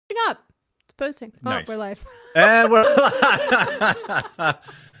up. It's posting. Nice. Oh, we're live. And we're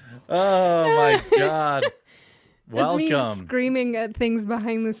oh my God. That's me Welcome. screaming at things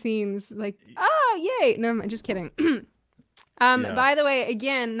behind the scenes, like, oh, yay. No, I'm just kidding. Yeah. By the way,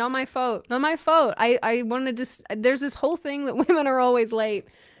 again, not my fault. Not my fault. I wanted to, there's this whole thing that women are always late.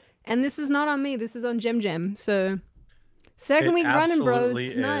 And this is not on me. This is on Gem Gem. So, second It week running, bro.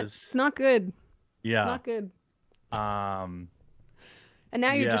 absolutely It's not good. Yeah. It's not good. Um, And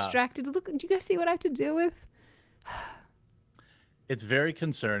now you're yeah. distracted. Look, do you guys see what I have to deal with? It's very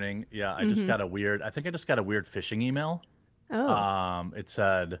concerning. Yeah, I just got a weird, I think I just got a weird phishing email. Oh. It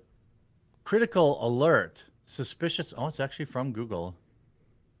said, critical alert, suspicious. Oh, it's actually from Google.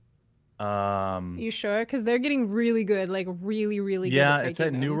 You sure? Because they're getting really good, like really, really good. Yeah, at it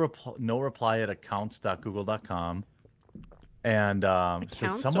said faking them. no reply at accounts.google.com. And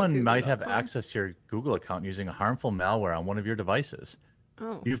says someone might have access to your Google account using a harmful malware on one of your devices.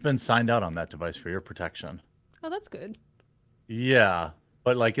 Oh. You've been signed out on that device for your protection. Oh, that's good. Yeah,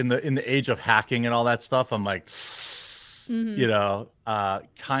 but like in the age of hacking and all that stuff, I'm like, you know,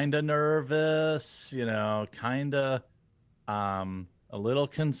 kind of nervous, you know, kind of a little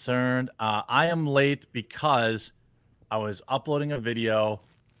concerned. I am late because I was uploading a video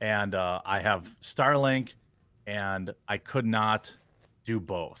and I have Starlink and I could not do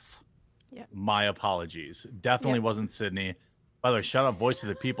both. Yeah. My apologies. Definitely wasn't Sydney. By the way, shout out Voice of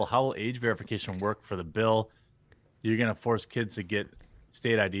the People. How will age verification work for the bill? You're going to force kids to get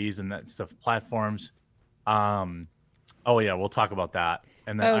state IDs and that stuff, platforms. Oh, yeah, we'll talk about that.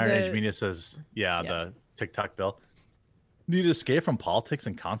 And then Iron Age Media says, the TikTok bill. Need to escape from politics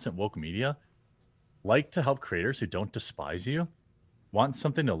and constant woke media? Like to help creators who don't despise you? Want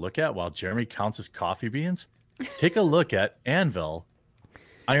something to look at while Jeremy counts his coffee beans? Take a look at Anvil,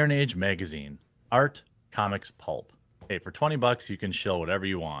 Iron Age magazine, art, comics, pulp. Hey, for $20, you can shill whatever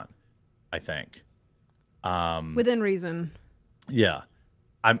you want, I think. Within reason. Yeah.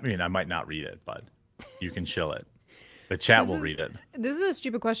 I mean, I might not read it, but you can shill it. The chat will read it. This is a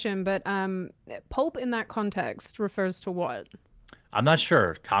stupid question, but pulp in that context refers to what? I'm not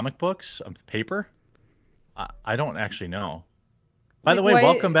sure. Comic books? Paper? I don't actually know. By the way,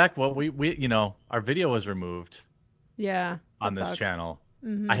 welcome back. Well, we you know, our video was removed. Yeah. On this channel.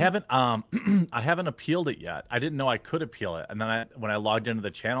 I haven't I haven't appealed it yet. I didn't know I could appeal it. And then when I logged into the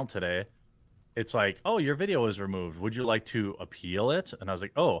channel today, it's like, "Oh, your video was removed. Would you like to appeal it?" And I was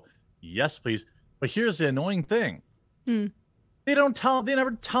like, "Oh, yes, please." But here's the annoying thing. They never tell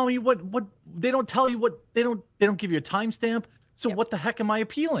me they don't give you a timestamp. So what the heck am I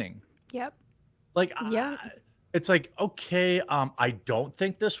appealing? Yep. Like, it's like, okay, I don't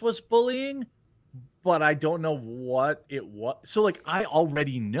think this was bullying, but I don't know what it was. So like, I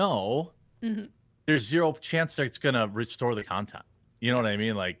already know there's zero chance that it's going to restore the content. You know what I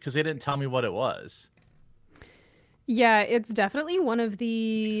mean? Like, because they didn't tell me what it was. Yeah, it's definitely one of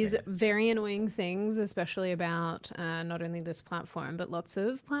these very annoying things, especially about not only this platform, but lots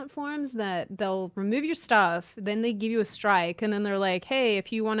of platforms that they'll remove your stuff, then they give you a strike, and then they're like, hey,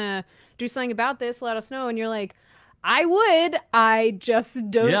 if you want to do something about this, let us know. And you're like, I would. I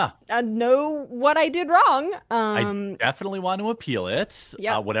just don't know what I did wrong. I definitely want to appeal it,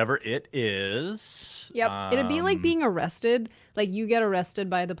 Yep. whatever it is. Yep. It'd be like being arrested. Like you get arrested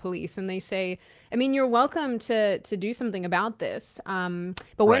by the police and they say, I mean, you're welcome to do something about this,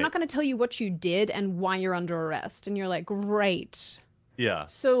 but we're not going to tell you what you did and why you're under arrest. And you're like, great. Yeah.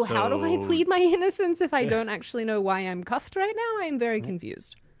 So how do I plead my innocence if I don't actually know why I'm cuffed right now? I'm very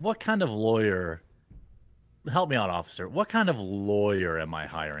confused. What kind of lawyer... Help me out, officer. What kind of lawyer am I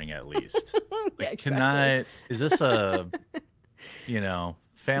hiring at least? Like, exactly. Is this a,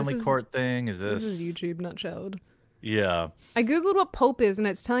 family court thing? Is this... This is YouTube nutshelled. Yeah. I Googled what pulp is and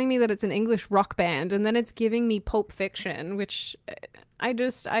it's telling me that it's an English rock band and then it's giving me Pulp Fiction, which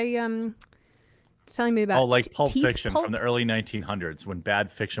it's telling me about... Oh, like Pulp Fiction pulp? from the early 1900s when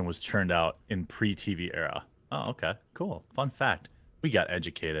bad fiction was churned out in pre-TV era. Oh, okay. Cool. Fun fact. We got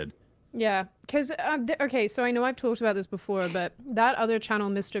educated. Yeah, because, okay, so I know I've talked about this before, but that other channel,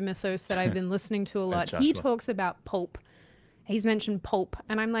 Mr. Mythos, that I've been listening to a lot, he talks about pulp. He's mentioned pulp,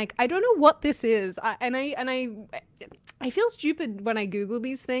 and I'm like, I don't know what this is. I feel stupid when I Google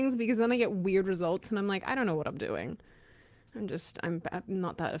these things because then I get weird results, and I'm like, I don't know what I'm doing. I'm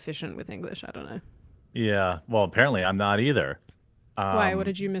not that efficient with English. I don't know. Yeah, well, apparently I'm not either. Why? What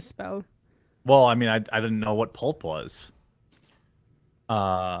did you misspell? Well, I mean, I didn't know what pulp was.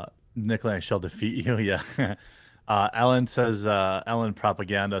 Nikolai, I shall defeat you. Yeah. Ellen says, Ellen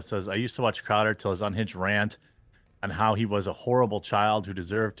Propaganda says, I used to watch Crowder till his unhinged rant on how he was a horrible child who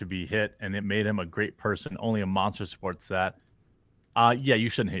deserved to be hit, and it made him a great person. Only a monster supports that. Yeah, you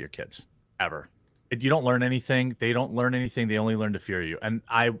shouldn't hit your kids ever. You don't learn anything. They don't learn anything. They only learn to fear you. And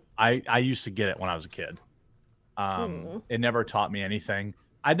I used to get it when I was a kid. It never taught me anything.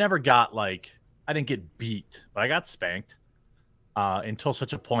 I never got like, I didn't get beat, but I got spanked until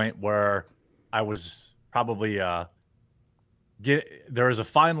such a point where I was probably there was a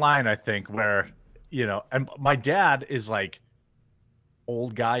fine line, I think, where, you know, and my dad is like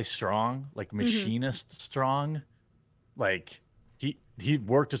old guy strong, like machinist strong. Like he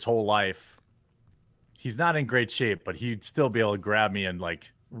worked his whole life. He's not in great shape, but he'd still be able to grab me and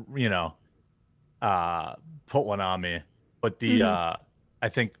like, you know, put one on me. But the I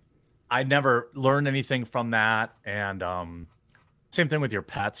think I never learned anything from that. And same thing with your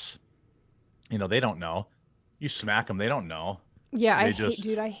pets. You know, they don't know. You smack them, they don't know. Yeah, I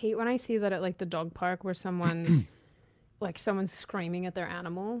hate when I see that at like the dog park where someone's someone's screaming at their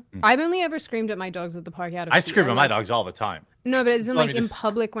animal. I've only ever screamed at my dogs at the park out of fear. I scream at my dogs all the time. No, but it's in like in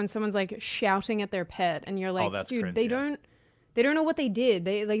public when someone's like shouting at their pet and you're like, oh, dude, cringe, they don't know what they did.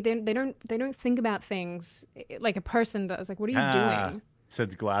 They don't think about things like a person does. Like, what are you doing?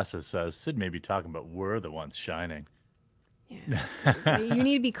 Sid's glasses says Sid may be talking about we're the ones shining. Yeah, you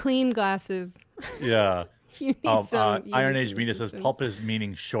need to be clean glasses. Yeah. Iron Age Media says pulp is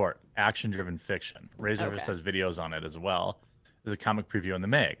meaning short, action-driven fiction. Razor says videos on it as well. There's a comic preview in the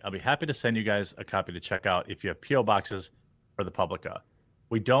Meg. I'll be happy to send you guys a copy to check out if you have P.O. boxes for the Publica.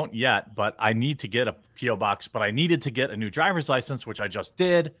 We don't yet, but I need to get a P.O. box, but I needed to get a new driver's license, which I just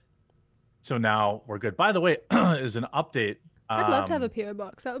did. So now we're good. By the way, is an update. I'd love to have a P.O.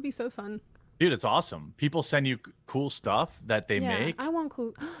 box. That would be so fun. Dude, it's awesome. People send you cool stuff that they make. I want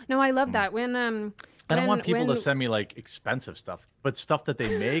cool. No, I love that. I don't want people to send me like expensive stuff, but stuff that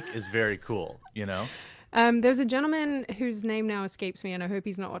they make is very cool, you know? There's a gentleman whose name now escapes me, and I hope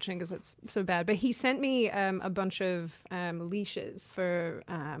he's not watching because it's so bad, but he sent me a bunch of leashes for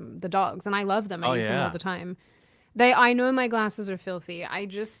the dogs, and I love them. I use them all the time. I know my glasses are filthy. I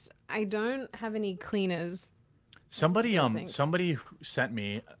don't have any cleaners. Somebody sent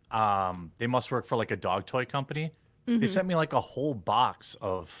me, they must work for like a dog toy company. They sent me like a whole box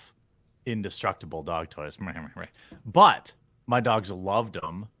of indestructible dog toys. But my dogs loved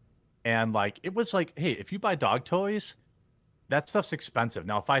them. And like, it was like, hey, if you buy dog toys, that stuff's expensive.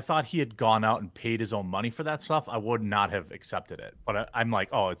 Now, if I thought he had gone out and paid his own money for that stuff, I would not have accepted it. But I'm like,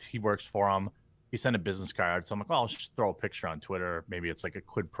 oh, he works for him. He sent a business card. So I'm like, well, I'll just throw a picture on Twitter. Maybe it's like a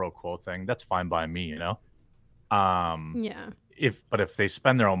quid pro quo thing. That's fine by me, you know? Yeah. But if they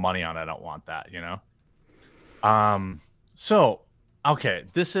spend their own money on it, I don't want that, you know? So, okay,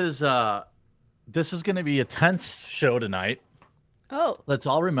 this is going to be a tense show tonight. Oh. Let's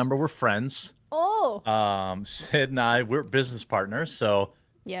all remember we're friends. Oh. Sid and I, we're business partners, so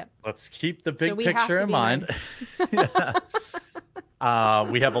yeah. Let's keep the big picture in mind. Nice.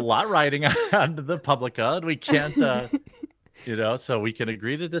 We have a lot riding on the Publica, and we can't, you know, so we can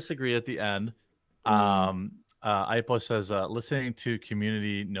agree to disagree at the end. Ipo says, listening to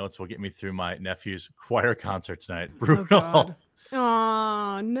community notes will get me through my nephew's choir concert tonight. Brutal.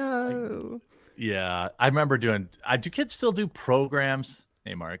 Oh, no. Yeah, I remember do kids still do programs?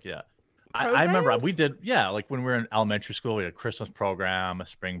 Hey, Mark, yeah. I remember we did, like when we were in elementary school, we had a Christmas program, a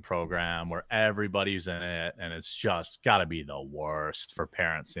spring program where everybody's in it, and it's just got to be the worst for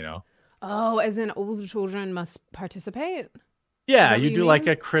parents, you know? Oh, as in all the children must participate? Yeah, you do like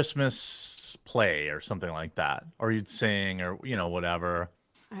a Christmas play or something like that, or you'd sing or, you know, whatever.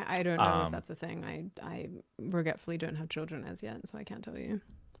 I don't know if that's a thing. I regretfully don't have children as yet, so I can't tell you.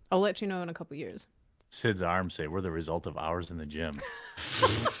 I'll let you know in a couple years. Sid's arms say we're the result of hours in the gym.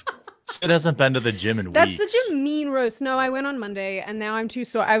 Sid hasn't been to the gym in weeks. That's such a mean roast. No, I went on Monday and now I'm too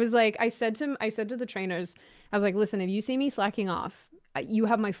sore. I was like, I said to the trainers, I was like, listen, if you see me slacking off, you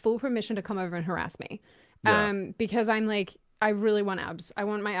have my full permission to come over and harass me. Yeah. Because I'm like, I really want abs. I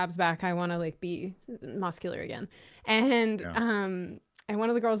want my abs back. I want to like be muscular again. And one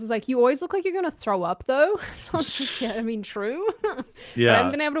of the girls was like, you always look like you're going to throw up, though. So I was like, yeah, I mean, true. Yeah. But I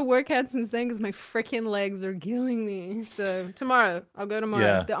haven't been able to work out since then because my freaking legs are killing me. So tomorrow, I'll go tomorrow.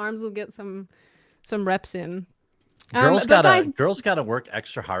 Yeah. The arms will get some reps in. Girls gotta work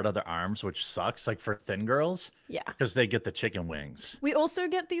extra hard on their arms, which sucks. Like for thin girls, yeah, because they get the chicken wings. We also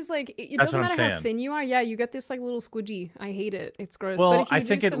get these like it doesn't matter how thin you are. Yeah, you get this like little squidgy. I hate it. It's gross. Well, but if you I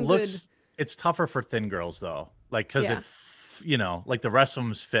think it looks. It's tougher for thin girls though, like because if you know, like the rest of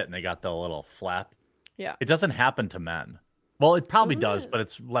them's fit and they got the little flap. Yeah, it doesn't happen to men. Well, it probably does, but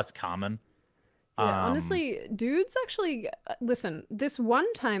it's less common. Yeah, honestly, dudes actually, listen, this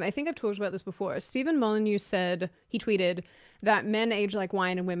one time, I think I've talked about this before, Stephen Molyneux said, he tweeted that men age like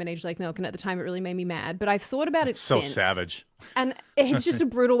wine and women age like milk, and at the time it really made me mad. But I've thought about it so since. Savage. And it's just a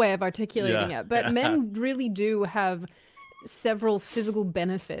brutal way of articulating it. But men really do have several physical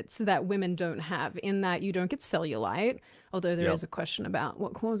benefits that women don't have, in that you don't get cellulite. Although there is a question about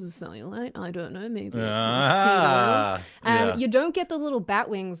what causes cellulite. I don't know. Maybe it's seed oils. You don't get the little bat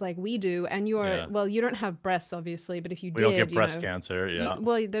wings like we do. And well, you don't have breasts, obviously. But if you we don't get breast cancer.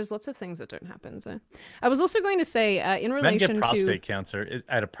 Well, there's lots of things that don't happen. So I was also going to say, in relation men get prostate cancer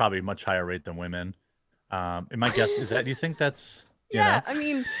at a probably much higher rate than women. And my guess is that, do you think that's, you know? I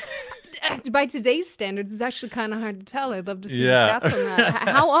mean, by today's standards, it's actually kind of hard to tell. I'd love to see the stats on that.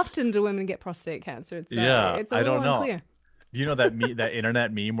 How often do women get prostate cancer? It's a little unclear. You know that that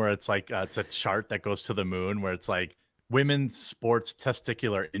internet meme where it's like it's a chart that goes to the moon, where it's like women's sports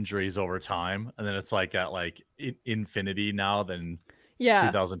testicular injuries over time, and then it's like at like infinity now than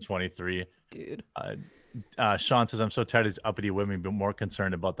 2023. Dude. Sean says, I'm so tired of these uppity women being more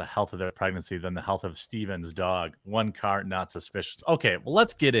concerned about the health of their pregnancy than the health of Steven's dog. One car, not suspicious. Okay, well,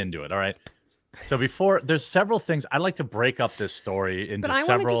 let's get into it. All right. So there's several things. I'd like to break up this story into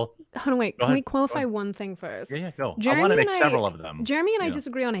several. Hold on, wait. Can we qualify one thing first? Yeah, go. I want to make several of them. Jeremy and I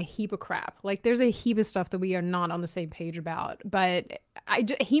disagree on a heap of crap. Like, there's a heap of stuff that we are not on the same page about. But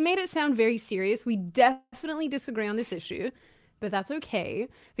he made it sound very serious. We definitely disagree on this issue. But that's okay,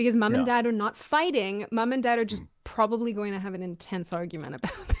 because mom and dad are not fighting. Mom and dad are just probably going to have an intense argument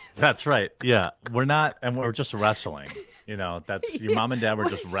about this. That's right. Yeah. We're not, and we're just wrestling. You know, that's your mom and dad were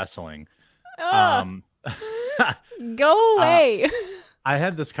just wrestling. Go away. I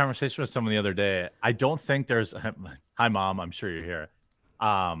had this conversation with someone the other day. I don't think there's, hi mom, I'm sure you're here.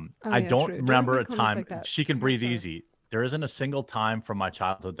 I don't remember a time, like she can breathe easy. There isn't a single time from my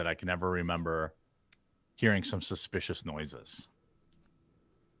childhood that I can ever remember hearing some suspicious noises.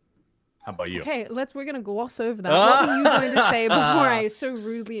 How about you? Okay, we're gonna gloss over that. What were you going to say before I so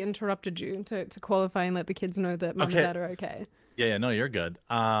rudely interrupted you to qualify and let the kids know that mom and dad are okay? Yeah, no, you're good.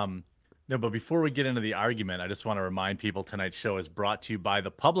 No, but before we get into the argument, I just want to remind people tonight's show is brought to you by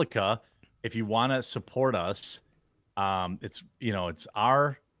the Publica. If you want to support us, it's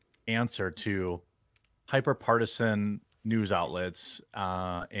our answer to hyper partisan news outlets,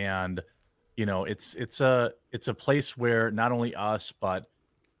 and it's a place where not only us but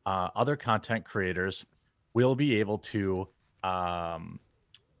other content creators will be able to find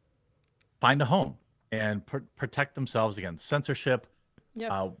a home and protect themselves against censorship.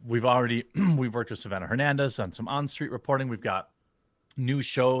 Yes. We've worked with Savannah Hernandez on some on-street reporting. We've got new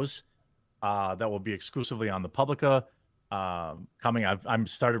shows that will be exclusively on the Publica coming. I'm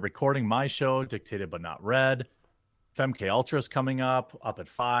started recording my show, Dictated But Not Read. FemK Ultra is coming up at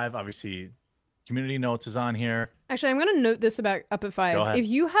 5. Obviously, Community Notes is on here. Actually, I'm going to note this about Up at 5. If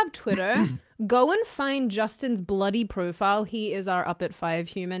you have Twitter, go and find Justin's bloody profile. He is our Up at 5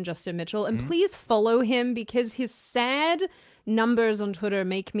 human, Justin Mitchell. And please follow him, because his sad numbers on Twitter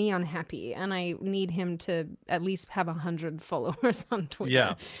make me unhappy. And I need him to at least have 100 followers on Twitter.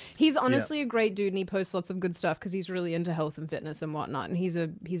 Yeah. He's honestly a great dude, and he posts lots of good stuff because he's really into health and fitness and whatnot. And he's a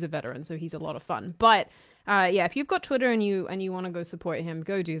veteran, so he's a lot of fun. But if you've got Twitter and you want to go support him,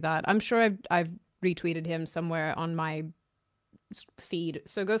 go do that. I'm sure I've retweeted him somewhere on my feed,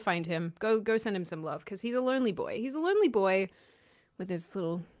 so go find him. Go send him some love, because he's a lonely boy. He's a lonely boy with his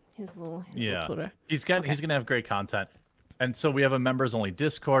little Twitter. He's gonna have great content. And so we have a members only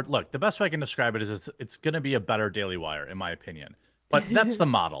Discord. Look, the best way I can describe it is it's gonna be a better Daily Wire, in my opinion. But that's the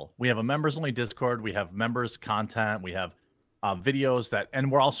model. We have a members only Discord. We have members content. We have videos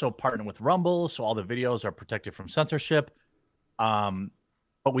and we're also partnering with Rumble, so all the videos are protected from censorship.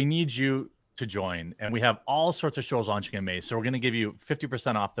 But we need you to join, and we have all sorts of shows launching in May. So we're going to give you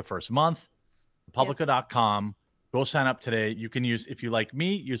 50% off the first month. Publica.com. Go sign up today. You can use, if you like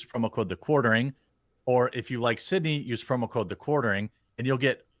me, use promo code The Quartering, or if you like Sydney, use promo code The Quartering, and you'll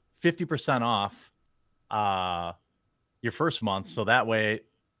get 50% off your first month. So that way,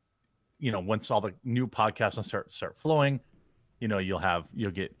 once all the new podcasts start flowing,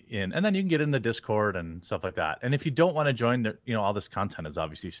 you'll get in, and then you can get in the Discord and stuff like that. And if you don't want to join, all this content is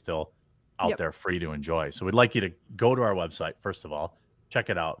obviously still out there free to enjoy. So we'd like you to go to our website, first of all,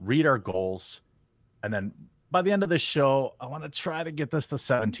 check it out, read our goals. And then by the end of this show, I want to try to get this to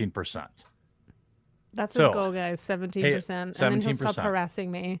 17%. That's his goal, guys, 17%. And then he'll stop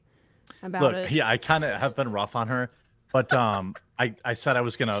harassing me about it. Yeah, I kind of have been rough on her, but I said I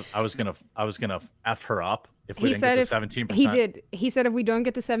was gonna F her up if we didn't get to 17%. He did. He said if we don't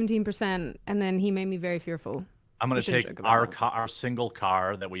get to 17%, and then he made me very fearful. I'm going to take our single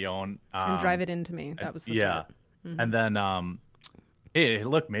car that we own and drive it into me. That was the threat. And then hey,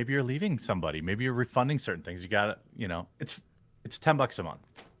 look, maybe you're leaving somebody, maybe you're refunding certain things. You got it. It's It's $10 a month,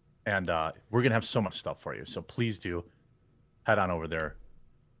 and we're gonna have so much stuff for you. So please do head on over there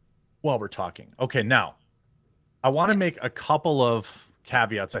while we're talking. Okay, now I want to make a couple of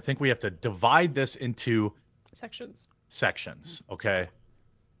caveats. I think we have to divide this into sections. Okay.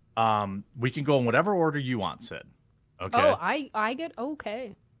 We can go in whatever order you want, Sid. Okay. Oh, I get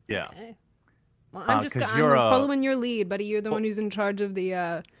okay. Yeah. Okay. Well, I'm following your lead, buddy. You're the one who's in charge of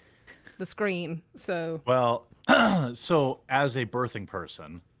the screen. So. Well, so as a birthing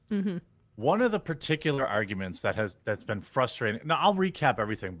person, one of the particular arguments that's been frustrating. Now I'll recap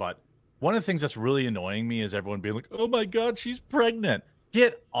everything, but one of the things that's really annoying me is everyone being like, "Oh my God, she's pregnant."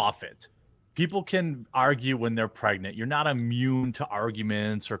 Get off it. People can argue when they're pregnant. You're not immune to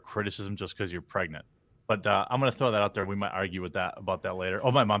arguments or criticism just because you're pregnant. But I'm going to throw that out there. We might argue about that later.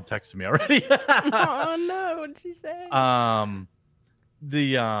 Oh, my mom texted me already. Oh, no. What did she say? He's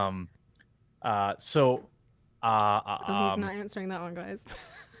not answering that one, guys.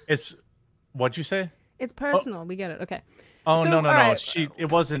 It's, what'd you say? It's personal. We get it. Okay. Oh, so, no. Right. It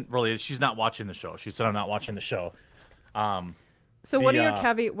wasn't really, she's not watching the show. She said, I'm not watching the show. So what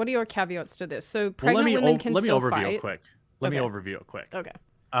are your caveats to this? So pregnant women can still fight. Let me overview it quick. Okay.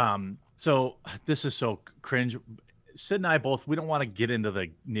 So this is so cringe. Sid and I both, we don't want to get into the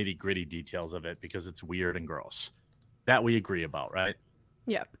nitty gritty details of it because it's weird and gross. That we agree about, right?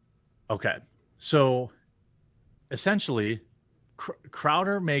 Yeah. Okay. So essentially,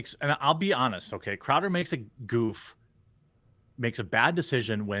 Crowder makes, and I'll be honest, okay? Crowder makes a bad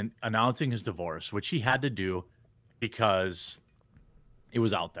decision when announcing his divorce, which he had to do because it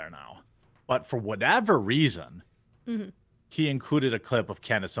was out there now. But for whatever reason, he included a clip of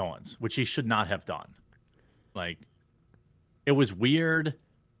Candace Owens, which he should not have done. Like, it was weird.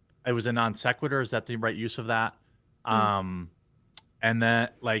 It was a non sequitur. Is that the right use of that? And then,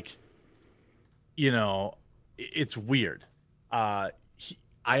 like, you know, it's weird. I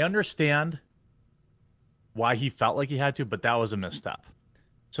understand why he felt like he had to, but that was a misstep.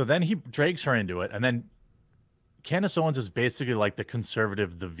 So then he drags her into it, and then Candace Owens is basically like the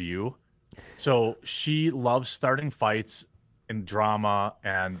conservative The View. So she loves starting fights and drama,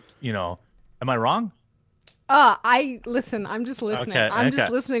 and, you know, am I wrong? I'm just listening. Okay, I'm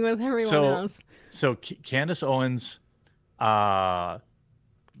just listening with everyone else. So Candace Owens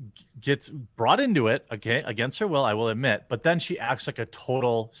gets brought into it, okay, against her will, I will admit, but then she acts like a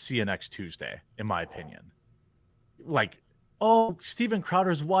total see you next Tuesday, in my opinion. Like, oh, Steven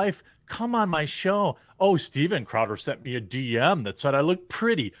Crowder's wife, come on my show. Oh, Steven Crowder sent me a DM that said I look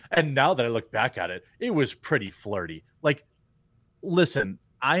pretty. And now that I look back at it, it was pretty flirty. Like, listen,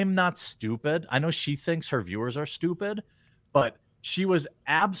 I'm not stupid. I know she thinks her viewers are stupid, but she was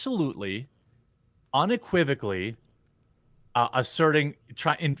absolutely, unequivocally saying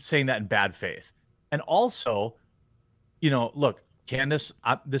that in bad faith. And also, you know, look, Candace,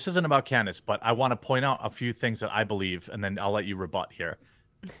 this isn't about Candace, but I want to point out a few things that I believe, and then I'll let you rebut here.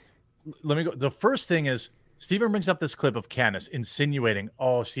 Let me go. The first thing is, Steven brings up this clip of Candace insinuating,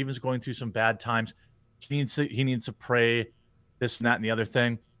 oh, Steven's going through some bad times. He needs to pray, this and that and the other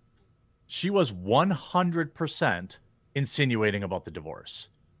thing. She was 100% insinuating about the divorce.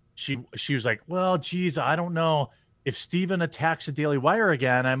 She was like, well, geez, I don't know. If Steven attacks the Daily Wire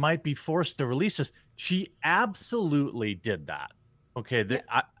again, I might be forced to release this. She absolutely did that. Okay.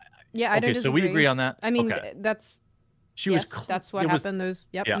 I don't disagree. So we agree on that. I mean, okay. that's what happened. No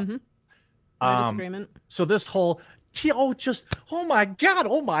disagreement. So this whole, oh my God,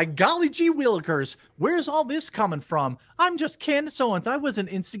 oh my golly gee willikers, where's all this coming from? I'm just Candace Owens. I wasn't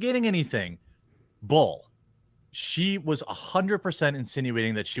instigating anything. Bull. She was 100%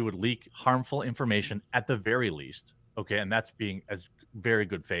 insinuating that she would leak harmful information at the very least. Okay. And that's being as very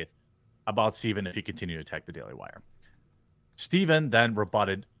good faith about Steven if he continued to attack the Daily Wire. Steven then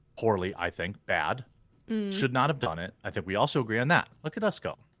rebutted poorly, I think, bad. Should not have done it. I think we also agree on that. Look at us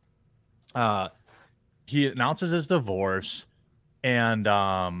go. He announces his divorce, and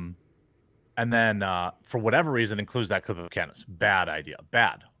then for whatever reason includes that clip of Candace. Bad idea.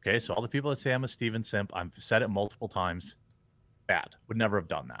 Bad. Okay, so all the people that say I'm a Steven simp, I've said it multiple times. Bad. Would never have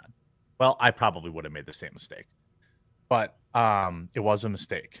done that. Well, I probably would have made the same mistake. But it was a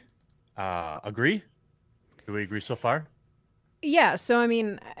mistake. Agree? Do we agree so far? Yeah, so I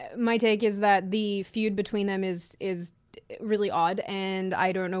mean, my take is that the feud between them is really odd, and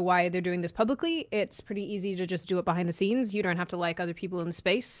I don't know why they're doing this publicly. It's pretty easy to just do it behind the scenes. You don't have to like other people in the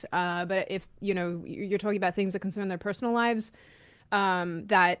space. But if, you know, you're talking about things that concern their personal lives,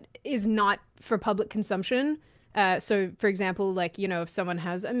 that is not for public consumption. So for example, like, you know, if someone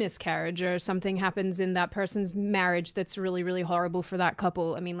has a miscarriage or something happens in that person's marriage that's really, really horrible for that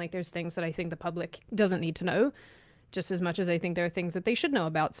couple. I mean, like, there's things that I think the public doesn't need to know. just as much as I think there are things that they should know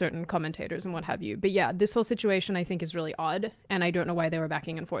about certain commentators and what have you. But yeah, this whole situation I think is really odd, and I don't know why they were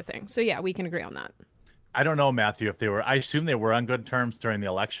backing and forthing. So yeah, we can agree on that. I don't know, Matthew, if they were. I assume they were on good terms during the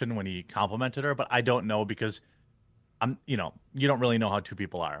election when he complimented her, but I don't know because you don't really know how two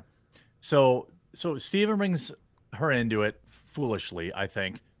people are. So Steven brings her into it foolishly, I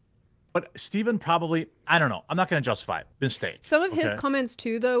think. But Steven probably, I don't know. I'm not going to justify it. Mistake. Some of his comments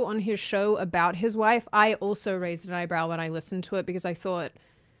too, though, on his show about his wife, I also raised an eyebrow when I listened to it because I thought,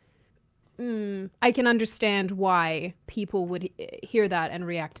 I can understand why people would hear that and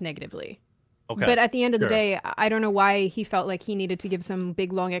react negatively. Okay. But at the end of the day, I don't know why he felt like he needed to give some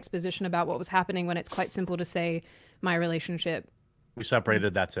big, long exposition about what was happening when it's quite simple to say, my relationship. We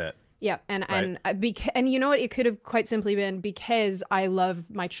separated, that's it. Yeah, and you know what? It could have quite simply been because I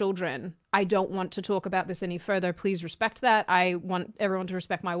love my children. I don't want to talk about this any further. Please respect that. I want everyone to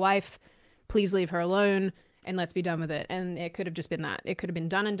respect my wife. Please leave her alone and let's be done with it. And it could have just been that. It could have been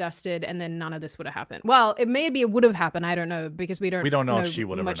done and dusted, and then none of this would have happened. Well, it would have happened. I don't know because we don't know if she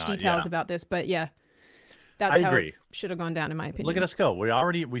would have much details about this. But yeah, that's how it should have gone down, in my opinion. Look at us go.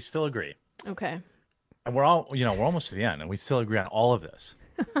 We still agree. Okay. And we're almost to the end, and we still agree on all of this.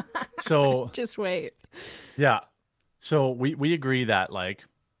 So just wait. Yeah. So we agree that like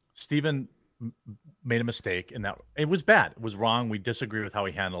Steven made a mistake and that it was bad. It was wrong. We disagree with how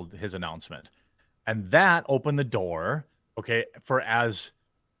he handled his announcement. And that opened the door, okay, for as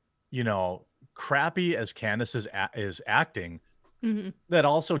crappy as Candace is acting, that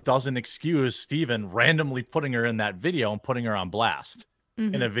also doesn't excuse Steven randomly putting her in that video and putting her on blast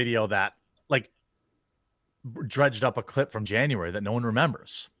in a video that like dredged up a clip from January that no one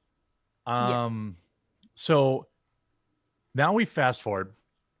remembers. So now we fast forward.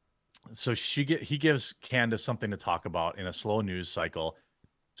 So he gives Candace something to talk about in a slow news cycle.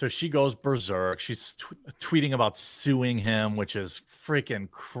 So she goes berserk. She's tweeting about suing him, which is freaking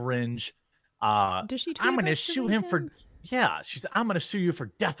cringe. Does she tweet I'm going to sue him for... Yeah, I'm going to sue you for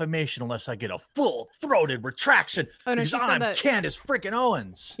defamation unless I get a full-throated retraction. Oh, no, she said that. Candace freaking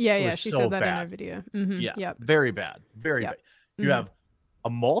Owens. Yeah, she said that in her video. Yeah, very bad. Very bad. You have a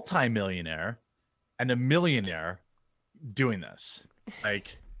multi-millionaire and a millionaire doing this.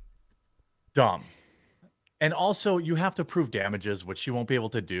 Like, dumb. And also, you have to prove damages, which she won't be able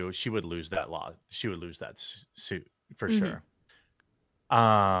to do. She would lose that law. She would lose that suit for sure.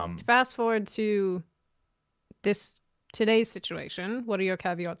 Fast forward to today's situation. What are your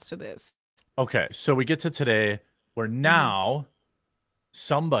caveats to this? Okay, so we get to today where now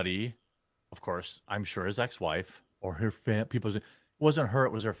somebody, of course, I'm sure his ex-wife or her people, it wasn't her,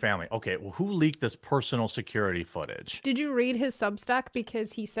 it was her family. Okay, well, who leaked this personal security footage? Did you read his Substack?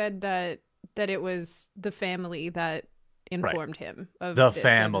 Because he said that it was the family that informed him of the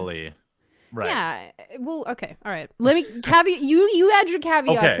family. Right. Yeah. Well, okay. All right. Let me caveat you add your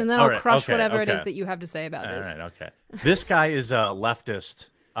caveats and then I'll crush whatever it is that you have to say about this. All right, okay. This guy is a leftist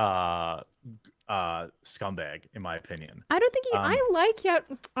scumbag, in my opinion. I don't think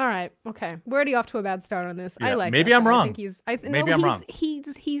all right, okay. We're already off to a bad start on this. Yeah, I like maybe I'm wrong. Maybe I'm wrong. He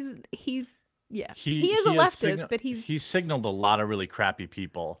is a leftist, but he's signaled a lot of really crappy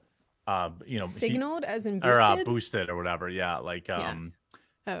people. Signaled as in boosted? Or boosted or whatever. Yeah, like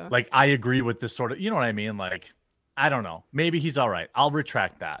like I agree with this sort of, you know what I mean? Like, I don't know. Maybe he's all right. I'll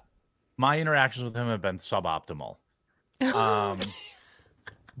retract that. My interactions with him have been suboptimal.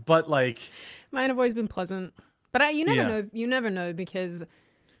 But like, mine have always been pleasant. But you never know. You never know because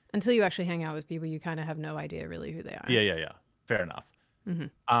until you actually hang out with people, you kind of have no idea really who they are. Yeah. Fair enough.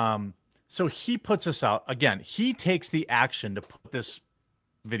 So he puts us out again. He takes the action to put this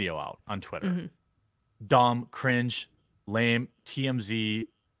video out on Twitter. Dumb, cringe, lame, TMZ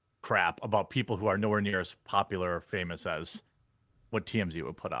crap about people who are nowhere near as popular or famous as what TMZ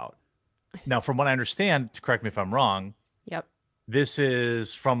would put out. Now, from what I understand, to correct me if I'm wrong, this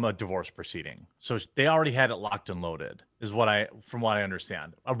is from a divorce proceeding. So they already had it locked and loaded, from what I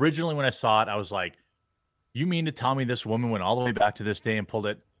understand. Originally, when I saw it, I was like, you mean to tell me this woman went all the way back to this day and pulled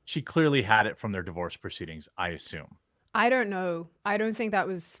it? She clearly had it from their divorce proceedings, I assume. I don't know. I don't think that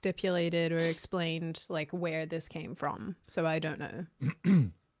was stipulated or explained like where this came from. So I don't know.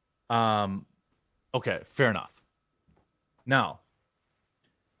 Okay, fair enough. Now,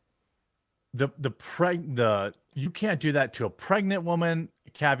 you can't do that to a pregnant woman.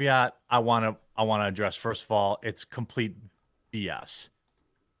 Caveat, I want to address first of all, it's complete BS.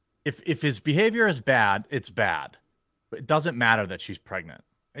 If his behavior is bad, it's bad. But it doesn't matter that she's pregnant.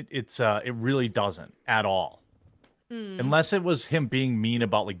 It really doesn't at all. Unless it was him being mean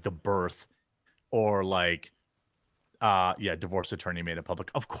about like the birth or like, divorce attorney made it public.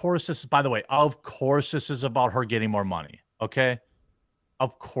 Of course, this is, by the way, of course, this is about her getting more money. Okay.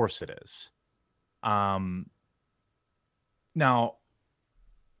 Of course it is. Now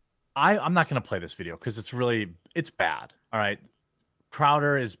I'm not going to play this video because it's bad. All right.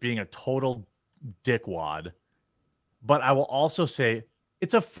 Crowder is being a total dickwad, but I will also say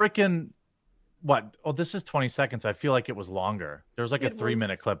it's a freaking what? Oh, this is 20 seconds. I feel like it was longer. There was like a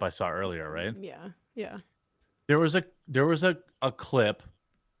 3-minute clip I saw earlier, right? Yeah. Yeah. There was a clip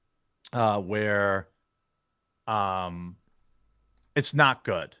where it's not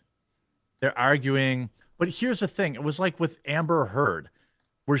good. They're arguing, but here's the thing. It was like with Amber Heard,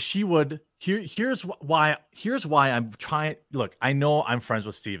 where she would here's why I'm trying. Look, I know I'm friends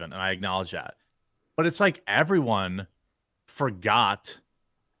with Steven, and I acknowledge that. But it's like everyone forgot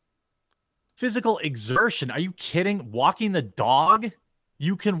physical exertion. Are you kidding? Walking the dog?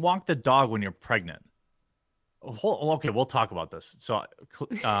 You can walk the dog when you're pregnant. Okay, we'll talk about this. So,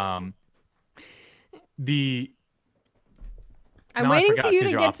 I'm waiting for you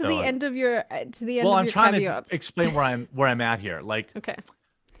to get to the end of your I'm trying to explain where I'm at here. Like, okay,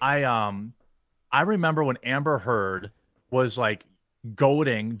 I remember when Amber Heard was like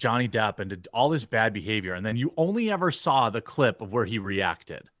goading Johnny Depp into all this bad behavior, and then you only ever saw the clip of where he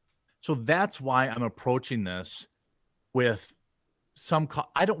reacted. So that's why I'm approaching this with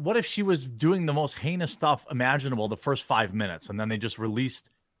what if she was doing the most heinous stuff imaginable the first 5 minutes, and then they just released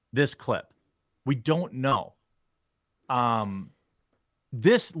this clip? We don't know.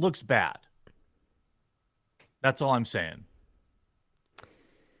 This looks bad. That's all I'm saying.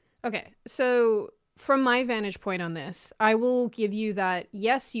 Okay, so from my vantage point on this, I will give you that,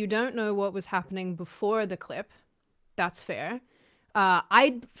 yes, you don't know what was happening before the clip. That's fair.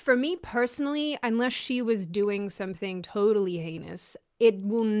 For me personally, unless she was doing something totally heinous, it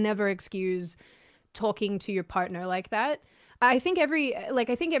will never excuse talking to your partner like that. I think every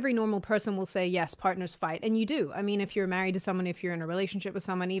normal person will say, yes, partners fight. And you do. I mean, if you're married to someone, if you're in a relationship with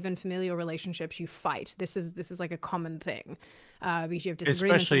someone, even familial relationships, you fight. This is like a common thing. Because you have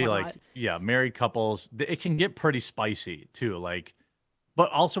disagreements. Especially like, married couples, it can get pretty spicy too. Like,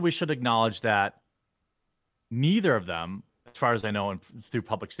 but also we should acknowledge that neither of them, as far as I know, and through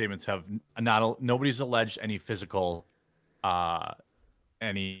public statements, have nobody's alleged any physical,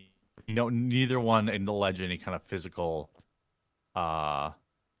 neither one alleged any kind of physical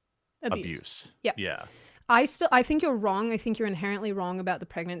abuse. Yeah. I think you're wrong. I think you're inherently wrong about the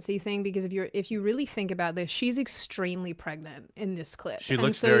pregnancy thing, because if you really think about this, she's extremely pregnant in this clip. She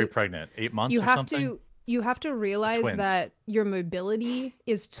looks very pregnant. 8 months or something. You have to realize that your mobility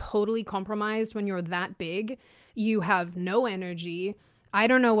is totally compromised when you're that big. You have no energy. I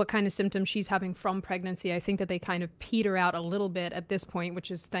don't know what kind of symptoms she's having from pregnancy. I think that they kind of peter out a little bit at this point,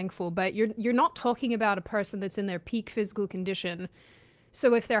 which is thankful. But you're not talking about a person that's in their peak physical condition.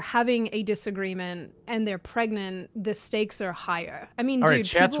 So if they're having a disagreement and they're pregnant, the stakes are higher. I mean,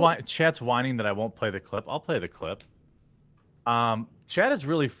 chat's whining that I won't play the clip. I'll play the clip. Chat is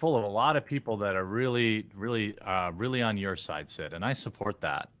really full of a lot of people that are really on your side, Sid, and I support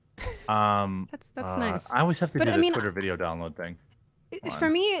that. That's nice. I always have to do the Twitter video download thing. For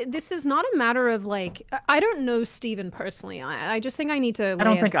me, this is not a matter of like, I don't know Steven personally. I just think I need to. I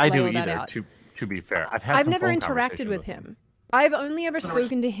don't think I do either. To be fair, I've never interacted with him. I've only ever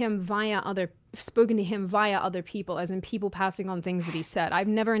spoken to him via other people, as in people passing on things that he said. I've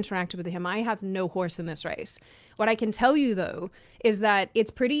never interacted with him. I have no horse in this race. What I can tell you, though, is that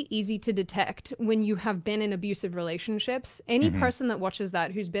it's pretty easy to detect when you have been in abusive relationships. Any person that watches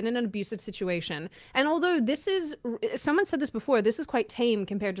that who's been in an abusive situation, and although someone said this before, this is quite tame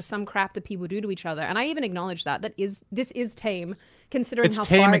compared to some crap that people do to each other. And I even acknowledge this is tame, considering how far it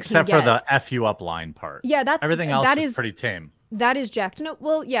can get. It's tame except for the F you up line part. Yeah, everything else is pretty tame. That is jacked. No,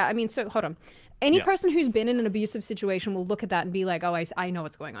 well, yeah, I mean, so hold on. Any person who's been in an abusive situation will look at that and be like, oh, I know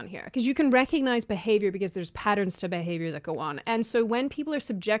what's going on here. Because you can recognize behavior because there's patterns to behavior that go on. And so when people are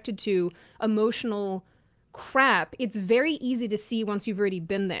subjected to emotional crap, it's very easy to see once you've already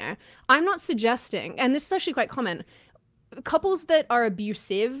been there. I'm not suggesting, and this is actually quite common, couples that are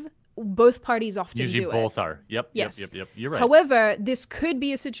abusive, both parties often do it. Usually both are. Yep. You're right. However, this could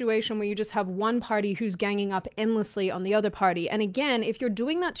be a situation where you just have one party who's ganging up endlessly on the other party. And again, if you're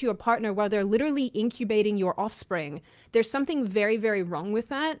doing that to your partner while they're literally incubating your offspring, there's something very, very wrong with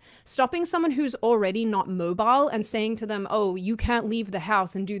that. Stopping someone who's already not mobile and saying to them, oh, you can't leave the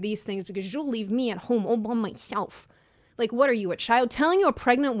house and do these things because you'll leave me at home all by myself. Like, what are you, a child? Telling your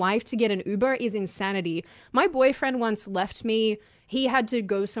pregnant wife to get an Uber is insanity. My boyfriend once left me. He had to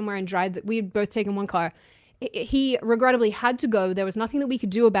go somewhere and drive. We had both taken one car. he regrettably had to go. There was nothing that we could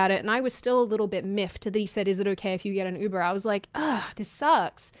do about it. And I was still a little bit miffed that he said, is it okay if you get an Uber? I was like, ugh, this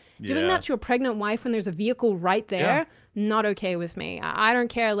sucks. Doing that to your pregnant wife when there's a vehicle right there, not okay with me. I don't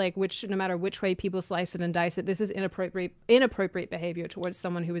care like no matter which way people slice it and dice it. This is inappropriate behavior towards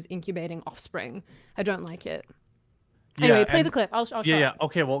someone who is incubating offspring. I don't like it. Anyway, play the clip. I'll yeah.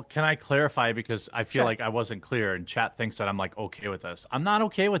 Okay, well, can I clarify, because I feel like I wasn't clear and chat thinks that I'm like okay with this. I'm not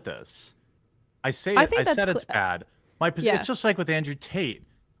okay with this. I said it's bad. My position, it's just like with Andrew Tate.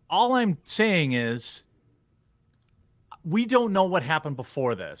 All I'm saying is we don't know what happened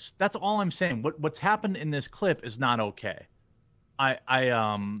before this. That's all I'm saying. What's happened in this clip is not okay.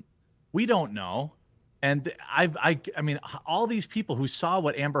 We don't know. And I mean, all these people who saw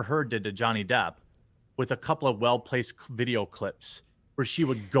what Amber Heard did to Johnny Depp with a couple of well-placed video clips where she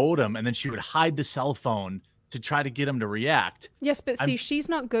would goad him and then she would hide the cell phone to try to get him to react. Yes, but see, she's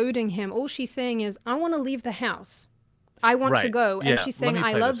not goading him. All she's saying is, I want to leave the house. I want to go. And she's saying,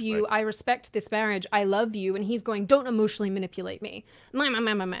 I love you. I respect this marriage. I love you. And he's going, don't emotionally manipulate me.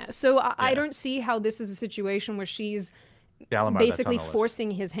 So I don't see how this is a situation where she's basically forcing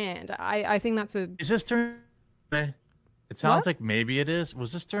his hand. I think that's a... Is this during... It sounds like maybe it is.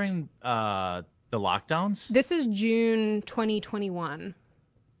 Was this during the lockdowns? This is June 2021.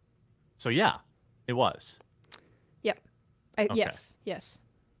 So yeah, it was. Yep. Yes.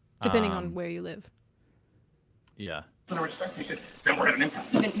 Depending on where you live. Yeah. Out of respect, he said, then we're at an impasse.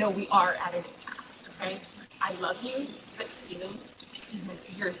 Stephen, no, we are at an impasse, okay? I love you, but Stephen,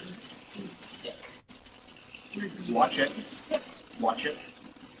 your abuse is sick. Your abuse is sick. Watch it.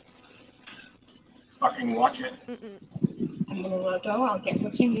 Fucking watch it. I'm gonna let go. I'll get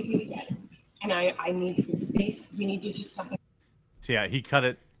what you need me to get. And I need some space. We need to just talk. So yeah, he cut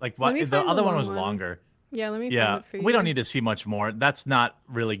it. Like what? The other one was longer. Yeah, let me find it for you. We don't need to see much more. That's not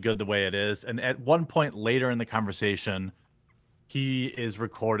really good the way it is. And at one point later in the conversation, he is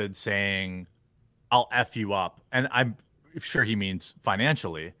recorded saying, I'll F you up. And I'm sure he means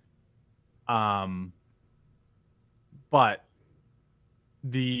financially. But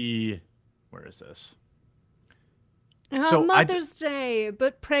where is this? So Mother's Day,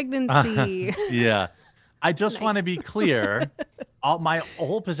 but pregnancy. Yeah. I just want to be clear. My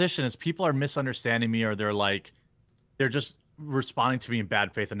whole position is people are misunderstanding me, or they're just responding to me in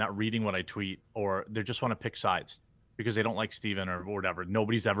bad faith and not reading what I tweet, or they just want to pick sides because they don't like Steven or whatever.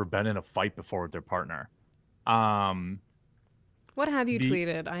 Nobody's ever been in a fight before with their partner. What have you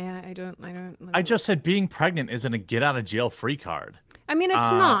tweeted? I don't. I just said being pregnant isn't a get out of jail free card. I mean,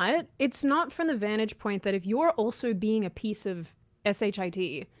 it's not. It's not from the vantage point that if you're also being a piece of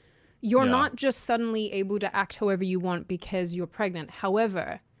shit, you're not just suddenly able to act however you want because you're pregnant.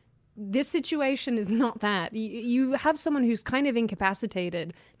 However, this situation is not that. You have someone who's kind of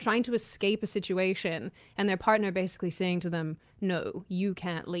incapacitated, trying to escape a situation, and their partner basically saying to them, no, you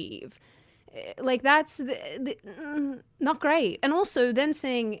can't leave. Like, that's not great. And also then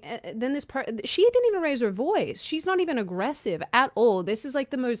saying, then this part, she didn't even raise her voice. She's not even aggressive at all. This is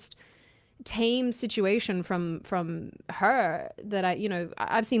like the most tame situation from her that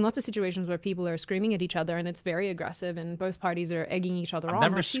I've seen lots of situations where people are screaming at each other and it's very aggressive and both parties are egging each other on. I've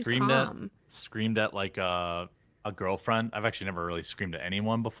never screamed at like a girlfriend. I've actually never really screamed at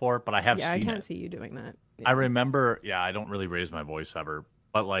anyone before, but I have seen it. I can't see you doing that. Yeah. I remember, I don't really raise my voice ever,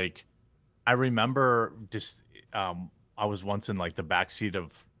 but like I remember just I was once in like the backseat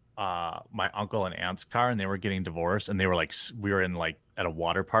of my uncle and aunt's car, and they were getting divorced, and they were like, we were in like at a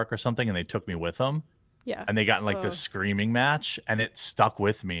water park or something, and they took me with them. Yeah. And they got in like this screaming match, and it stuck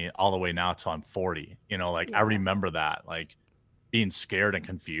with me all the way now till I'm 40. I remember that, like being scared and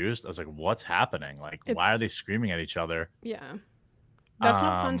confused. I was like, what's happening? Like, why are they screaming at each other? Yeah. That's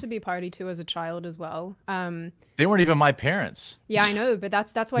not fun to be party to as a child as well. They weren't even my parents. Yeah, I know, but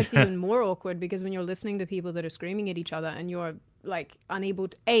that's why it's even more awkward, because when you're listening to people that are screaming at each other and you're like unable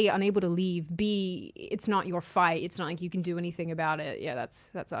to leave, B, it's not your fight. It's not like you can do anything about it. Yeah, that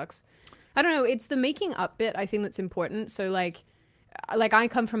sucks. I don't know. It's the making up bit, I think, that's important. So like I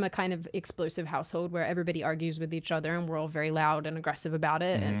come from a kind of explosive household where everybody argues with each other and we're all very loud and aggressive about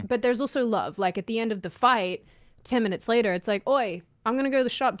it. But there's also love. Like at the end of the fight, 10 minutes later, it's like, oi, I'm gonna go to the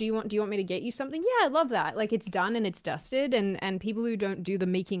shop. Do you want me to get you something? Yeah, I love that. Like, it's done and it's dusted. And people who don't do the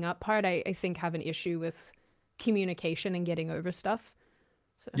making up part, I think have an issue with communication and getting over stuff.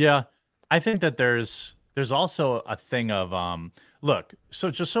 So. Yeah, I think that there's also a thing of look.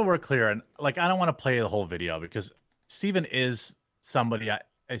 So just so we're clear, and like I don't want to play the whole video because Steven is somebody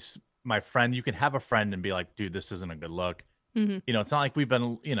is my friend. You can have a friend and be like, dude, this isn't a good look. It's not like we've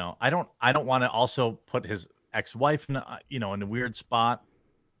been. I don't want to also put his ex-wife in a weird spot,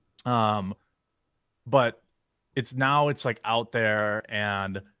 but it's like out there,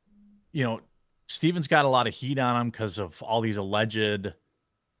 and you know, Steven's got a lot of heat on him because of all these alleged, you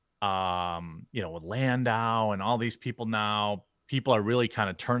know, with Landau and all these people now. People are really kind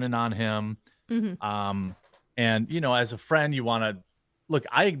of turning on him. And, you know, as a friend, you want to look,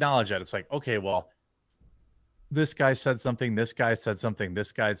 I acknowledge that. It's like, okay, well, this guy said something, this guy said something,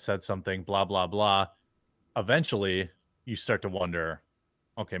 this guy said something, blah, blah, blah. Eventually, you start to wonder,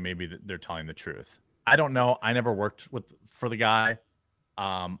 okay, maybe they're telling the truth. I don't know. I never worked for the guy.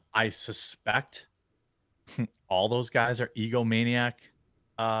 I suspect all those guys are egomaniac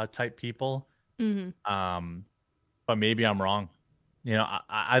type people. But maybe I'm wrong. You know,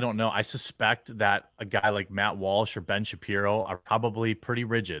 I don't know. I suspect that a guy like Matt Walsh or Ben Shapiro are probably pretty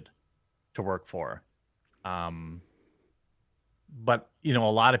rigid to work for. But, you know, a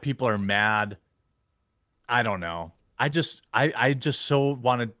lot of people are mad. I don't know. I just so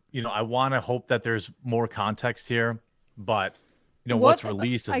want to, you know, I want to hope that there's more context here, but you know, what's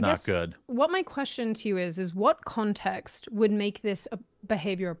released is not good. What my question to you is what context would make this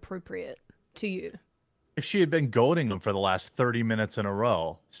behavior appropriate to you? If she had been goading him for the last 30 minutes in a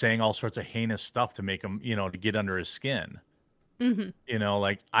row, saying all sorts of heinous stuff to make him, you know, to get under his skin. You know,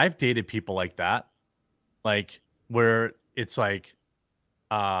 like I've dated people like that, like where it's like,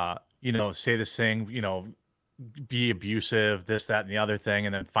 you know, say this thing, you know, be abusive, this, that, and the other thing.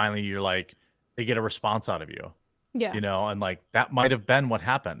 And then finally you're like, they get a response out of you. Yeah. You know, and like that might have been what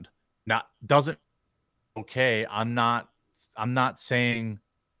happened. Okay. I'm not saying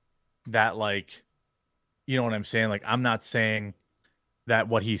that, like, you know what I'm saying? Like, I'm not saying that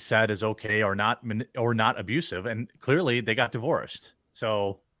what he said is okay or not abusive. And clearly they got divorced.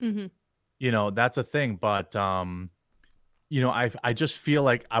 So, you know, that's a thing. But, you know, I just feel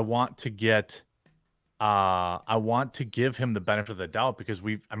like I want to give him the benefit of the doubt, because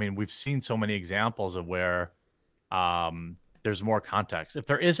we've seen so many examples of where there's more context. If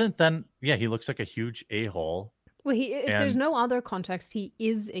there isn't, then yeah, he looks like a huge a-hole. Well, if there's no other context, he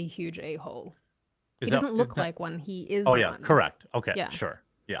is a huge a-hole. He doesn't look like one. He is. Oh yeah, one. Correct. Okay, yeah. Sure.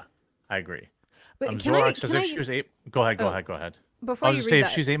 Yeah, I agree. But Zorax says if she was 8. Go ahead. Before I was you say read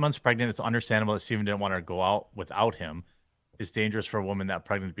if she's 8 months pregnant, it's understandable that Steven didn't want her to go out without him. It's dangerous for a woman that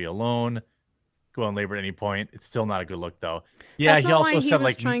pregnant to be alone. Go on labor at any point. It's still not a good look, though. Yeah, That's he not also why said he was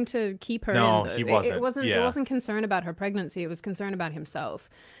like trying to keep her no, in. Though. He wasn't. It wasn't concern about her pregnancy. It was concern about himself.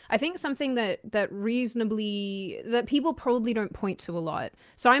 I think something that people probably don't point to a lot.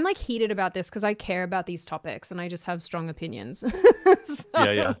 So I'm like heated about this because I care about these topics and I just have strong opinions. So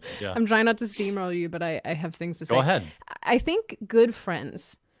yeah. I'm trying not to steamroll you, but I have things to say. Go ahead. I think good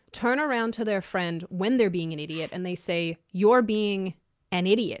friends turn around to their friend when they're being an idiot and they say, "You're being an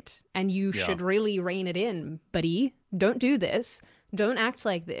idiot and you should really rein it in, buddy. Don't do this. Don't act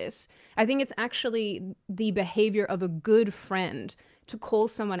like this." I think it's actually the behavior of a good friend to call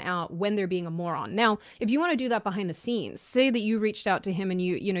someone out when they're being a moron. Now, if you want to do that behind the scenes, say that you reached out to him and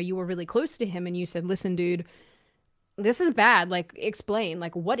you were really close to him and you said, "Listen, dude, this is bad. Like, explain,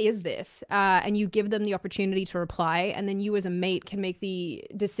 like, what is this?" And you give them the opportunity to reply. And then you as a mate can make the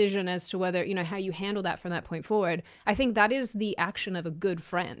decision as to whether, you know, how you handle that from that point forward. I think that is the action of a good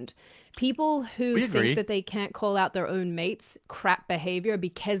friend. People who think that they can't call out their own mates' crap behavior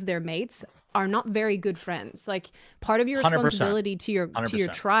because they're mates are not very good friends. Like, part of your responsibility to your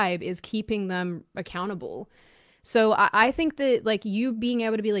tribe is keeping them accountable. So I think that, like, you being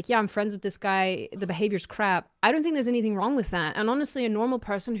able to be like, yeah, I'm friends with this guy, the behavior's crap. I don't think there's anything wrong with that. And honestly, a normal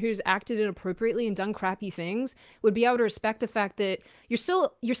person who's acted inappropriately and done crappy things would be able to respect the fact that you're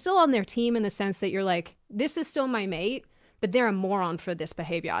still on their team, in the sense that you're like, this is still my mate, but they're a moron for this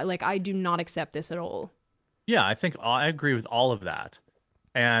behavior. Like, I do not accept this at all. Yeah, I think I agree with all of that.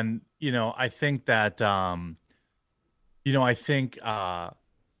 And, you know, I think that, I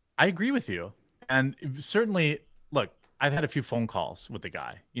agree with you. And certainly, look, I've had a few phone calls with the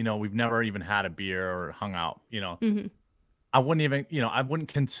guy. You know, we've never even had a beer or hung out, you know. I wouldn't even, you know, I wouldn't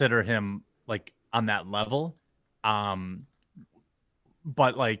consider him like on that level.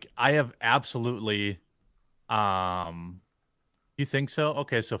 But like, I have absolutely, you think so?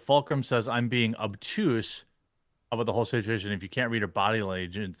 Okay, so Fulcrum says I'm being obtuse about the whole situation. If you can't read her body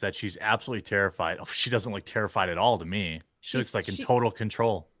language, that she's absolutely terrified. Oh, she doesn't look terrified at all to me. She looks like in total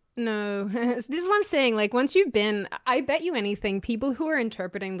control. No, this is what I'm saying. Like, once you've been, I bet you anything, people who are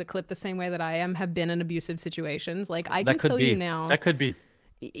interpreting the clip the same way that I am have been in abusive situations. Like, I can tell you now. That could be.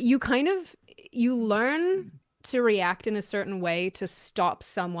 You learn to react in a certain way to stop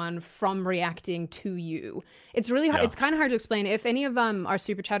someone from reacting to you. It's really hard. It's kind of hard to explain. If any of our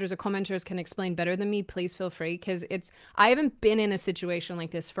super chatters or commenters can explain better than me, please feel free, because I haven't been in a situation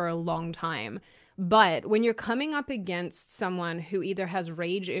like this for a long time. But when you're coming up against someone who either has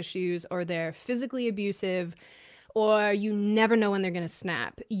rage issues or they're physically abusive, or you never know when they're going to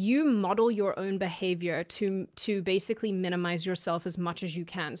snap, you model your own behavior to basically minimize yourself as much as you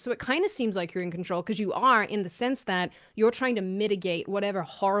can. So it kind of seems like you're in control, because you are, in the sense that you're trying to mitigate whatever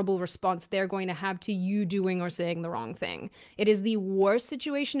horrible response they're going to have to you doing or saying the wrong thing. It is the worst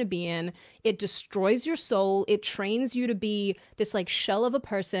situation to be in. It destroys your soul. It trains you to be this like shell of a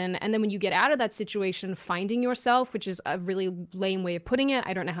person. And then when you get out of that situation, finding yourself, which is a really lame way of putting it,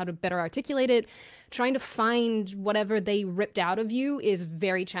 I don't know how to better articulate it, trying to find whatever they ripped out of you is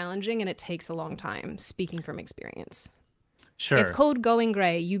very challenging, and it takes a long time, speaking from experience. Sure. It's called going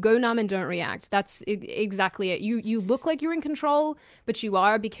gray. You go numb and don't react. That's exactly it. You look like you're in control, but you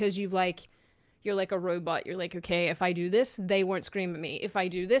are, because you're like a robot. You're like, okay, if I do this, they won't scream at me. If I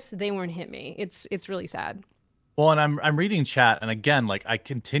do this, they won't hit me. It's really sad. Well, and I'm reading chat, and again, like, I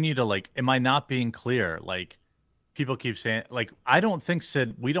continue to, like, am I not being clear? Like, people keep saying, like, I don't think,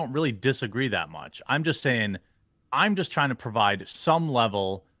 Sid, we don't really disagree that much. I'm just saying, I'm just trying to provide some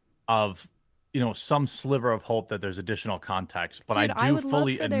level of, you know, some sliver of hope that there's additional context. But Dude, I do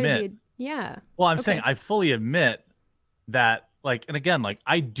fully admit, yeah. Well, I'm saying I fully admit that, like, and again, like,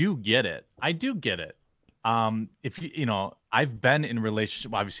 I do get it. I do get it. If you know, I've been in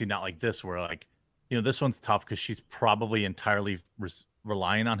relationship, obviously not like this, where, like, you know, this one's tough because she's probably entirely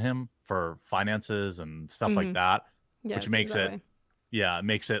relying on him for finances and stuff like that, which makes it, it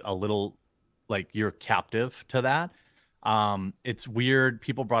makes it a little like you're captive to that. It's weird.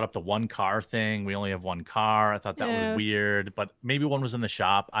 People brought up the one car thing. We only have one car. I thought that was weird, but maybe one was in the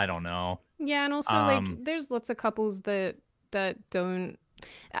shop. I don't know. Yeah, and also like there's lots of couples that don't.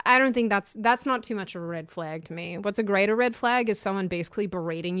 I don't think that's not too much of a red flag to me. What's a greater red flag is someone basically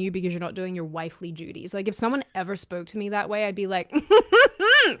berating you because you're not doing your wifely duties. Like, if someone ever spoke to me that way, I'd be like,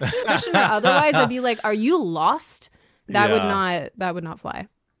 Christian or otherwise, I'd be like, are you lost? That would not fly.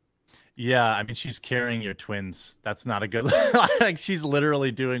 Yeah, I mean, she's carrying your twins. That's not a good, like, she's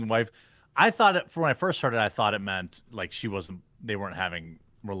literally doing wife. I thought it, when I first heard it, I thought it meant like they weren't having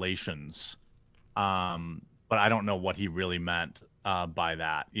relations. But I don't know what he really meant by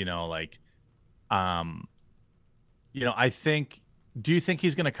that, you know, like, you know, I think, do you think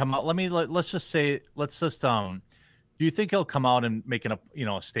he's going to come out? Let's just, do you think he'll come out and make a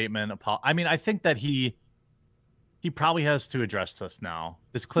statement? I mean, I think that he probably has to address this now.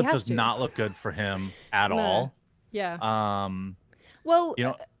 This clip does not look good for him at all. Yeah. Well, you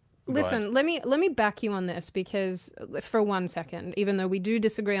know, listen, let me back you on this, because for 1 second, even though we do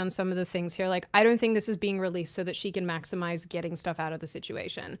disagree on some of the things here, like, I don't think this is being released so that she can maximize getting stuff out of the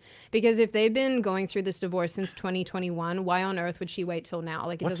situation. Because if they've been going through this divorce since 2021, why on earth would she wait till now?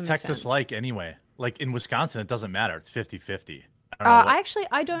 Like, it doesn't make sense. What's Texas like anyway? Like, in Wisconsin, it doesn't matter. It's 50-50.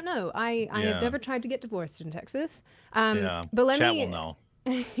 I don't know. I have never tried to get divorced in Texas. But Chat will know.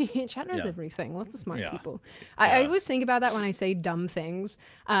 Chat knows everything. Lots of smart people. I always think about that when I say dumb things,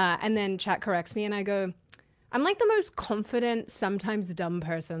 and then Chat corrects me, and I go, I'm like the most confident, sometimes dumb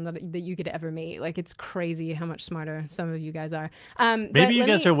person that you could ever meet. Like, it's crazy how much smarter some of you guys are. Maybe you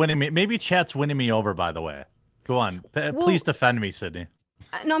guys are winning me. Maybe Chat's winning me over, by the way. Go on. Please defend me, Sydney.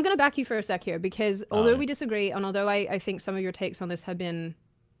 No, I'm going to back you for a sec here, because although we disagree, and although I think some of your takes on this have been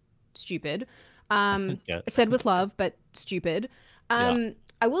stupid, said with love, but stupid, I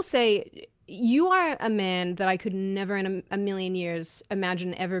will say you are a man that I could never in a million years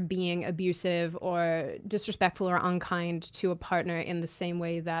imagine ever being abusive or disrespectful or unkind to a partner in the same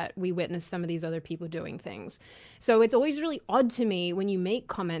way that we witness some of these other people doing things. So it's always really odd to me when you make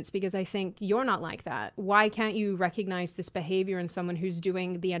comments, because I think you're not like that. Why can't you recognize this behavior in someone who's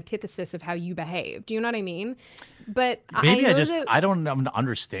doing the antithesis of how you behave? Do you know what I mean? But maybe I don't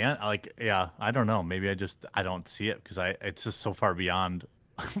understand. Like, I don't know. Maybe I don't see it, because it's just so far beyond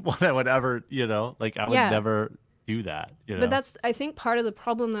what I would ever, like, I would never do that. But that's, I think, part of the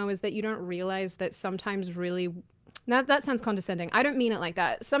problem, though, is that you don't realize that sometimes really, that sounds condescending. I don't mean it like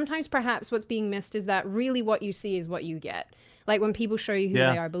that. Sometimes perhaps what's being missed is that really what you see is what you get. Like, when people show you who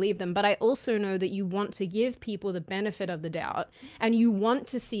they are, believe them. But I also know that you want to give people the benefit of the doubt, and you want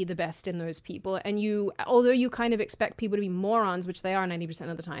to see the best in those people. And although you kind of expect people to be morons, which they are 90%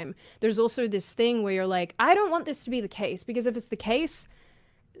 of the time, there's also this thing where you're like, I don't want this to be the case, because if it's the case,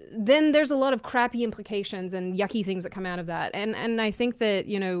 then there's a lot of crappy implications and yucky things that come out of that. And I think that,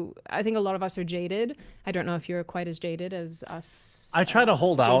 I think a lot of us are jaded. I don't know if you're quite as jaded as us. I try to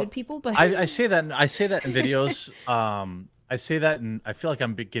hold out people, but I say that in videos. I say that, and I feel like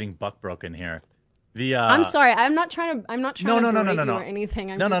I'm getting buck broken here. I'm sorry. I'm not trying to. I'm not trying to berate you or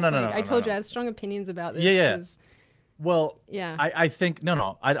anything. I told you I have strong opinions about this. Yeah. Well, Yeah. I think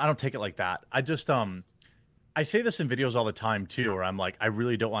no, I don't take it like that. I just I say this in videos all the time too, where I'm like, I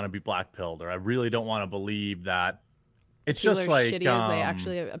really don't want to be blackpilled, or I really don't want to believe that. It's People just are like shitty as they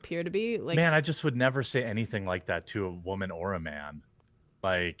actually appear to be. Like, man, I just would never say anything like that to a woman or a man.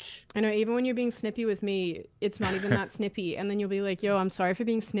 Like, I know, even when you're being snippy with me, it's not even that snippy. And then you'll be like, yo, I'm sorry for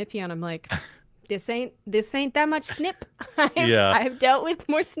being snippy. And I'm like, this ain't that much snip. I've dealt with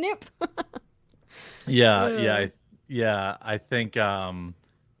more snip. yeah. I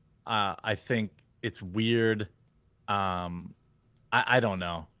think it's weird. I don't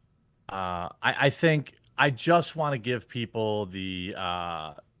know. I think I just want to give people the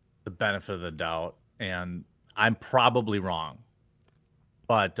benefit of the doubt, and I'm probably wrong.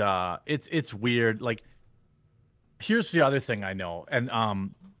 But it's weird. Like, here's the other thing I know, and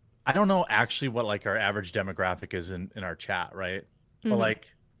I don't know actually what like our average demographic is in our chat, right? Mm-hmm. But like,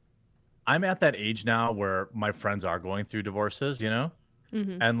 I'm at that age now where my friends are going through divorces, you know,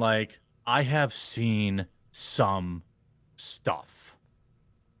 and like I have seen some stuff,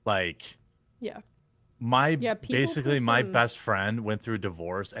 like basically my best friend went through a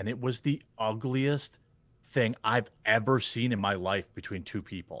divorce, and it was the ugliest thing I've ever seen in my life between two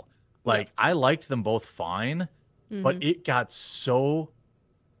people. Like, I liked them both fine, but it got so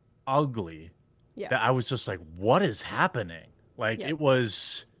ugly that I was just like, what is happening? Like, it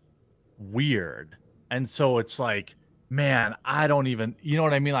was weird. And so it's like, man, I don't even, you know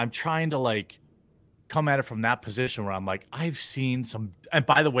what I mean? I'm trying to like come at it from that position where I'm like, I've seen some, and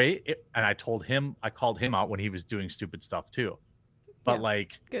by the way, and I called him out when he was doing stupid stuff too. But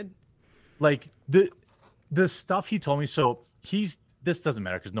like, good. Like the stuff he told me, so this doesn't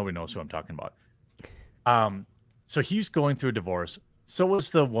matter because nobody knows who I'm talking about. So he's going through a divorce. So was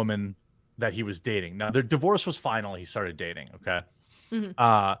the woman that he was dating. Now their divorce was final. He started dating. Okay.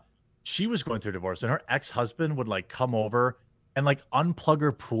 She was going through a divorce, and her ex-husband would like come over and like unplug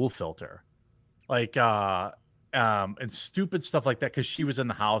her pool filter, like and stupid stuff like that because she was in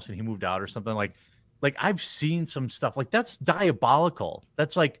the house and he moved out or something. Like I've seen some stuff like that's diabolical.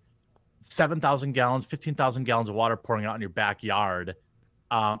 That's like 7,000 gallons, 15,000 gallons of water pouring out in your backyard.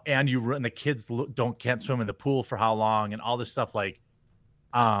 And the kids can't swim in the pool for how long and all this stuff. Like,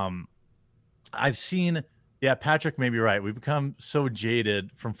 I've seen, Patrick may be right. We've become so jaded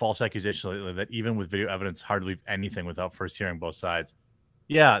from false accusations lately that even with video evidence, hard to believe anything without first hearing both sides.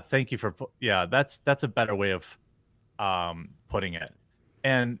 Yeah. Thank you for, that's a better way of, putting it.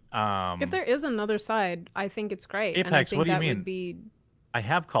 And, if there is another side, I think it's great. Apex, and I think what do you that mean? would be, I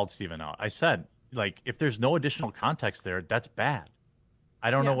have called Steven out. I said, like, if there's no additional context there, that's bad.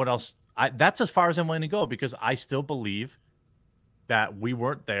 I don't know what else. That's as far as I'm willing to go because I still believe that we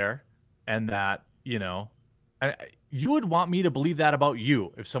weren't there and that, you know, you would want me to believe that about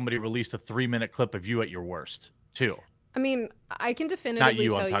you if somebody released a 3-minute clip of you at your worst, too. I mean, I can definitively tell you.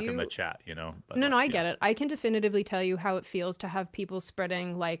 Not you, I'm talking about chat, you know. But no, I get it. I can definitively tell you how it feels to have people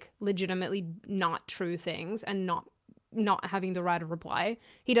spreading, like, legitimately not true things and not having the right of reply.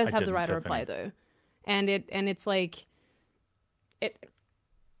 He does have the right of reply though, and it's like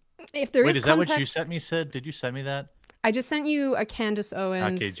if there is that what you sent me, Sid? Did you send me that? I just sent you a Candace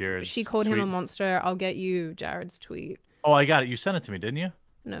Owens. Okay, Jared's she called tweet. him a monster. I'll get you Jared's tweet. Oh, I got it. You sent it to me, didn't you?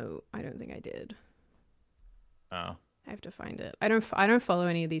 No, I don't think I did. Oh, I have to find it. I don't follow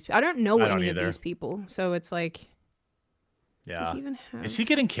any of these people. I don't know any of these people, so it's like, yeah. Is he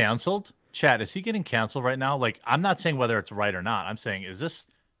getting canceled? Chat, is he getting canceled right now? Like, I'm not saying whether it's right or not. I'm saying, is this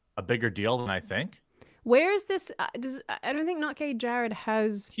a bigger deal than I think? Where is this? I don't think Not Gay Jared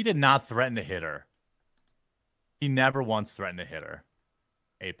has. He did not threaten to hit her. He never once threatened to hit her.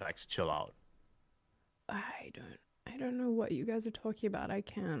 Apex, chill out. I don't know what you guys are talking about. I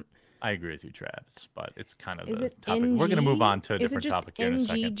can't. I agree with you, Travis, but it's kind of is the it topic. NG? We're going to move on to a different topic here in a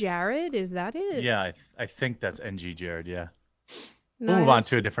second. NG Jared? Is that it? Yeah, I think that's NG Jared, yeah. We'll move on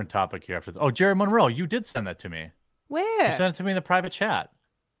to a different topic here after this. Oh, Jared Monroe, you did send that to me. Where? You sent it to me in the private chat.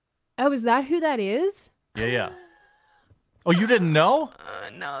 Oh, is that who that is? Yeah. Oh, you didn't know?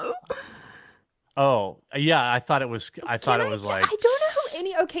 No. Oh, yeah, I thought it was like... I don't know who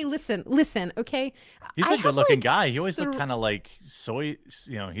any... Okay, listen, okay? He's a good-looking guy. He always looked kind of like soy...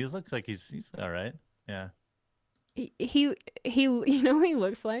 You know, he looks like he's all right. Yeah. He you know what he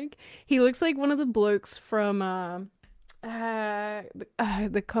looks like? He looks like one of the blokes from...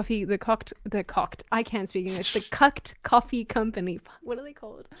 the cocked. I can't speak English. The Cucked Coffee Company. What are they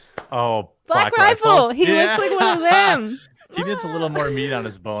called? Oh, Black Rifle. He looks like one of them. He needs a little more meat on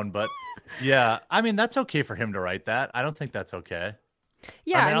his bone, but yeah, I mean that's okay for him to write that. I don't think that's okay.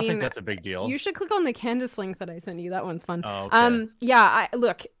 Yeah, I don't think that's a big deal. You should click on the Candace link that I sent you. That one's fun. Oh, okay. Yeah.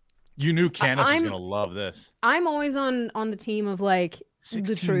 Look. You knew Candace was gonna love this. I'm always on the team of like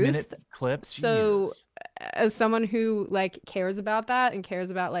the truth. 60-minute clip. So Jesus. as someone who like cares about that and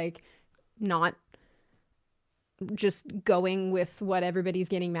cares about like not just going with what everybody's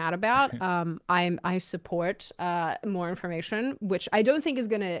getting mad about, I support more information, which I don't think is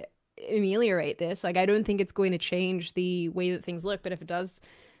going to ameliorate this. Like, I don't think it's going to change the way that things look, but if it does,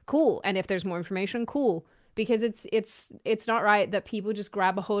 cool. And if there's more information, cool. Because it's not right that people just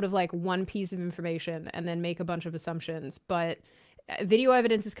grab a hold of like one piece of information and then make a bunch of assumptions. But video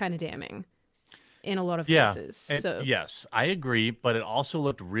evidence is kind of damning in a lot of cases. So yes, I agree. But it also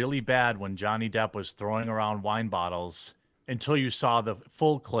looked really bad when Johnny Depp was throwing around wine bottles until you saw the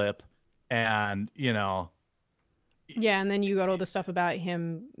full clip, and yeah, and then you got all the stuff about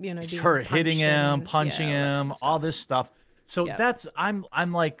him, being her hitting him, punching him, all this stuff. So I'm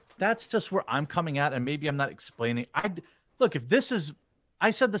like, that's just where I'm coming at, and maybe I'm not explaining. Look, if this is, I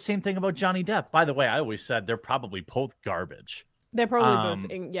said the same thing about Johnny Depp. By the way, I always said they're probably both garbage. They're probably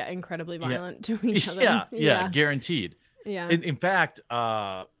both, incredibly violent to each other. Yeah, guaranteed. Yeah. In fact,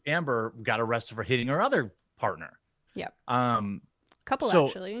 Amber got arrested for hitting her other partner. Yeah. Couple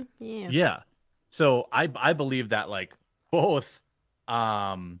actually. Yeah. Yeah. So I believe that like both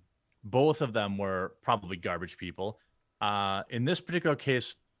of them were probably garbage people. In this particular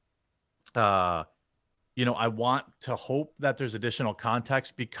case, I want to hope that there's additional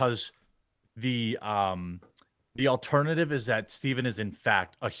context, because the alternative is that Steven is in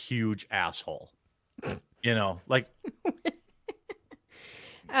fact a huge asshole. Like,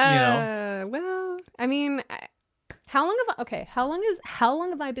 well, I mean, how long have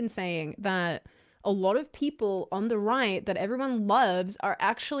I been saying that a lot of people on the right that everyone loves are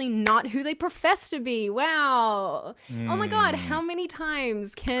actually not who they profess to be? Wow. Oh my God. How many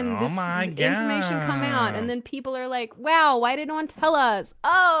times can this information come out? And then people are like, wow, why did no one tell us?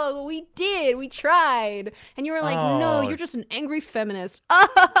 Oh, we did. We tried. And you were like, no, you're just an angry feminist.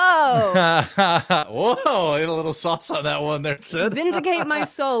 Oh. Whoa, a little sauce on that one there, Sid. Vindicate my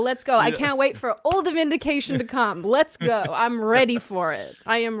soul. Let's go. I can't wait for all the vindication to come. Let's go. I'm ready for it.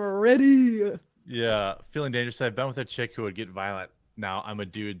 I am ready. Yeah, feeling dangerous. I've been with a chick who would get violent. Now I'm a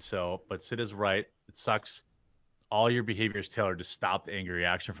dude, but Sid is right. It sucks. All your behavior is tailored to stop the angry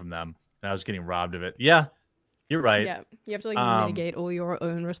reaction from them, and I was getting robbed of it. Yeah, you're right. Yeah, you have to like mitigate all your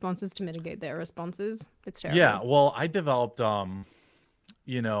own responses to mitigate their responses. It's terrible. Yeah, well, I developed, there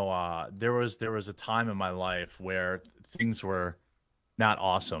was a time in my life where things were not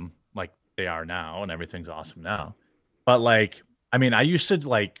awesome like they are now, and everything's awesome now. But like, I mean, I used to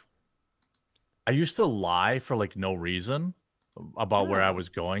lie for like no reason about where I was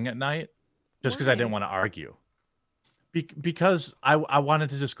going at night, just because I didn't want to argue. Because I wanted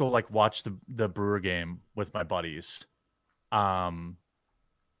to just go like watch the Brewer game with my buddies. But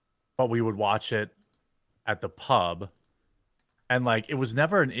we would watch it at the pub, and like it was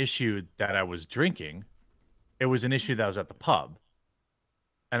never an issue that I was drinking. It was an issue that I was at the pub.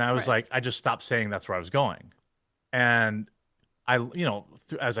 And I was like, I just stopped saying that's where I was going. And I,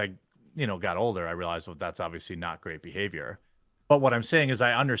 as I got older, I realized, well, that's obviously not great behavior. But what I'm saying is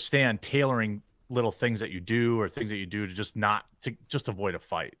I understand tailoring little things that you do or things that you do to just avoid a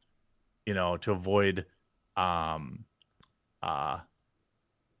fight, to avoid, garbage.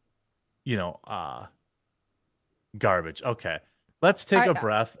 Okay. Let's take a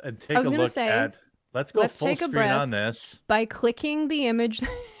breath and take a look at, let's go full screen on this. By clicking the image.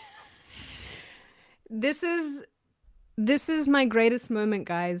 This is my greatest moment,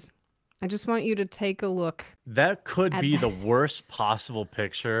 guys. I just want you to take a look. That could be the worst possible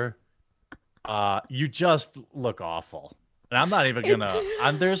picture. You just look awful. And I'm not even gonna,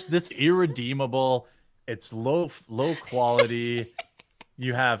 there's this irredeemable, it's low quality.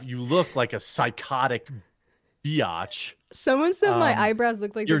 You look like a psychotic biatch. Someone said my eyebrows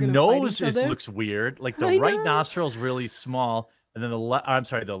look like your nose looks weird. Like the right nostril's really small, and then the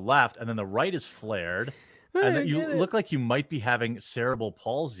left, and then the right is flared. And then you look like you might be having cerebral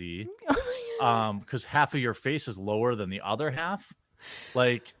palsy, because half of your face is lower than the other half.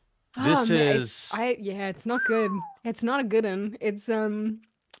 Like this is, it's not good. It's not a good one. It's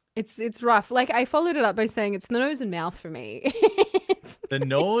rough. Like I followed it up by saying it's the nose and mouth for me. The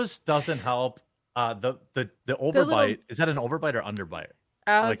nose doesn't help. The overbite, is that an overbite or underbite?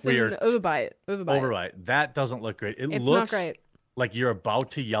 Like weird. An overbite. Overbite. That doesn't look great. It looks not great. Like you're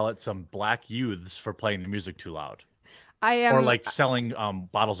about to yell at some black youths for playing the music too loud. Or like selling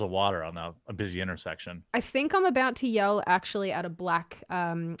bottles of water on a busy intersection. I think I'm about to yell actually at a black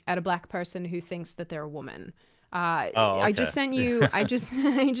person who thinks that they're a woman. I just sent you. I just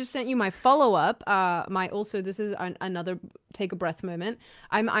sent you my follow up. This is another take a breath moment.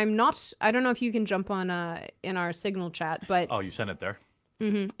 I'm not. I don't know if you can jump on in our Signal chat, but you sent it there.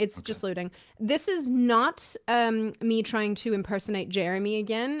 It's just loading. This is not me trying to impersonate Jeremy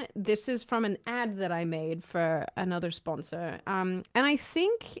again. This is from an ad that I made for another sponsor. And I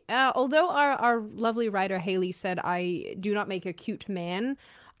think, although our lovely writer Haley said I do not make a cute man,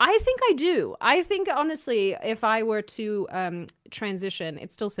 I think I do. I think, honestly, if I were to transition,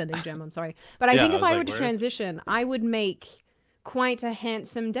 it's still sending, Gem, I'm sorry. But I think if I were to transition, I would make quite a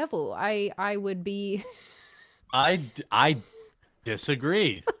handsome devil. I would be... I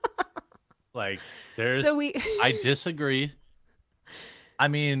disagree. Like, I disagree. I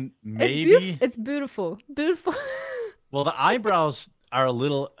mean, maybe... It's beautiful. Beautiful. Well, the eyebrows are a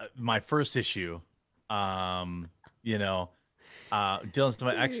little... my first issue. Dylan's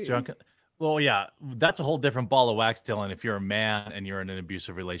my ex-drunk. Well, yeah, that's a whole different ball of wax, Dylan, if you're a man and you're in an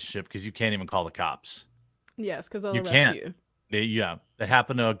abusive relationship, because you can't even call the cops. Yes, because they'll arrest you. Yeah, that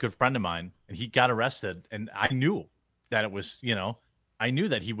happened to a good friend of mine, and he got arrested, and I knew that it was, I knew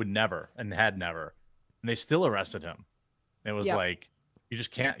that he would never and had never, and they still arrested him. And it was like, you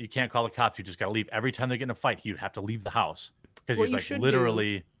can't call the cops. You just got to leave. Every time they get in a fight, you'd have to leave the house because he's like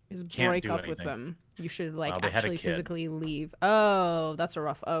literally break up with them. You should actually physically leave. Oh, that's a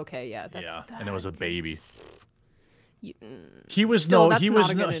rough. Okay, yeah, and it was a baby. He was no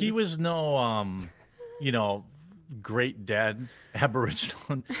great dead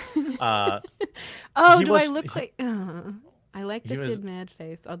Aboriginal. I look like? I like the Sid Mad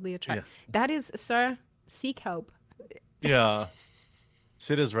face. Oddly attractive. Yeah. That is, sir. Seek help. Yeah.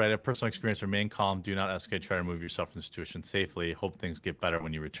 Sid is right. A personal experience. Remain calm. Do not escalate. Try to remove yourself from the situation safely. Hope things get better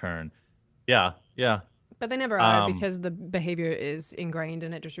when you return. Yeah. Yeah. But they never are because the behavior is ingrained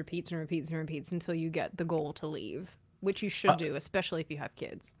and it just repeats and repeats and repeats until you get the goal to leave, which you should do, especially if you have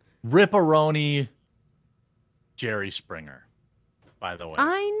kids. Ripperoni. Jerry Springer, by the way.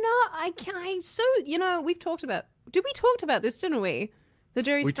 I know. We've talked about. We talked about this, didn't we? The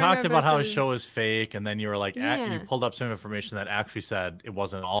Jerry Springer. We talked about how his show is fake, and then you were like, you pulled up some information that actually said it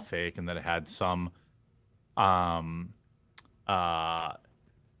wasn't all fake, and that it had some, it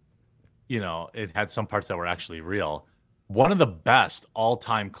had some parts that were actually real. One of the best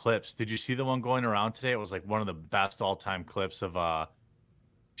all-time clips. Did you see the one going around today? It was like one of the best all-time clips of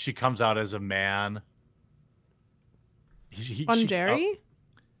she comes out as a man. Jerry?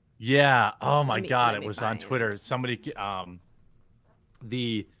 Yeah. Oh my God. It was on Twitter. Somebody, it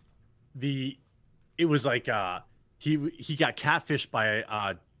was like, he got catfished by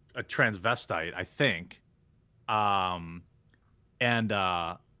a transvestite, I think. And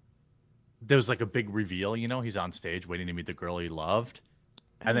there was like a big reveal, he's on stage waiting to meet the girl he loved.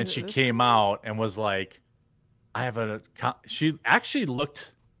 And then she came out and was like, she actually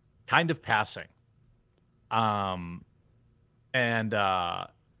looked kind of passing.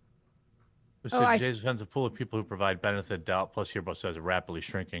 Today's offensive pool of people who provide benefit of doubt, plus Hero says rapidly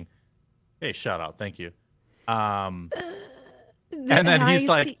shrinking. Hey, shout out, thank you. And then he's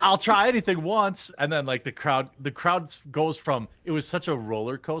like, I'll try anything once. And then like the crowd goes from, it was such a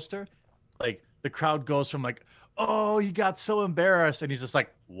roller coaster. Like the crowd goes from like, oh, he got so embarrassed. And he's just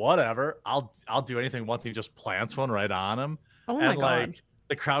like, whatever, I'll do anything once. He just plants one right on him. Oh my God. Like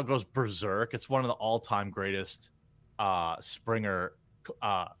the crowd goes berserk. It's one of the all-time greatest Springer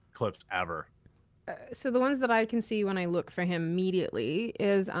clips ever. So the ones that I can see when I look for him immediately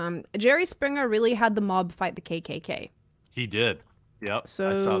is Jerry Springer really had the mob fight the KKK. He did. Yep.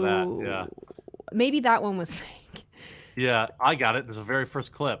 So I saw that. Yeah. Maybe that one was fake. Yeah, I got it. There's a very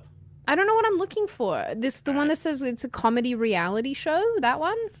first clip. I don't know what I'm looking for. The one that says it's a comedy reality show? That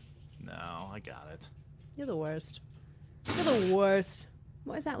one? No, I got it. You're the worst. You're the worst.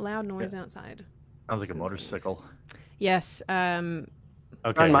 What is that loud noise outside? Sounds like a motorcycle. Yes. Okay,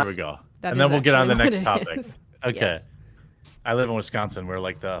 here we go. And then we'll get on the next topic. Okay. Yes. I live in Wisconsin. We're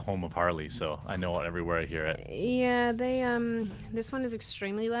like the home of Harley, so I know it everywhere I hear it. Yeah, this one is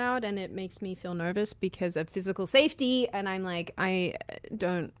extremely loud, and it makes me feel nervous because of physical safety, and I'm like, I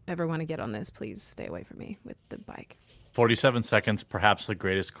don't ever want to get on this. Please stay away from me with the bike. 47 seconds, perhaps the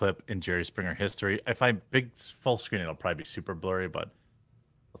greatest clip in Jerry Springer history. If I big full screen, it'll probably be super blurry, but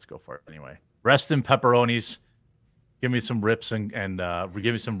let's go for it anyway. Rest in pepperonis. Give me some rips and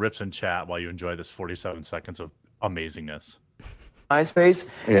give me some rips in chat while you enjoy this 47 seconds of amazingness. MySpace,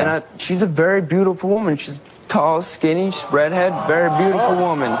 and she's a very beautiful woman. She's tall, skinny, she's redhead, very beautiful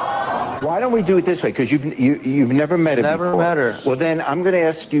woman. Why don't we do it this way? Because you've never met her before. Never met her. Well, then I'm going to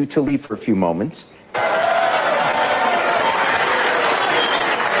ask you to leave for a few moments.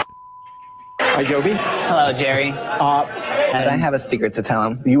 Hi, Joby. Hello, Jerry. And I have a secret to tell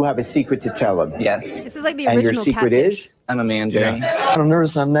him. You have a secret to tell him. Yes. This is like the And original your secret Catfish. is? I'm a man, Jerry. Yeah. I'm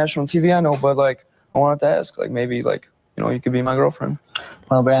nervous on national TV, I know, but like, I wanted to ask, like, maybe, like, you know, you could be my girlfriend.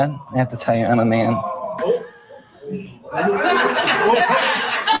 Well, Brad, I have to tell you, I'm a man.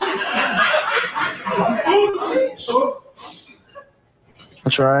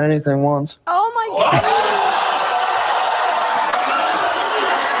 I'll try anything once. Oh my god.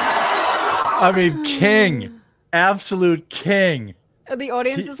 I mean, king, absolute king. The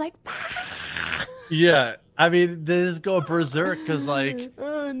audience is like, Yeah, I mean, they just go berserk because, like,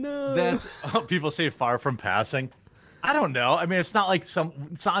 oh no. that's people say far from passing. I don't know. I mean, it's not like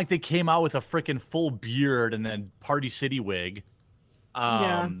they came out with a freaking full beard and then Party City wig.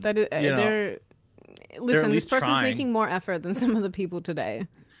 Yeah, that is. They're listen. This person's making more effort than some of the people today.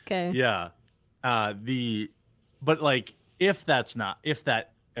 Okay. Yeah. But like, if that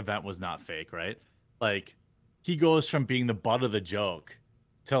event was not fake, right? Like, he goes from being the butt of the joke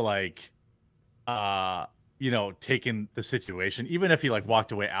to like, taking the situation, even if he like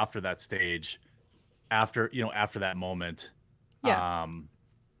walked away after that stage, after that moment. Yeah.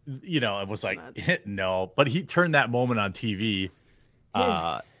 It was like, no, but he turned that moment on TV,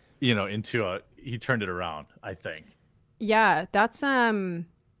 he turned it around, I think. Yeah, that's that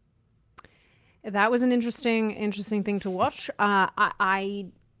was an interesting thing to watch. I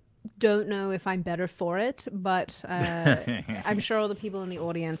don't know if I'm better for it, but I'm sure all the people in the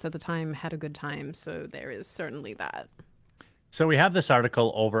audience at the time had a good time. So there is certainly that. So we have this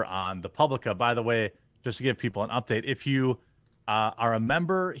article over on the Publica. By the way, just to give people an update, if you are a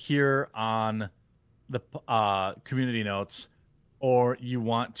member here on the community notes, or you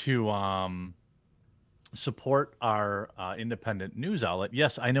want to support our independent news outlet,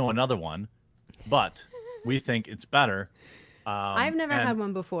 yes, I know another one, but we think it's better. I've never had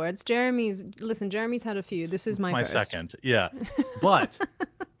one before. It's Jeremy's. Listen, Jeremy's had a few. This is my first. Second. Yeah. But,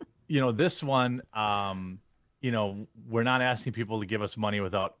 this one, we're not asking people to give us money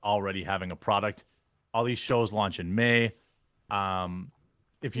without already having a product. All these shows launch in May.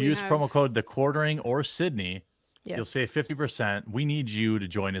 If you use promo code The Quartering or Sydney, you'll save 50%. We need you to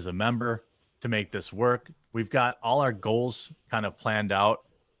join as a member to make this work. We've got all our goals kind of planned out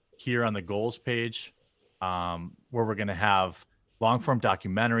here on the goals page, where we're going to have long-form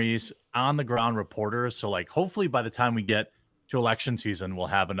documentaries, on-the-ground reporters. So, like, hopefully by the time we get to election season, we'll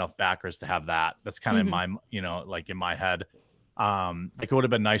have enough backers to have that. That's kind of in my, in my head. It would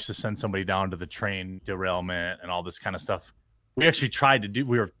have been nice to send somebody down to the train derailment and all this kind of stuff. We actually tried to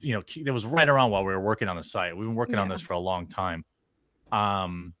do, it was right around while we were working on the site. We've been working on this for a long time.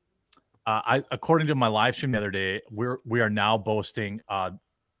 According to my live stream the other day, we are now boasting,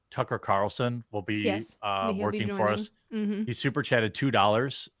 Tucker Carlson will be working for us. Mm-hmm. He super chatted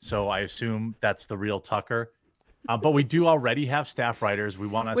 $2, so I assume that's the real Tucker. But we do already have staff writers. We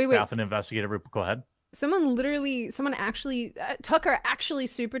want to staff an investigative. Go ahead. Someone actually, Tucker actually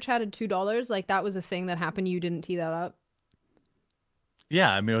super chatted $2. Like, that was a thing that happened. You didn't tee that up.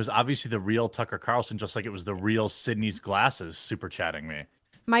 Yeah, I mean, it was obviously the real Tucker Carlson, just like it was the real Sydney's glasses super chatting me.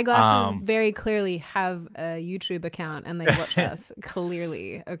 My glasses very clearly have a YouTube account and they watch us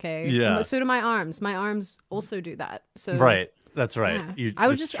clearly. Okay. Yeah. So do my arms. My arms also do that. So right. That's right. Yeah.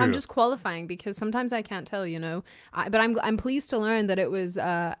 I'm just qualifying because sometimes I can't tell, but I'm pleased to learn that it was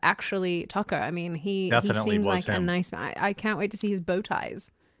actually Tucker. I mean, he seems like a nice man. I can't wait to see his bow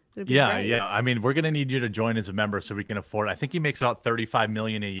ties. Yeah. Great. Yeah. I mean, we're going to need you to join as a member so we can afford it. I think he makes about $35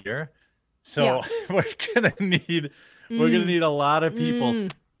 million a year. So we're going to need a lot of people.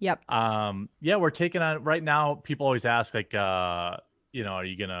 Yep. We're taking on right now. People always ask, like, are you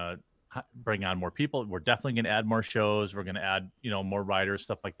going to bring on more people? We're definitely going to add more shows. We're going to add, more writers,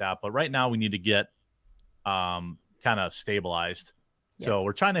 stuff like that. But right now we need to get kind of stabilized. Yes. So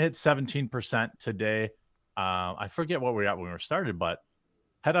we're trying to hit 17% today. I forget what we were at when we started, but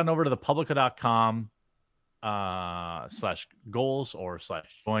head on over to thepublica.com /goals or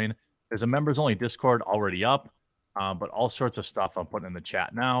 /join. There's a members only Discord already up. But all sorts of stuff I'm putting in the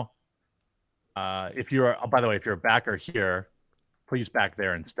chat now. If you're a backer here, please back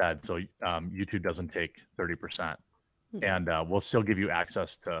there instead, so YouTube doesn't take 30%, and we'll still give you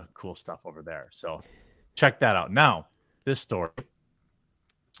access to cool stuff over there. So check that out. Now, this story.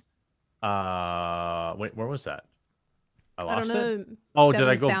 Wait, where was that? I lost don't know. it. Oh, did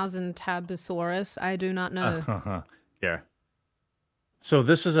I go? 7,000 Tabosaurus. I do not know. Here. So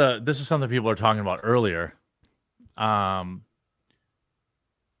this is something people are talking about earlier.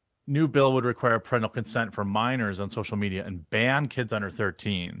 New bill would require parental consent for minors on social media and ban kids under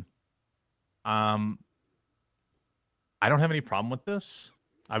 13. I don't have any problem with this.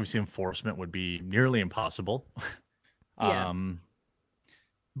 obviously enforcement would be nearly impossible. Yeah.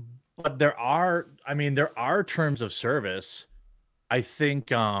 But there are terms of service. I think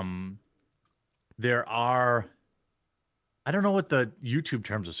there are, I don't know what the YouTube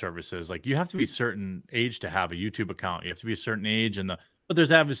terms of service is. Like, you have to be a certain age to have a YouTube account. You have to be a certain age, but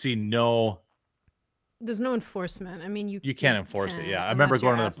there's obviously there's no enforcement. I mean, you can't enforce it. Yeah, I remember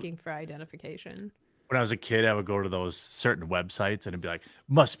going to asking for identification. When I was a kid, I would go to those certain websites and it'd be like,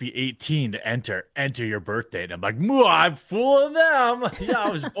 must be 18 to enter your birth date. And I'm like, I'm fooling them. Yeah, I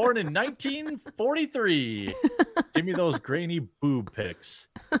was born in 1943. Give me those grainy boob pics.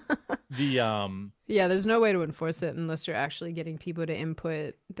 Yeah, there's no way to enforce it unless you're actually getting people to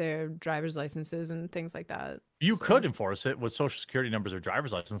input their driver's licenses and things like that. You could enforce it with social security numbers or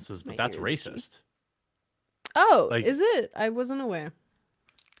driver's licenses, but that's racist. Oh, like, is it? I wasn't aware.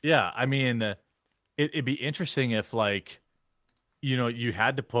 Yeah, I mean, it'd be interesting if, like, you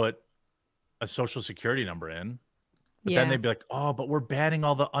had to put a social security number in, but then they'd be like, oh, but we're banning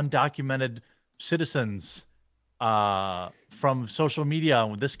all the undocumented citizens from social media.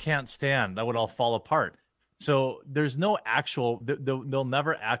 This can't stand. That would all fall apart. So there's no actual, they'll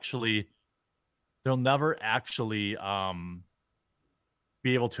never actually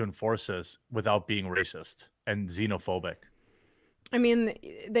be able to enforce this without being racist and xenophobic. I mean,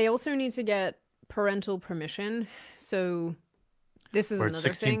 they also need to get parental permission. So this is We're another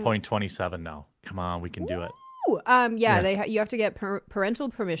at 16.27 now. Come on, we can do it. You have to get parental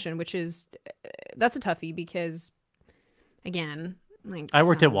permission, which is that's a toughie because, again, like, I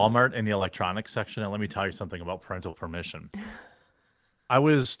worked at Walmart in the electronics section, and let me tell you something about parental permission. I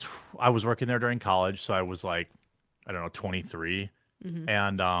was working there during college, so I was like, I don't know, 23,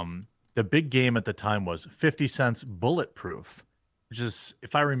 and the big game at the time was 50 cents Bulletproof, which is,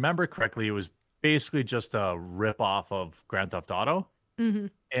 if I remember correctly, it was basically just a rip off of Grand Theft Auto,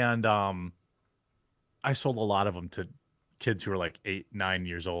 and I sold a lot of them to kids who were like 8, 9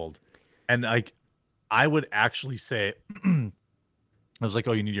 years old. And like, I would actually say, I was like,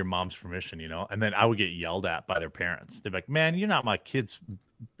 oh, you need your mom's permission, And then I would get yelled at by their parents. They'd be like, man, you're not my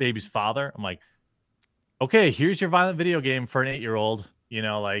baby's father. I'm like, okay, here's your violent video game for an 8-year-old, and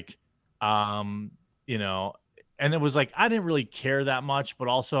it was like, I didn't really care that much, but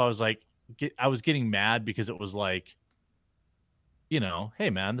also I was like, I was getting mad because it was like, hey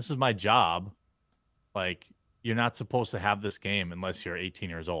man, this is my job. Like, you're not supposed to have this game unless you're 18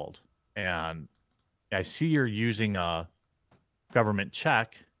 years old. And I see you're using a government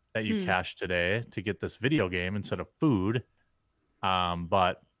check that you cashed today to get this video game instead of food.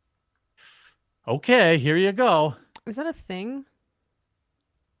 But okay, here you go. Is that a thing?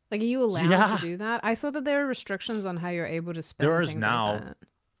 Like, are you allowed to do that? I thought that there are restrictions on how you're able to spend things now, like that.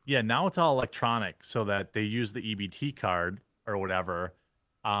 Yeah, now it's all electronic so that they use the EBT card or whatever.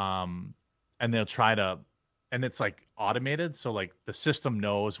 And they'll try to, and it's like automated. So like the system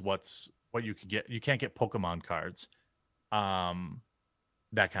knows what you can get. You can't get Pokemon cards,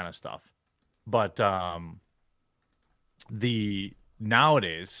 that kind of stuff. But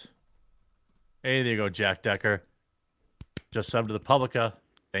nowadays, hey, there you go, Jack Decker. Just subbed to the Publica.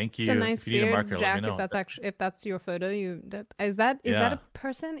 Thank you. It's a nice beard, marker, Jack. If that's your photo, is that a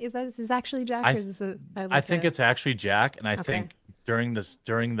person? Is this actually Jack? Or is this I think it's actually Jack, and I think during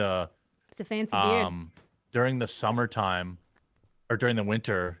the it's a fancy beard. During the summertime or during the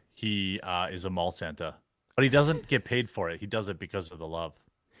winter, he is a mall Santa, but he doesn't get paid for it. He does it because of the love,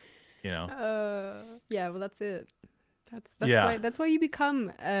 Yeah, well, that's it. That's why you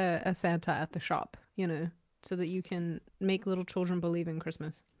become a Santa at the shop, so that you can make little children believe in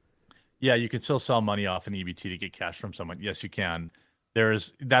Christmas. Yeah, you can still sell money off an EBT to get cash from someone. Yes, you can.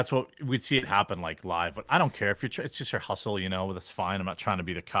 That's what we'd see it happen like live, but I don't care if it's just your hustle, that's fine. I'm not trying to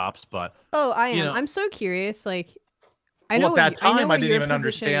be the cops, but I am. I'm so curious. Like, I know at that time I didn't even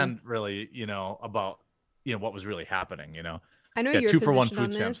understand really, about what was really happening. I know you're 2-for-1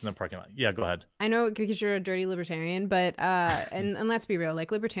 food stamps in the parking lot. Yeah, go ahead. I know because you're a dirty libertarian, but and let's be real,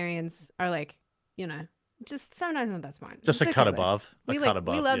 like libertarians are like, just sometimes not that smart. Just a cut above. We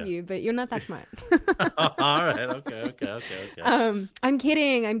love you, but you're not that smart. All right. Okay. I'm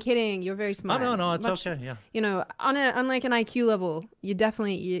kidding. You're very smart. Oh, no, it's okay. Yeah. On like an IQ level, you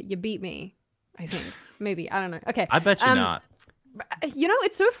definitely you beat me. I think maybe I don't know. Okay. I bet you not.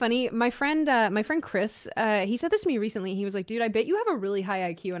 It's so funny. My friend Chris, he said this to me recently. He was like, "Dude, I bet you have a really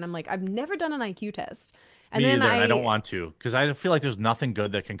high IQ," and I'm like, "I've never done an IQ test." And me either, I don't want to because I feel like there's nothing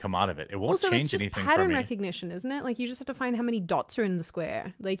good that can come out of it. It won't change anything for me. Pattern recognition, isn't it? Like, you just have to find how many dots are in the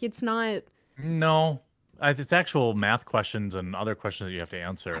square. Like, it's not. No, it's actual math questions and other questions that you have to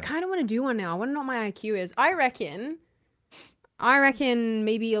answer. I kind of want to do one now. I want to know what my IQ is. I reckon I reckon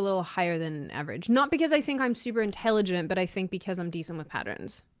maybe a little higher than average. Not because I think I'm super intelligent, but I think because I'm decent with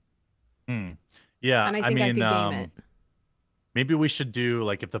patterns. Yeah, and I think I could game it. Maybe we should do,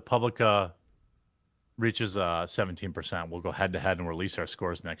 like, if the Publica reaches 17%, we'll go head to head and release our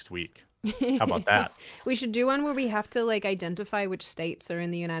scores next week. How about that? We should do one where we have to like identify which states are in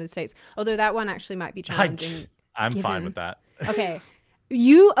the United States. Although that one actually might be challenging. I'm fine with that. Okay.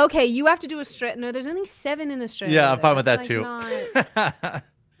 You have to do Australia. No, there's only 7 in Australia. Yeah, I'm fine with that like too.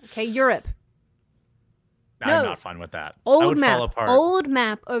 Okay, Europe. I'm not fine with that. Old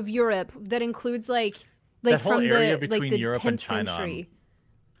map of Europe that includes like that whole from area the between the Europe 10th and China. century.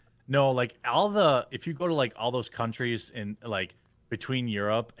 No, like if you go to like all those countries in like between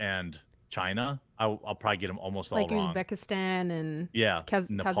Europe and China, I'll probably get them almost all like wrong. Uzbekistan and Nepal,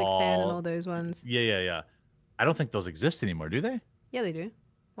 Kazakhstan and all those ones. Yeah. I don't think those exist anymore, do they? Yeah, they do.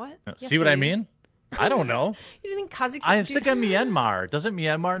 What? See what I mean? I don't know. You think Kazakhstan? I think of Myanmar. Doesn't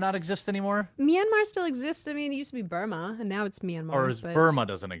Myanmar not exist anymore? Myanmar still exists. I mean, it used to be Burma, and now it's Myanmar. Or Burma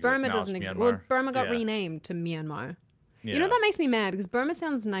doesn't exist? Burma doesn't exist. Well, Burma got renamed to Myanmar. Yeah. You know, that makes me mad because Burma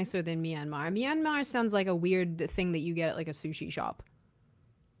sounds nicer than Myanmar. Myanmar sounds like a weird thing that you get at like a sushi shop.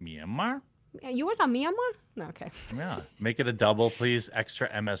 Myanmar? You worked on Myanmar? No, okay. Yeah. Make it a double, please. Extra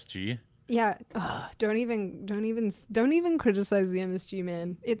MSG. Yeah. Don't even criticize the MSG,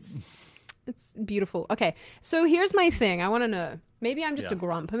 man. It's beautiful. Okay. So here's my thing. I want to know. Maybe I'm just a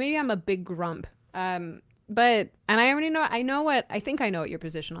grump. Or maybe I'm a big grump. But I think I know what your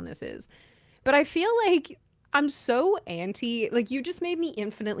position on this is. But I feel like I'm so anti, like you just made me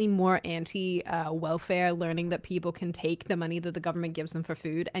infinitely more anti welfare, learning that people can take the money that the government gives them for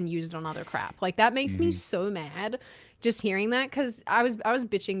food and use it on other crap. Like that makes me so mad just hearing that, because I was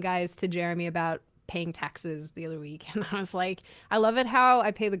bitching guys to Jeremy about paying taxes the other week, and I was like, I love it how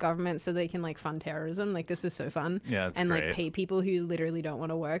I pay the government so they can like fund terrorism. Like this is so fun. Yeah, it's and great. Like pay people who literally don't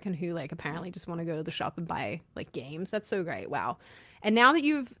want to work and who like apparently just want to go to the shop and buy like games. That's so great. Wow. And now that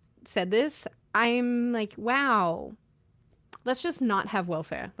you've said this, I'm like, wow, let's just not have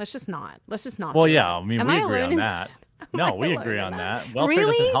welfare. Let's just not. Well, yeah, I mean, we agree on that. No, we agree on that. Welfare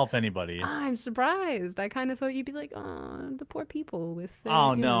doesn't help anybody. I'm surprised. I kind of thought you'd be like, oh, the poor people with.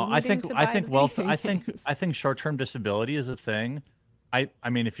 Oh no, I think welfare. I think short-term disability is a thing. I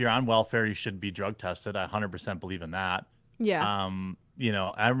mean, if you're on welfare, you should be drug tested. I 100% believe in that. Yeah. You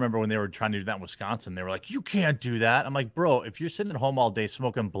know, I remember when they were trying to do that in Wisconsin, they were like, you can't do that. I'm like, bro, if you're sitting at home all day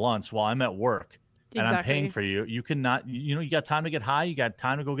smoking blunts while I'm at work and I'm paying for you, you cannot, you know, you got time to get high, you got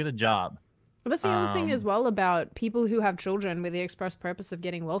time to go get a job. Well, that's the other thing as well about people who have children with the express purpose of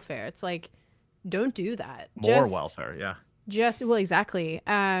getting welfare. It's like, don't do that. More welfare, yeah. Well, exactly.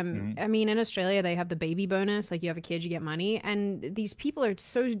 I mean, in Australia, they have the baby bonus. Like, you have a kid, you get money. And these people are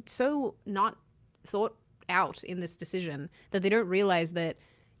so not thought out in this decision that they don't realize that,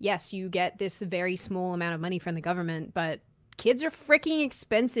 yes, you get this very small amount of money from the government, but kids are freaking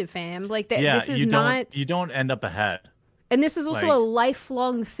expensive, fam. Like, this is not... You don't end up ahead. And this is also a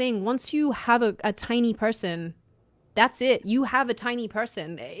lifelong thing. Once you have a tiny person, that's it. You have a tiny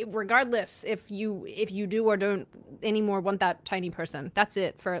person, regardless if you do or don't anymore want that tiny person. That's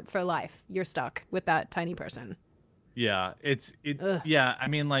it for life. You're stuck with that tiny person. Yeah, yeah. I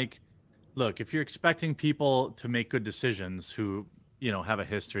mean, like, look, if you're expecting people to make good decisions who, you know, have a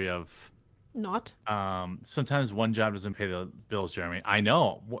history of not, sometimes one job doesn't pay the bills, Jeremy. I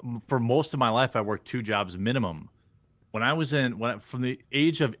know. For most of my life, I worked 2 jobs minimum. When I was from the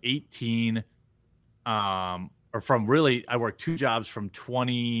age of 18, I worked 2 jobs from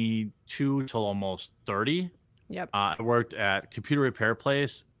 22 till almost 30. Yep. I worked at computer repair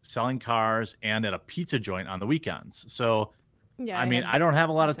place, selling cars, and at a pizza joint on the weekends. So, yeah, I mean, I don't have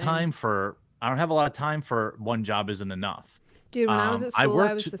a lot of time for one job isn't enough. Dude, when I was at school,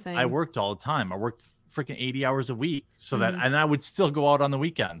 I was the same. I worked all the time. I worked freaking 80 hours a week, so that, and I would still go out on the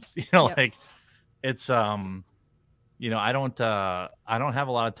weekends. You know, like it's you know, I don't have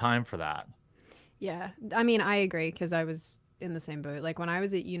a lot of time for that. Yeah, I mean, I agree, because I was in the same boat. Like when I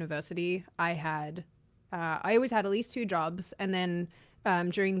was at university, I always had at least 2 jobs, and then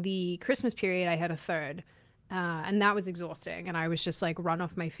during the Christmas period, I had a third, and that was exhausting. And I was just like run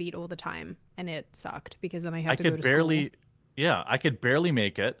off my feet all the time, and it sucked because then I had to go to school. Yeah, I could barely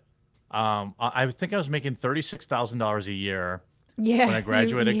make it. I think I was making $36,000 a year. Yeah, when I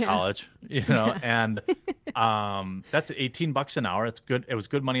graduated college, you know, and that's $18 an hour. It's good. It was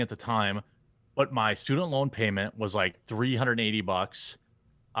good money at the time, but my student loan payment was like $380.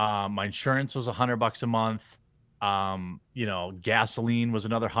 My insurance was $100 a month. You know, gasoline was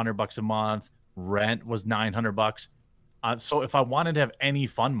another $100 a month. Rent was $900. So if I wanted to have any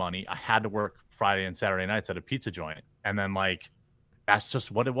fun money, I had to work Friday and Saturday nights at a pizza joint. And then like, that's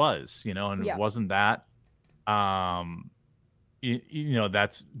just what it was, you know, and it wasn't that, you know,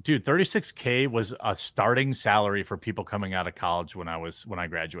 that's, dude, 36K was a starting salary for people coming out of college when I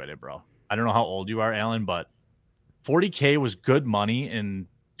graduated, bro. I don't know how old you are, Alan, but 40K was good money in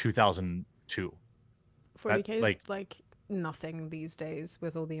 2002. 40K is like nothing these days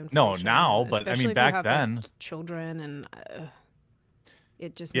with all the inflation. No, now, but I mean, back then, like, children, and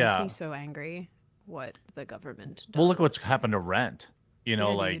it just makes me so angry what the government does. Well, look what's happened to rent. You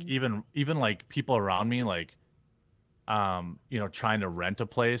know, Yeah, like dude. even like people around me, like, you know, trying to rent a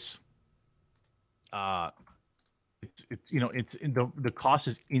place. It's you know, it's the cost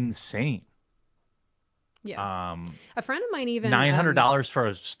is insane. Yeah. A friend of mine even $900 for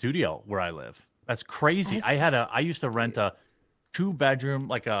a studio where I live. That's crazy. I used to rent a 2-bedroom,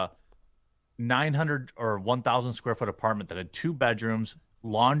 like a 900 or 1,000 square foot apartment that had 2 bedrooms,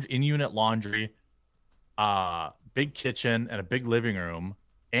 in-unit laundry, big kitchen and a big living room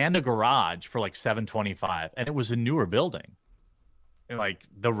and a garage for like $725, and it was a newer building. And like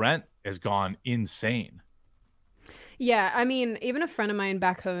the rent has gone insane. Yeah, I mean, even a friend of mine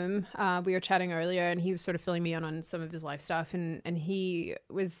back home, we were chatting earlier, and he was sort of filling me in on some of his life stuff, and he's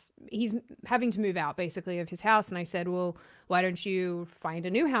having to move out basically of his house, and I said, well, why don't you find a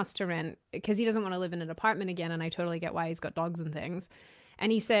new house to rent, because he doesn't want to live in an apartment again, and I totally get why, he's got dogs and things.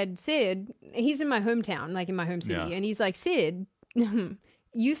 And he said, Sid, he's in my hometown, like in my home city, and he's like, Sid,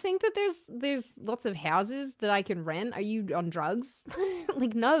 you think that there's lots of houses that I can rent? Are you on drugs?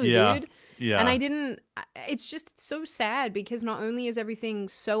 Like, no, dude. Yeah. And it's just so sad, because not only is everything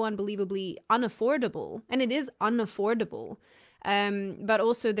so unbelievably unaffordable, and it is unaffordable, but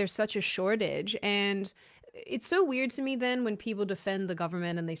also there's such a shortage. And it's so weird to me then when people defend the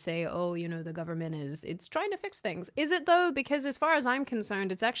government and they say, oh, you know, the government it's trying to fix things. Is it though? Because as far as I'm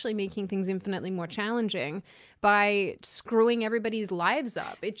concerned, it's actually making things infinitely more challenging by screwing everybody's lives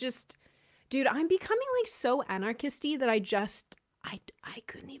up. It just, dude, I'm becoming like so anarchisty that I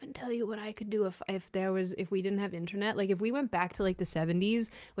couldn't even tell you what I could do if we didn't have internet. Like if we went back to like the 70s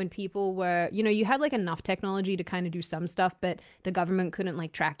when people were, you know, you had like enough technology to kind of do some stuff, but the government couldn't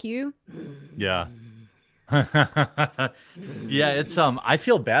like track you. Yeah. Yeah, it's I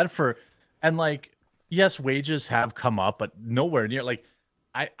feel bad for, and like, yes, wages have come up, but nowhere near, like,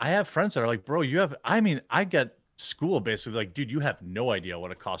 I have friends that are like, bro, I get school basically like, dude, you have no idea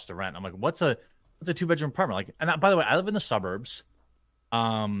what it costs to rent. I'm like, what's a 2-bedroom apartment? Like, and by the way, I live in the suburbs.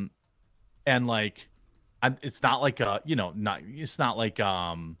 And like, it's not like it's not like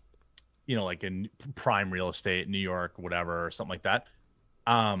you know, like in prime real estate, New York, whatever, or something like that.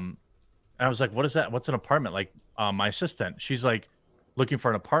 And I was like, what is that? What's an apartment? Like, my assistant, she's like looking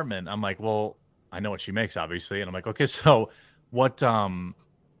for an apartment. I'm like, well, I know what she makes, obviously. And I'm like, okay, so what's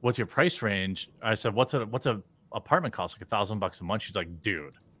your price range? I said, what's a apartment cost? Like $1,000 a month. She's like,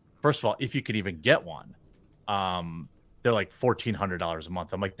 dude, first of all, if you could even get one, they're like $1,400 a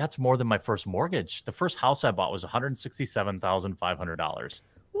month. I'm like, that's more than my first mortgage. The first house I bought was $167,500.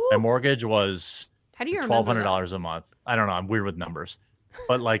 My mortgage was $1,200 a month. I don't know. I'm weird with numbers,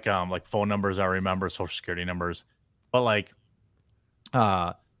 but like phone numbers I remember, social security numbers. But like,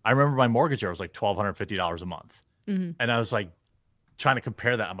 I remember my mortgage was like $1,250 a month, and I was like trying to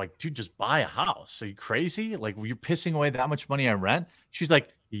compare that. I'm like, dude, just buy a house. Are you crazy? Like, you're pissing away that much money on rent? She's like,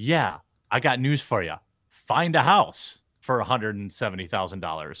 yeah, I got news for you. Find a house for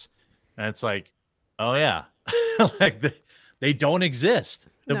 $170,000. And it's like, oh yeah, like they don't exist.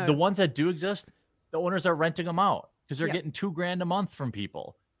 The ones that do exist, the owners are renting them out because they're getting $2,000 a month from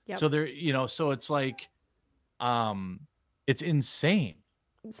people. So they're, you know, so it's like, it's insane.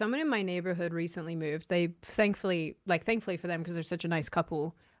 Someone in my neighborhood recently moved. They thankfully for them, because they're such a nice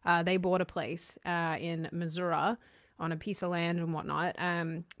couple, they bought a place in Missouri on a piece of land and whatnot.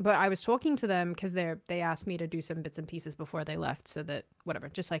 But I was talking to them because they asked me to do some bits and pieces before they left, so that whatever,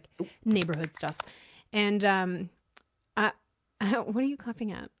 just like neighborhood stuff. And what are you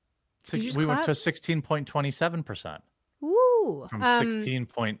clapping at? We went to 16.27%. Ooh. From 16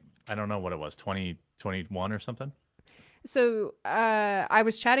 point, I don't know what it was, 2021 or something. So I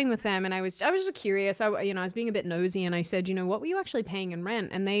was chatting with them, and I was just curious. I was being a bit nosy, and I said, you know, what were you actually paying in rent?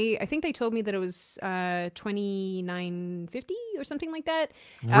 And I think they told me that it was $29.50 or something like that.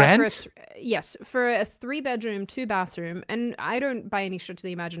 Rent? Yes, for a 3-bedroom, 2-bathroom. And I don't, by any stretch of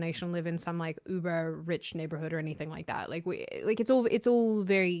the imagination, live in some like uber rich neighborhood or anything like that. Like it's all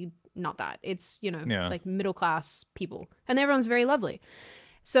very not that. It's, you know, like middle class people, and everyone's very lovely.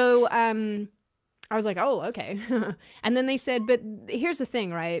 So I was like, oh, okay. And then they said, but here's the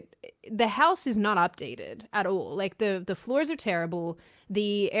thing, right? the house is not updated at all. Like the floors are terrible.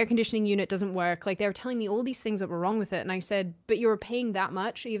 The air conditioning unit doesn't work. Like they were telling me all these things that were wrong with it. And I said, but you were paying that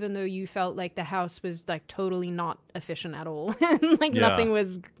much, even though you felt like the house was like totally not efficient at all. Like nothing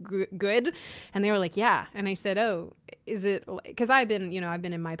was good. And they were like, yeah. And I said, oh, is it, because I've been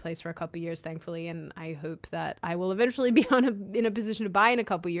in my place for a couple of years, thankfully. And I hope that I will eventually be in a position to buy in a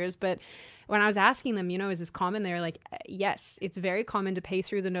couple of years. But when I was asking them, is this common? They were like, yes, it's very common to pay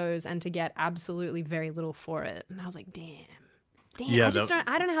through the nose and to get absolutely very little for it. And I was like, damn. Yeah,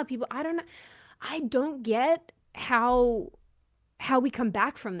 I don't know how people, I don't get how we come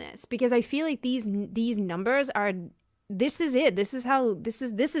back from this, because I feel like these numbers are, this is it. This is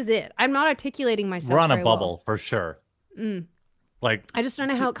it. I'm not articulating myself. We're on a bubble for sure. Like, I just don't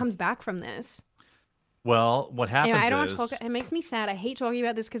know how it comes back from this. Well, what happens I don't want to talk. It makes me sad. I hate talking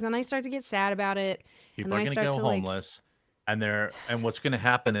about this because then I start to get sad about it. People are going to go homeless, and what's going to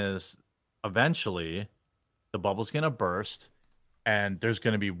happen is eventually the bubble's going to burst, and there's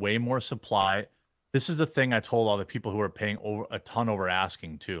going to be way more supply. This is the thing I told all the people who are paying a ton over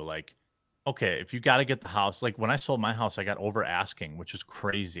asking too. Like, okay, if you got to get the house, like when I sold my house, I got over asking, which is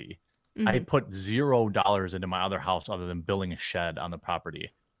crazy. I put $0 into my other house other than building a shed on the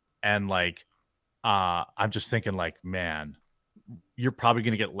property, and like. I'm just thinking like, man, you're probably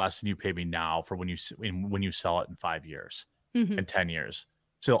going to get less than you pay me now for when you sell it in 5 years and 10 years.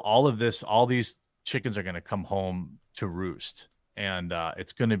 So all these chickens are going to come home to roost, and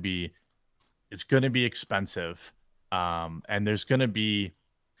it's going to be expensive. And there's going to be,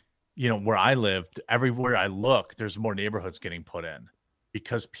 where I lived, everywhere I look, there's more neighborhoods getting put in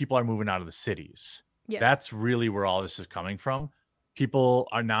because people are moving out of the cities. Yes. That's really where all this is coming from. People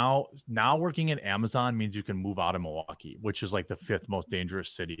are now working at Amazon means you can move out of Milwaukee, which is like the 5th most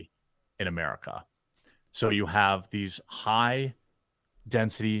dangerous city in America. So you have these high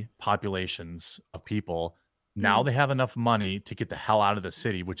density populations of people. Now they have enough money to get the hell out of the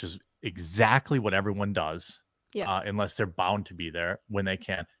city, which is exactly what everyone does. Yeah. Unless they're bound to be there when they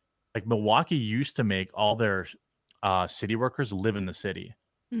can. Like Milwaukee used to make all their city workers live in the city.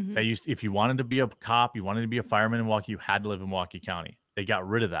 They if you wanted to be a cop, you wanted to be a fireman in Milwaukee, you had to live in Milwaukee County. They got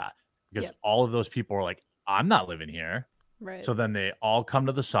rid of that because all of those people were like, I'm not living here. Right. So then they all come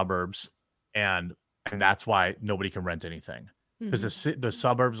to the suburbs, and that's why nobody can rent anything. Because the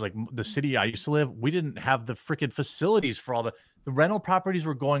suburbs, like the city I used to live, we didn't have the freaking facilities for all the rental properties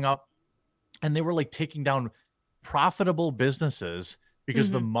were going up, and they were like taking down profitable businesses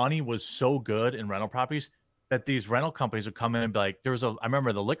because the money was so good in rental properties that these rental companies would come in and be like, I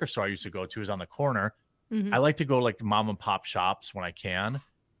remember the liquor store I used to go to was on the corner. I like to go to like mom and pop shops when I can.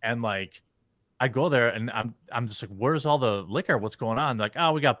 And like, I go there and I'm just like, where's all the liquor? What's going on? They're like,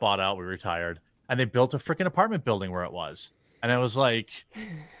 oh, we got bought out. We retired. And they built a freaking apartment building where it was. And it was like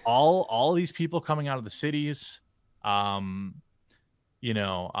all these people coming out of the cities, big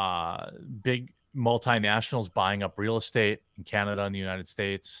multinationals buying up real estate in Canada and the United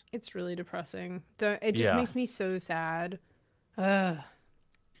States. It's really depressing. It just makes me so sad.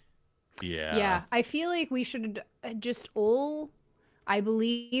 Yeah. I feel like we should just I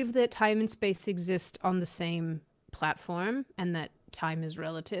believe that time and space exist on the same platform, and that time is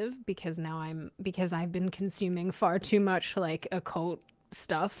relative, because I've been consuming far too much like occult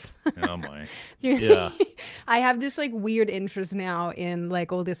stuff. Oh my. Yeah. I have this like weird interest now in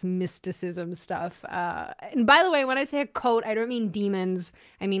like all this mysticism stuff. And by the way, when I say occult, I don't mean demons.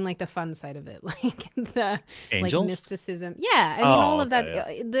 I mean like the fun side of it, like the angels? Like mysticism. Yeah, I mean all of that.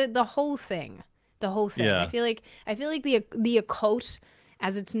 Yeah. The whole thing. The whole thing. Yeah. I feel like the occult,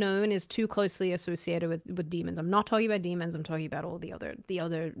 as it's known, is too closely associated with demons. I'm not talking about demons. I'm talking about all the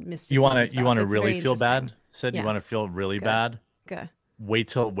other mysticism. You want to really feel bad? Sid, you want to feel really bad? Okay. Wait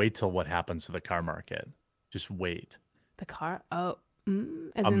till what happens to the car market. Just wait. The car?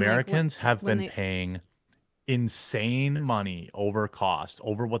 Americans have been paying insane money over cost,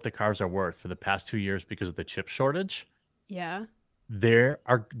 over what the cars are worth for the past 2 years because of the chip shortage. Yeah.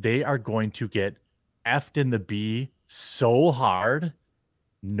 They are going to get effed in the B so hard,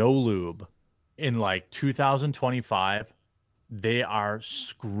 no lube. In like 2025, they are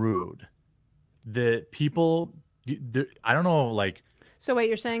screwed. The people, I don't know, like. So wait,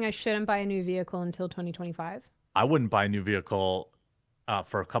 you're saying I shouldn't buy a new vehicle until 2025? I wouldn't buy a new vehicle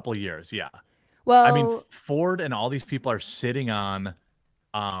for a couple of years. Yeah. Well, I mean, Ford and all these people are sitting on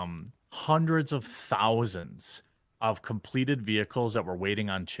hundreds of thousands of completed vehicles that were waiting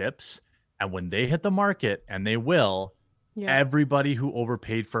on chips. And when they hit the market, and they will, everybody who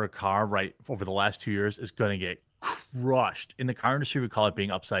overpaid for a car right over the last 2 years is going to get crushed. In the car industry, we call it being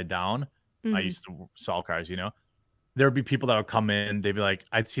upside down. I used to sell cars, there'd be people that would come in. They'd be like,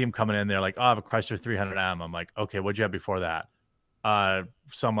 I'd see them coming in. They're like, oh, I have a Chrysler 300M. I'm like, okay, what'd you have before that?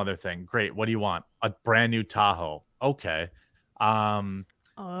 Some other thing. Great. What do you want? A brand new Tahoe. Okay. You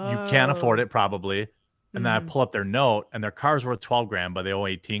can't afford it probably. And then I pull up their note and their car's worth 12 grand, but they owe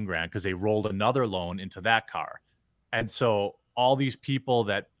 18 grand because they rolled another loan into that car. And so all these people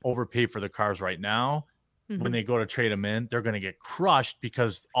that overpay for their cars right now, when they go to trade them in, they're going to get crushed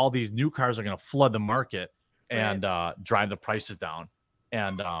because all these new cars are going to flood the market and drive the prices down.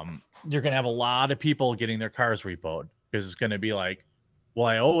 And you're going to have a lot of people getting their cars repoed because it's going to be like, well,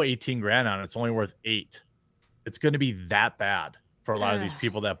 I owe 18 grand on it. It's only worth 8. It's going to be that bad for a lot of these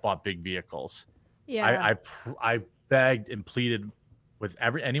people that bought big vehicles. Yeah. I begged and pleaded with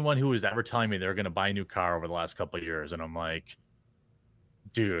anyone who was ever telling me they're going to buy a new car over the last couple of years. And I'm like,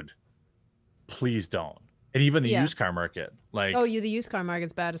 dude, please don't. And even the used car market, like, the used car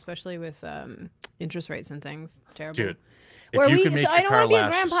market's bad, especially with interest rates and things. It's terrible. Dude, I don't want to be a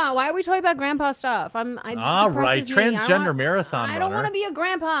grandpa. Why are we talking about grandpa stuff? Transgender marathon. I don't want to be a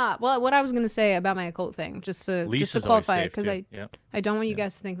grandpa. Well, what I was going to say about my occult thing, just to qualify, because I don't want you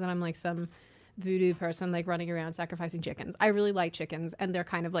guys to think that I'm like some voodoo person like running around sacrificing chickens. I really like chickens, and they're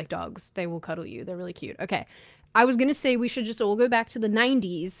kind of like dogs. They will cuddle you. They're really cute. Okay. I was going to say we should just all go back to the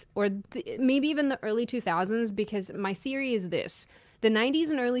 90s or maybe even the early 2000s, because my theory is this. The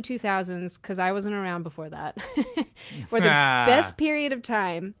 90s and early 2000s, because I wasn't around before that, were the best period of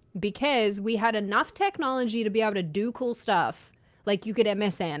time because we had enough technology to be able to do cool stuff. Like you could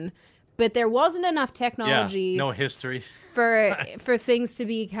MSN, but there wasn't enough technology. No history. For things to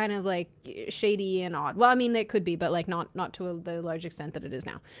be kind of like shady and odd. Well, I mean, it could be, but like not to the large extent that it is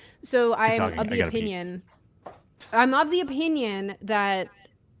now. So I'm of the opinion that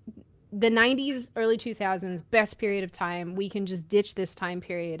the 90s, early 2000s, best period of time. We can just ditch this time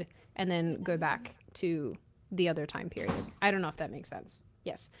period and then go back to the other time period. I don't know if that makes sense.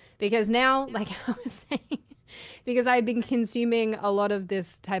 Yes. Because now, like I was saying, because I've been consuming a lot of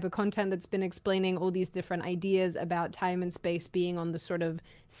this type of content that's been explaining all these different ideas about time and space being on the sort of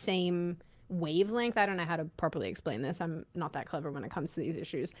same wavelength. I don't know how to properly explain this. I'm not that clever when it comes to these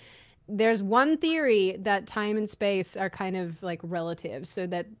issues. There's one theory that time and space are kind of like relative, so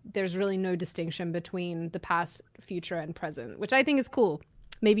that there's really no distinction between the past, future, and present, which I think is cool.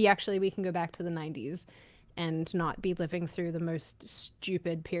 Maybe actually we can go back to the 90s and not be living through the most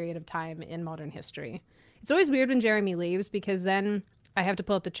stupid period of time in modern history. It's always weird when Jeremy leaves, because then I have to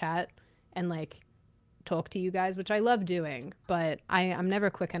pull up the chat and like talk to you guys, which I love doing, but I'm never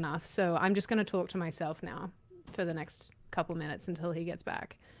quick enough. So I'm just going to talk to myself now for the next couple minutes until he gets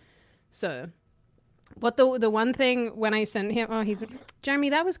back. So what the one thing when I sent him, he's Jeremy,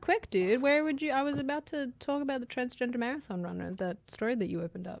 that was quick, dude. Where would you, I was about to talk about the transgender marathon runner, that story that you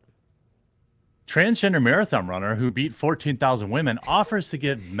opened up. Transgender marathon runner who beat 14,000 women offers to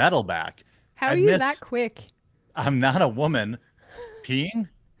get medal back. How are you that quick? I'm not a woman. Peeing?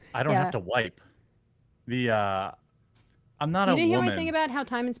 I don't have to wipe. I'm not a woman. You didn't hear anything about how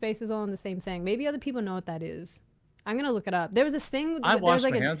time and space is all in the same thing. Maybe other people know what that is. I'm going to look it up. There was a thing. I washed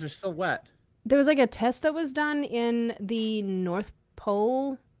my hands. They're still wet. There was like a test that was done in the North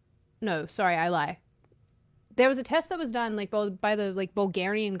Pole. No, sorry, I lie. There was a test that was done like by the like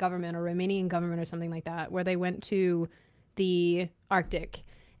Bulgarian government or Romanian government or something like that, where they went to the Arctic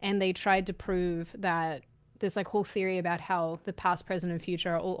and they tried to prove that this like whole theory about how the past, present, and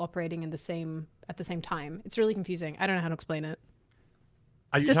future are all operating at the same time. It's really confusing. I don't know how to explain it.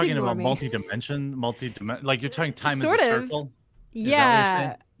 Are you talking about multi-dimension, like you're talking time as a circle?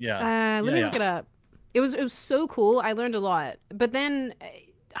 Yeah. Let me look it up. It was so cool. I learned a lot. But then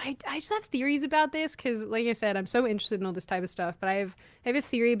I just have theories about this because, like I said, I'm so interested in all this type of stuff. But I have a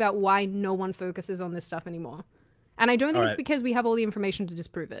theory about why no one focuses on this stuff anymore. And I don't think it's because we have all the information to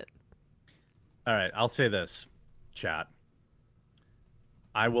disprove it. All right. I'll say this, chat.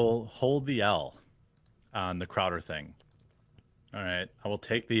 I will hold the L on the Crowder thing. All right. I will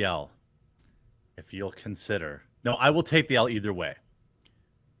take the L if you'll consider. No, I will take the L either way.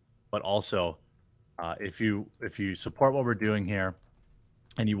 But also, if you support what we're doing here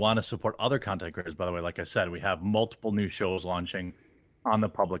and you want to support other content creators, by the way, like I said, we have multiple new shows launching on the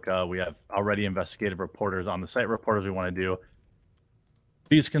Publica. We have already investigative reporters on the site reporters we want to do.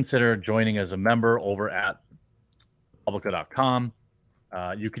 Please consider joining as a member over at publica.com.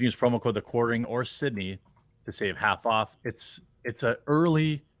 You can use promo code The Quartering or Sydney to save half off. It's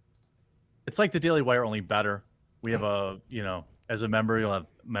like the Daily Wire, only better. We have as a member, you'll have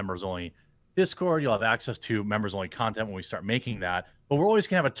members only Discord. You'll have access to members only content when we start making that. But we're always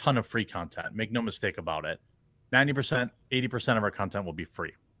going to have a ton of free content. Make no mistake about it. 90%, 80% of our content will be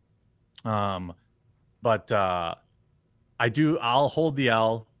free. But I'll hold the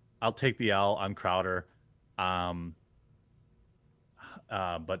L. I'll take the L on Crowder. But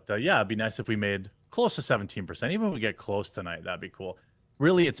yeah, it'd be nice if we made close to 17%. Even if we get close tonight, that'd be cool.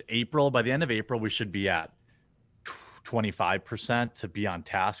 Really, it's April. By the end of April, we should be at 25% to be on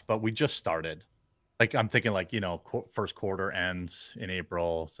task. But we just started. Like, I'm thinking, like, first quarter ends in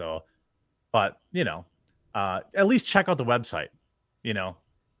April. So, but at least check out the website.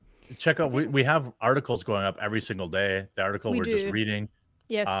 Check out. We have articles going up every single day. The article we're just reading.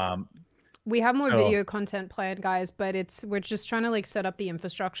 Yes. We have more video content planned, guys, but we're just trying to like set up the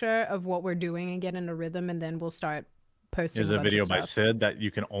infrastructure of what we're doing and get in a rhythm, and then we'll start posting. There's a video by Sid that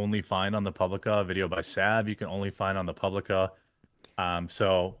you can only find on the Publica. A video by Sav you can only find on the Publica.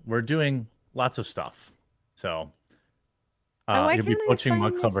 So we're doing lots of stuff. So you'll be poaching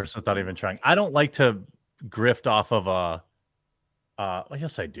mug clubbers without even trying. I don't like to grift off of well,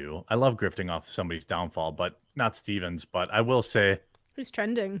 yes, I do. I love grifting off somebody's downfall, but not Steven's. But I will say, who's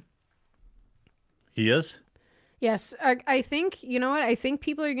trending? He is? Yes. I think, you know what? I think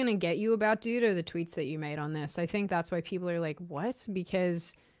people are going to get you about, dude, or the tweets that you made on this. I think that's why people are like, what?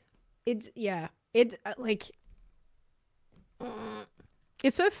 Because it's like,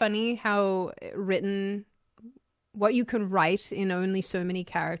 it's so funny how what you can write in only so many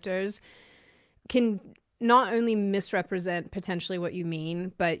characters can not only misrepresent potentially what you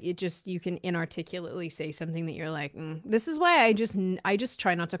mean, but you can inarticulately say something that you're like, this is why I just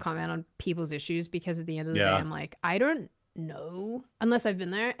try not to comment on people's issues, because at the end of the day, I'm like, I don't know unless I've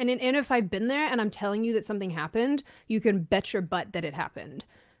been there. And if I've been there and I'm telling you that something happened, you can bet your butt that it happened.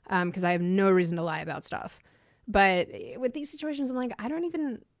 Because I have no reason to lie about stuff. But with these situations, I'm like, I don't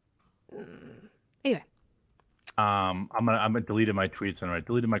even, anyway. I'm gonna delete my tweets, and I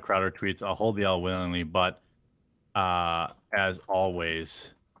deleted my Crowder tweets. I'll hold the L willingly, but as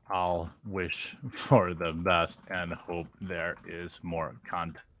always, I'll wish for the best and hope there is more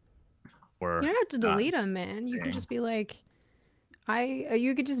content. You don't have to delete them, man. You can just be like,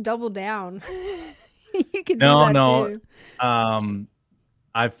 you could just double down. You could do that too.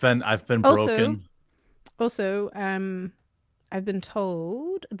 I've been broken. Also, I've been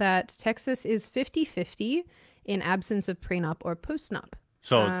told that Texas is 50-50 in absence of prenup or postnup.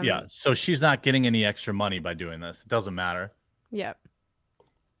 So so she's not getting any extra money by doing this. It doesn't matter. Yeah.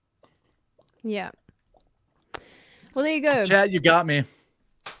 Yeah. Well, there you go. Chad, you got me.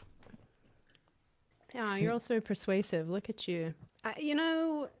 Yeah, you're also persuasive. Look at you.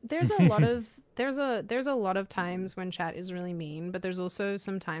 There's a lot of there's a lot of times when chat is really mean, but there's also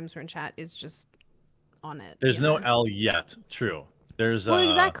some times when chat is just on it. There's no L yet. True. There's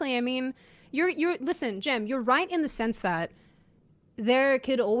exactly. I mean, listen, Jem, you're right in the sense that there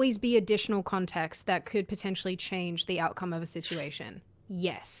could always be additional context that could potentially change the outcome of a situation.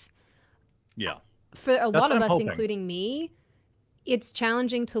 Yes. Yeah. For a lot of us, including me, it's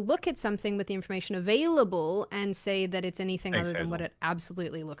challenging to look at something with the information available and say that it's anything other than what it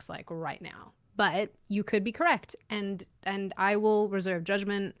absolutely looks like right now. But you could be correct, and I will reserve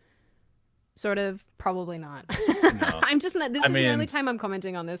judgment. Sort of, probably not. No. I'm just not. This is the only time I'm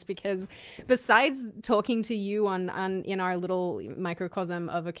commenting on this, because besides talking to you in our little microcosm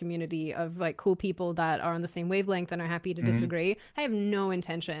of a community of like cool people that are on the same wavelength and are happy to disagree, I have no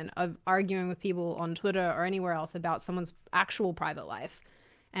intention of arguing with people on Twitter or anywhere else about someone's actual private life.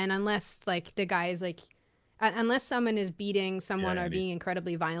 And unless like the guy is like, unless someone is beating someone or being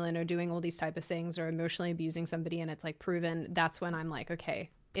incredibly violent or doing all these type of things or emotionally abusing somebody and it's like proven, that's when I'm like, okay,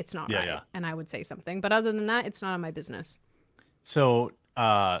 it's not right. Yeah. And I would say something. But other than that, it's none of my business. So,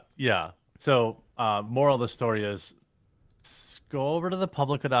 So, moral of the story is go over to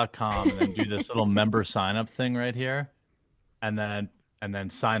thepublica.com and then do this little member sign up thing right here. And then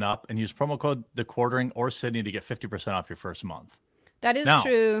sign up and use promo code The Quartering or Sydney to get 50% off your first month. That is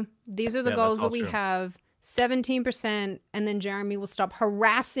true. These are the goals that we have. 17%, and then Jeremy will stop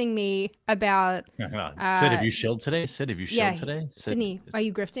harassing me about Sid, have you shilled today? Sid, have you shilled today? Sydney, are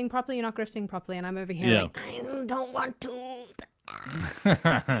you grifting properly? You're not grifting properly, and I'm over here like, I don't want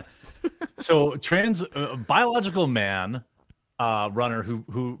to. So biological man runner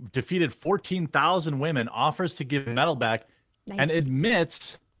who defeated 14,000 women offers to give medal back and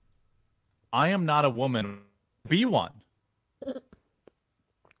admits, I am not a woman, be one.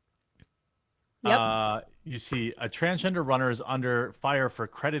 Yep. You see, a transgender runner is under fire for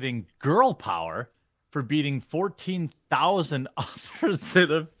crediting girl power for beating 14,000 others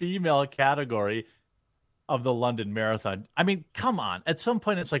in a female category of the London Marathon. I mean, come on. At some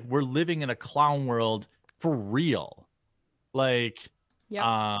point, it's like we're living in a clown world for real. Like,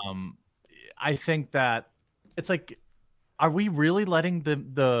 I think that it's like, are we really letting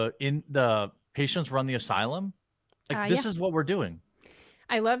the patients run the asylum? Like, this is what we're doing.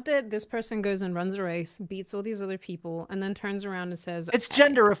 I love that this person goes and runs a race, beats all these other people, and then turns around and says, "It's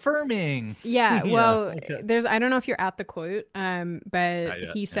gender affirming." Yeah, well, there's, I don't know if you're at the quote, but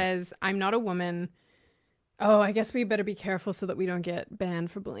he says, "I'm not a woman. Oh, I guess we better be careful so that we don't get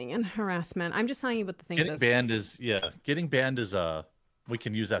banned for bullying and harassment." I'm just telling you what the thing Getting says. Getting banned is we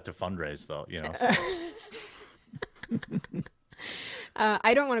can use that to fundraise though, you know.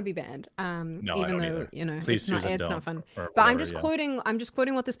 I don't want to be banned. No, even though either. You know, please it's not fun. But I'm just quoting. I'm just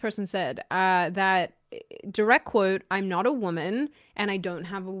quoting what this person said. That direct quote: "I'm not a woman and I don't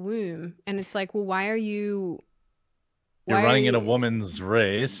have a womb." And it's like, well, why are you? You're running in a woman's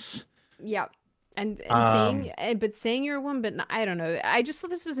race. Yeah. And saying you're a woman, but I don't know. I just thought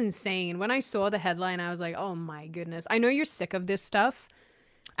this was insane. When I saw the headline, I was like, oh my goodness. I know you're sick of this stuff.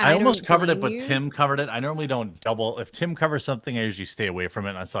 I almost covered it, but Tim covered it. I normally don't double. If Tim covers something, I usually stay away from it.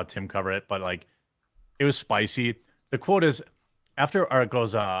 And I saw Tim cover it, but like, it was spicy. The quote is, after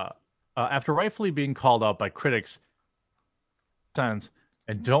rightfully being called out by critics and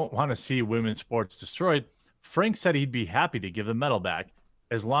don't want to see women's sports destroyed, Frank said he'd be happy to give the medal back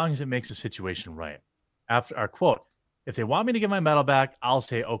as long as it makes the situation right. After our quote, "If they want me to give my medal back, I'll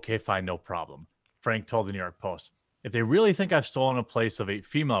say, okay, fine, no problem," Frank told the New York Post. "If they really think I've stolen a place of a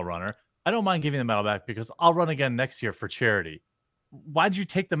female runner, I don't mind giving the medal back because I'll run again next year for charity." Why'd you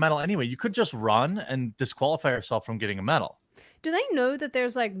take the medal anyway? You could just run and disqualify yourself from getting a medal. Do they know that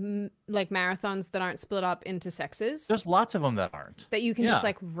there's like marathons that aren't split up into sexes? There's lots of them that aren't. That you can just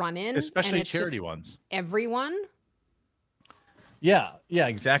like run in, especially charity ones. Everyone. Yeah,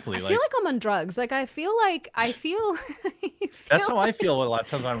 exactly. I feel like I'm on drugs. Like I feel. That's how I feel a lot of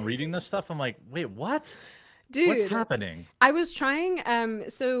times when I'm reading this stuff. I'm like, wait, what? Dude, what's happening? I was trying.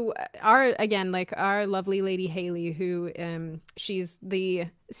 So our lovely lady Haley, who she's the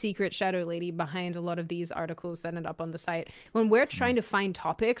secret shadow lady behind a lot of these articles that end up on the site. When we're trying to find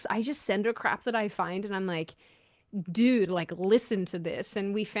topics, I just send her crap that I find, and I'm like, dude, like, listen to this.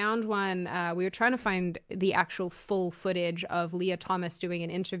 And we found one. We were trying to find the actual full footage of Leah Thomas doing an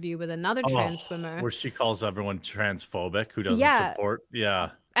interview with another trans swimmer, where she calls everyone transphobic who doesn't support.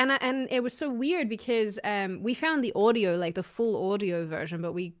 Yeah. And it was so weird because we found the audio, like the full audio version,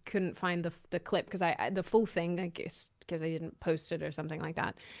 but we couldn't find the clip because the full thing, I guess, because I didn't post it or something like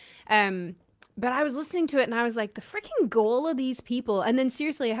that. But I was listening to it and I was like, the freaking goal of these people. And then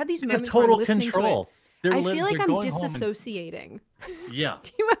seriously, I had these moments where I'm listening to it. I feel like I'm disassociating. Yeah.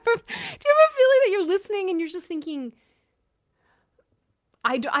 Do you ever feel like that you're listening and you're just thinking,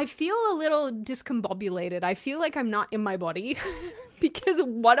 I feel a little discombobulated. I feel like I'm not in my body because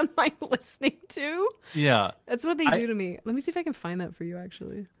what am I listening to? Yeah. That's what they do to me. Let me see if I can find that for you,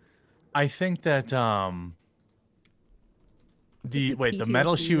 actually. I think that the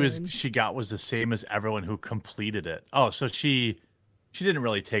medal she got was the same as everyone who completed it. Oh, so she didn't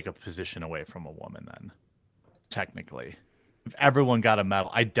really take a position away from a woman then, technically. If everyone got a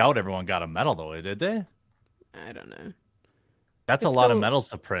medal, I doubt everyone got a medal though, did they? I don't know. That's a lot of medals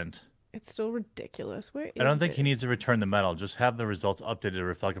to print. It's still ridiculous. Where is I don't think he needs to return the medal. Just have the results updated to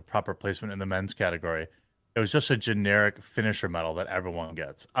reflect a proper placement in the men's category. It was just a generic finisher medal that everyone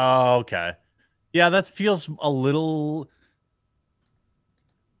gets. Oh, okay. Yeah, that feels a little...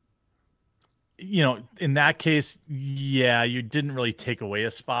 You know, in that case, yeah, you didn't really take away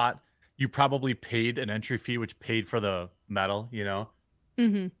a spot. You probably paid an entry fee, which paid for the medal, you know?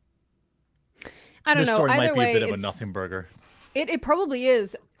 Mm-hmm. I don't know. This story Either might be way, a bit of a nothing burger. It probably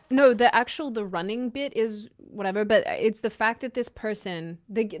is. No, the running bit is whatever, but it's the fact that this person,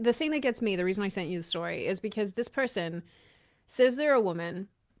 the thing that gets me, the reason I sent you the story is because this person says they're a woman,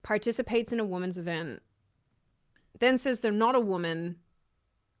 participates in a woman's event, then says they're not a woman,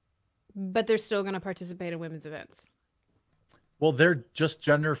 but they're still going to participate in women's events. Well, they're just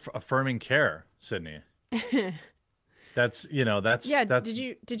gender affirming care, Sydney. That's. Yeah.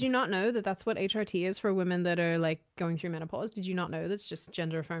 Did you not know that that's what HRT is for women that are like going through menopause? Did you not know that's just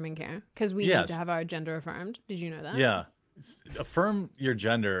gender affirming care? Because we need to have our gender affirmed. Did you know that? Yeah. Affirm your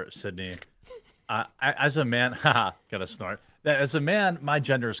gender, Sydney. As a man, gotta snort. As a man, my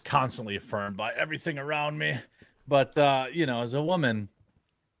gender is constantly affirmed by everything around me. But as a woman,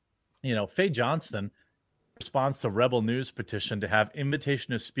 Faye Johnston responds to Rebel News petition to have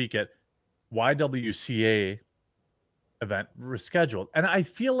invitation to speak at YWCA event rescheduled. And I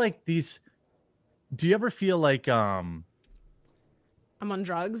feel like do you ever feel like I'm on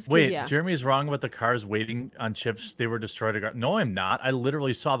drugs? Wait, yeah. Jeremy's wrong about the cars waiting on chips. They were destroyed. No, I'm not. I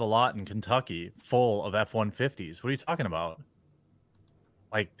literally saw the lot in Kentucky full of F-150s. What are you talking about?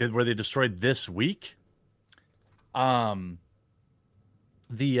 Like, were they destroyed this week?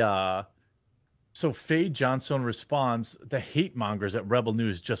 So Faye Johnstone responds, the hate mongers at Rebel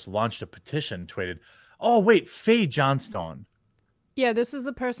News just launched a petition, tweeted. Oh, wait, Faye Johnstone. Yeah, this is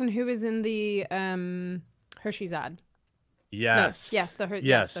the person who is in the Hershey's ad. Yes. No, yes, the Hershey.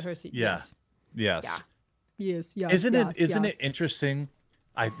 Yeah. Yes. Yes. Yeah. Yes. Yes. Isn't yes. it interesting?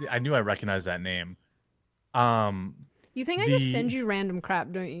 I knew I recognized that name. You think I just send you random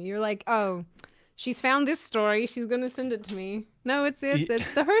crap, don't you? You're like, oh, she's found this story. She's gonna send it to me. No, it's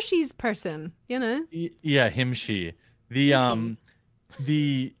the Hershey's person. You know. Yeah, him, she. Well,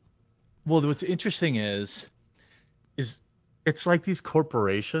 what's interesting is it's like these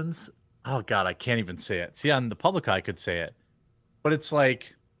corporations. Oh God, I can't even say it. See, on the public eye, I could say it, but it's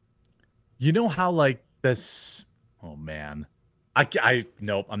like, you know how like this. Oh man,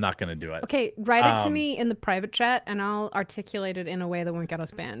 nope, I'm not gonna do it. Okay, write it to me in the private chat, and I'll articulate it in a way that won't get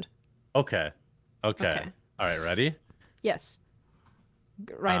us banned. Okay. All right, ready? Yes.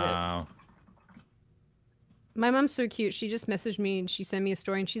 Write it. My mom's so cute. She just messaged me and she sent me a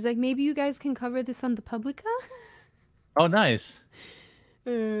story and she's like, maybe you guys can cover this on the Publica? Oh, nice.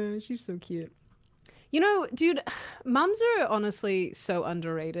 She's so cute. You know, dude, moms are honestly so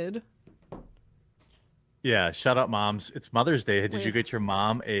underrated. Yeah, shout out moms. It's Mother's Day. Did you get your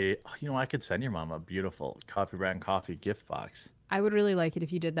mom I could send your mom a beautiful Coffee Brand Coffee gift box. I would really like it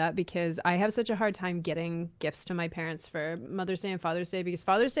if you did that because I have such a hard time getting gifts to my parents for Mother's Day and Father's Day because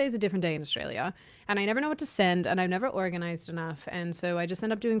Father's Day is a different day in Australia and I never know what to send and I've never organized enough. And so I just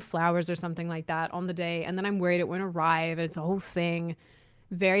end up doing flowers or something like that on the day. And then I'm worried it won't arrive and it's a whole thing.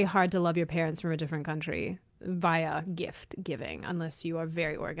 Very hard to love your parents from a different country via gift giving unless you are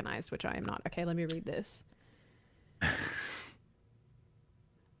very organized, which I am not. Okay, let me read this.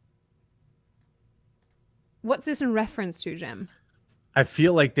 What's this in reference to, Jim? I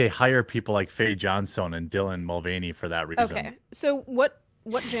feel like they hire people like Faye Johnstone and Dylan Mulvaney for that reason. Okay, so what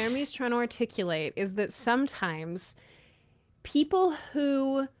Jeremy's trying to articulate is that sometimes people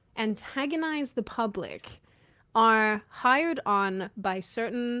who antagonize the public are hired on by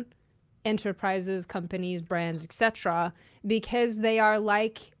certain enterprises, companies, brands, etc., because they are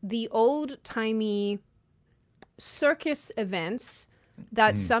like the old-timey circus events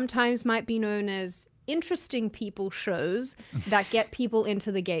that sometimes might be known as interesting people shows that get people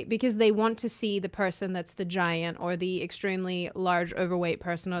into the gate because they want to see the person that's the giant or the extremely large overweight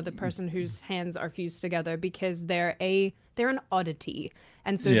person or the person whose hands are fused together because they're an oddity.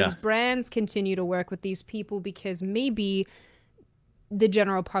 And so these brands continue to work with these people because maybe the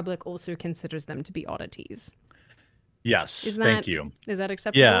general public also considers them to be oddities. Yes, thank you. Is that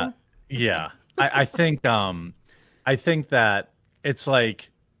acceptable? Yeah, yeah. I think that it's like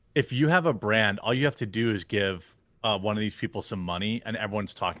if you have a brand, all you have to do is give one of these people some money and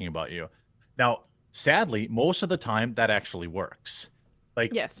everyone's talking about you. Now, sadly, most of the time that actually works.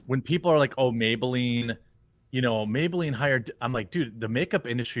 Like when people are like, oh, Maybelline, Maybelline hired, I'm like, dude, the makeup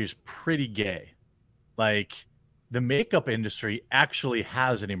industry is pretty gay. Like the makeup industry actually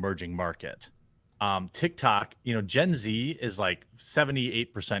has an emerging market. TikTok, Gen Z is like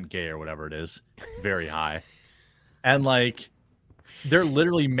 78% gay or whatever it is. It's very high. And like, they're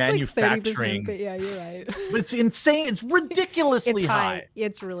literally manufacturing. But yeah, you're right. But it's insane. It's ridiculously high.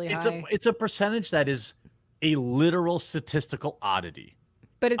 It's really high. It's a percentage that is a literal statistical oddity.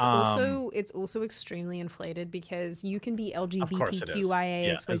 But it's also extremely inflated because you can be LGBTQIA.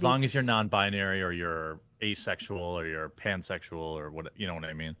 Yeah, as long as you're non-binary or you're asexual or you're pansexual or what, you know what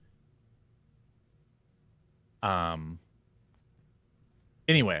I mean?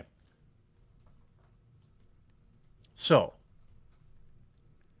 Anyway. So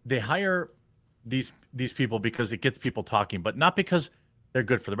they hire these people because it gets people talking, but not because they're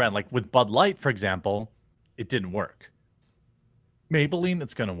good for the brand. Like with Bud Light, for example, it didn't work. Maybelline,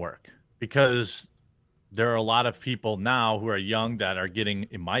 it's going to work because there are a lot of people now who are young that are getting,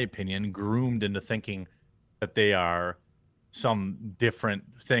 in my opinion, groomed into thinking that they are some different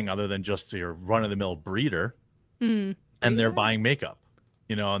thing other than just your run-of-the-mill breeder. And they're buying makeup,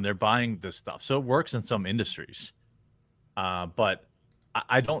 and they're buying this stuff. So it works in some industries. But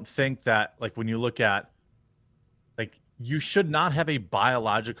I don't think that, like, when you look at, like, you should not have a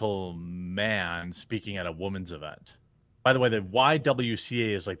biological man speaking at a women's event. By the way, the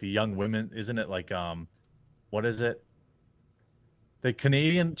YWCA is like the Young Women, isn't it? Like, what is it? The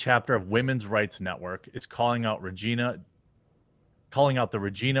Canadian chapter of Women's Rights Network is calling out the Regina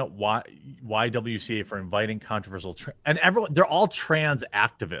YWCA for inviting controversial and everyone. They're all trans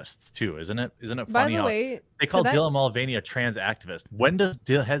activists too, isn't it? Isn't it funny? By the way, they call Dylan Mulvaney a trans activist. When has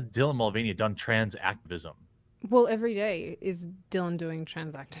Dylan Mulvaney done trans activism? Well, every day is Dylan doing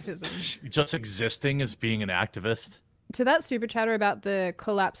trans activism. Just existing as being an activist. to that super chatter about the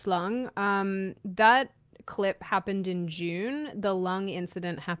collapsed lung, that clip happened in June. The lung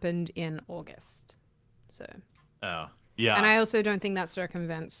incident happened in August. So. Oh, yeah. And I also don't think that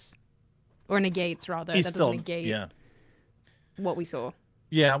circumvents or negates, rather. That doesn't negate what we saw.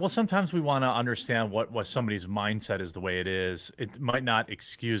 Yeah, well, sometimes we want to understand what somebody's mindset is the way it is. It might not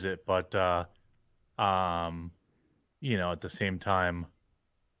excuse it, but you know, at the same time.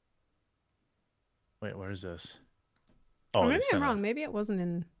 Wait, where is this? Oh, maybe I'm wrong. Maybe it wasn't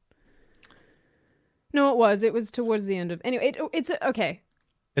in. No, it was. It was towards the end of. Anyway, it's okay.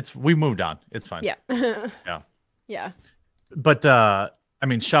 We moved on. It's fine. Yeah. Yeah. Yeah. But I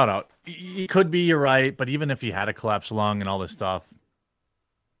mean, shout out. It could be you're right, but even if you had a collapsed lung and all this stuff,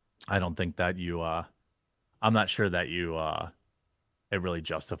 I don't think that you. I'm not sure that you. It really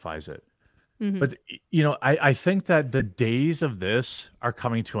justifies it. Mm-hmm. But you know, I think that the days of this are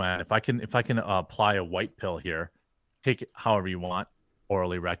coming to an end. If I can apply a white pill here, take it however you want,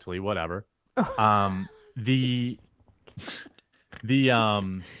 orally, rectally, whatever. The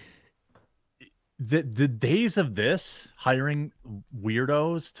days of this hiring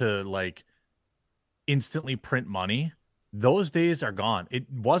weirdos to like instantly print money, those days are gone. It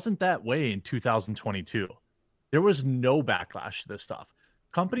wasn't that way in 2022. There was no backlash to this stuff.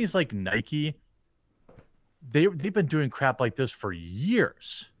 Companies like Nike, they've been doing crap like this for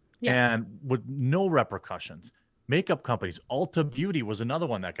years, and with no repercussions. Makeup companies, Ulta Beauty was another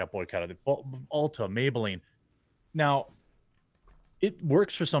one that got boycotted. Ulta, Maybelline. Now, it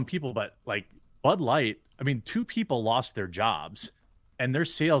works for some people, but like Bud Light, I mean, 2 people lost their jobs, and their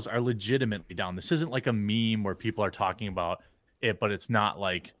sales are legitimately down. This isn't like a meme where people are talking about it, but it's not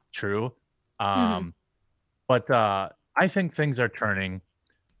like true. But I think things are turning.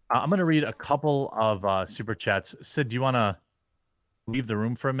 I'm going to read a couple of super chats. Sid, do you want to leave the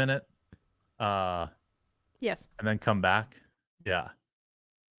room for a minute? Yes. And then come back? Yeah.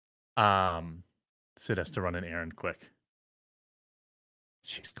 Sid has to run an errand quick.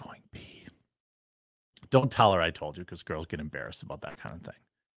 She's going pee. Don't tell her I told you, because girls get embarrassed about that kind of thing.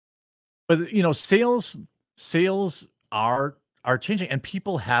 But, you know, sales are changing, and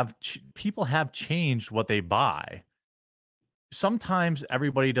people have changed what they buy. Sometimes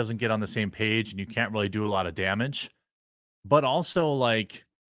everybody doesn't get on the same page and you can't really do a lot of damage, but also, like,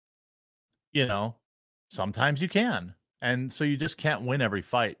 you know, sometimes you can. And so you just can't win every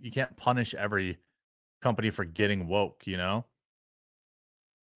fight. You can't punish every company for getting woke, you know?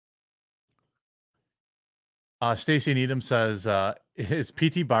 Stacey Needham says, is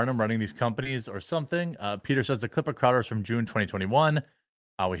PT Barnum running these companies or something? Peter says, the clip of Crowder's from June 2021.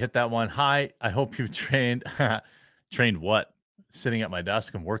 We hit that one. Hi, I hope you've trained. Trained what? Sitting at my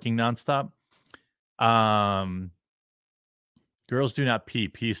desk and working nonstop. Girls do not pee.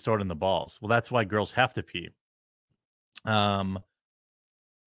 Pee is stored in the balls. Well, that's why girls have to pee.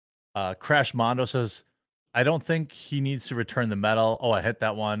 Crash Mondo says, I don't think he needs to return the medal. Oh, I hit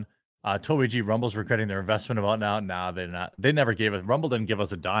that one. Toby G, Rumble's regretting their investment about now. Nah, they're not. They never gave us. Rumble didn't give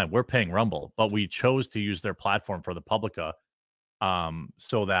us a dime. We're paying Rumble, but we chose to use their platform for the Publica,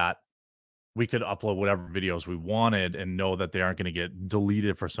 so that we could upload whatever videos we wanted and know that they aren't going to get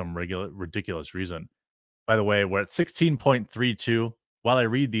deleted for some ridiculous reason. By the way, we're at 16.32. While I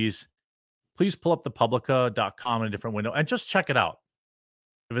read these, please pull up the publica.com in a different window and just check it out.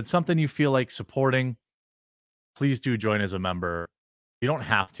 If it's something you feel like supporting, please do join as a member. You don't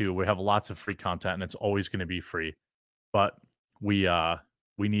have to. We have lots of free content, and it's always going to be free. But we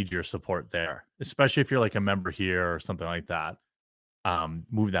need your support there, especially if you're like a member here or something like that.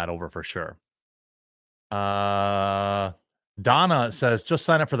 Move that over for sure. Donna says, just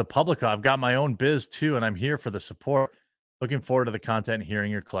sign up for the Publica. I've got my own biz too, and I'm here for the support. Looking forward to the content and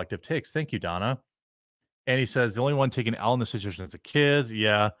hearing your collective takes. Thank you, Donna. And he says, the only one taking L in this situation is the kids.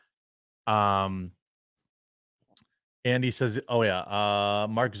 Yeah. Andy says, oh yeah.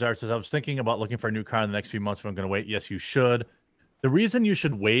 Mark Zart says, I was thinking about looking for a new car in the next few months, but I'm going to wait. Yes, you should. The reason you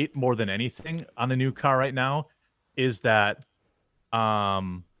should wait more than anything on a new car right now is that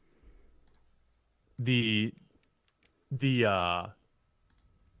the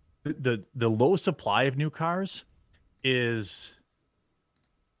low supply of new cars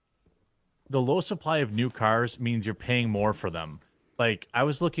means you're paying more for them. Like, I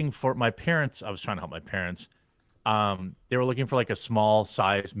was looking for my parents. I was trying to help my parents. They were looking for like a small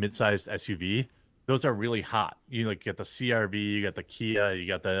size, mid-sized SUV. Those are really hot. You like get the CRV, you got the Kia, you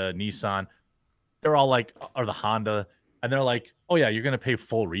got the Nissan. They're all like, or the Honda, and they're like, oh yeah, you're gonna pay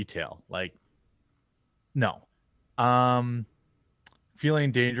full retail. Like, no.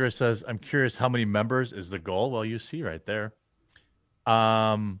 Feeling Dangerous says, I'm curious how many members is the goal. Well, you see right there.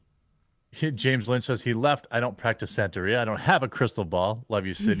 James Lynch says he left. I don't practice Santeria. I don't have a crystal ball. Love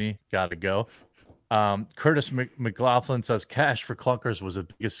you, Sydney. Gotta go. Curtis McLaughlin says cash for clunkers was the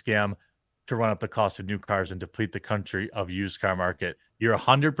biggest scam to run up the cost of new cars and deplete the country of used car market. You're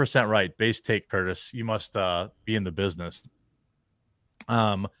 100% right. Base take, Curtis. You must be in the business.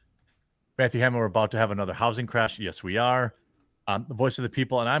 Matthew Hammond, we're about to have another housing crash. Yes, we are. The voice of the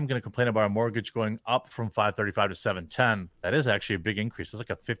people, and I'm going to complain about our mortgage going up from 535 to 710. That is actually a big increase. It's like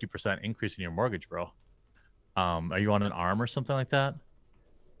a 50% increase in your mortgage, bro. Are you on an ARM or something like that?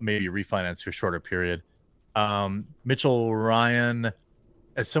 Maybe you refinance for a shorter period. Mitchell Ryan,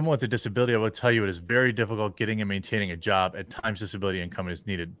 as someone with a disability, I will tell you it is very difficult getting and maintaining a job. At times, disability income is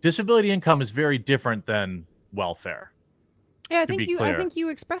needed. Disability income is very different than welfare. Yeah, I think you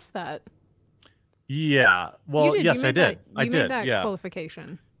expressed that. Yeah. Well, yes, I did. I did. Made that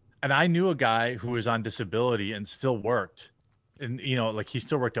qualification. And I knew a guy who was on disability and still worked. And, you know, like he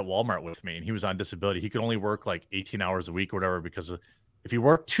still worked at Walmart with me and he was on disability. He could only work like 18 hours a week or whatever, because if you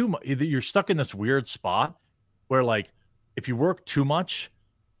work too much, you're stuck in this weird spot where, like, if you work too much,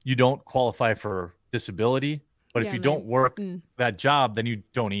 you don't qualify for disability. But if you don't work that job, then you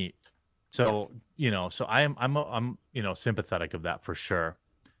don't eat. So, you know, so I'm you know, sympathetic of that for sure.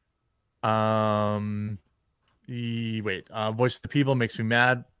 Voice of the people makes me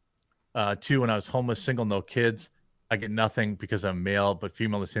mad. Too, when I was homeless, single, no kids, I get nothing because I'm male, but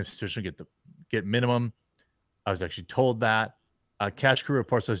female in the same situation get minimum. I was actually told that. Cash Crew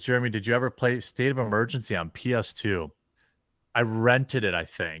Report says, Jeremy, did you ever play State of Emergency on PS2? I rented it, I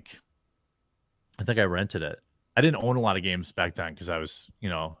think I rented it. I didn't own a lot of games back then because I was, you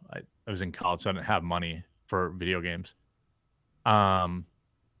know, I was in college, so I didn't have money for video games.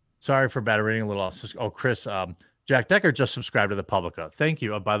 Sorry for bad reading a little. Oh, Chris, Jack Decker just subscribed to the Publica. Thank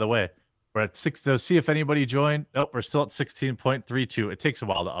you. By the way, we're at 6. To see if anybody joined. Nope, we're still at 16.32. It takes a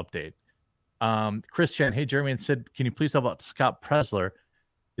while to update. Chris Chan, hey, Jeremy and Sid, can you please talk about Scott Presler?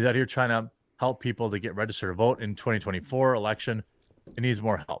 He's out here trying to help people to get registered to vote in 2024 election. It needs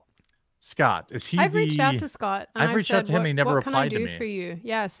more help. Scott, is he? I've reached out to Scott. I've reached out to him. And he never replied to me. What can I do for you?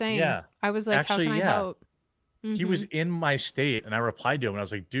 Yeah, same. Yeah. I was like, actually, how can I help? He was in my state, and I replied to him, and I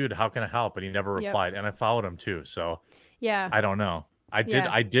was like, "Dude, how can I help?" And he never replied, and I followed him too. So yeah, I don't know. I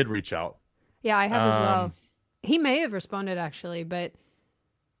did reach out. Yeah, I have as well. He may have responded actually, but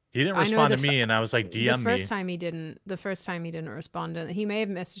he didn't respond to me, and I was like, "DM me." The first time he didn't respond, and he may have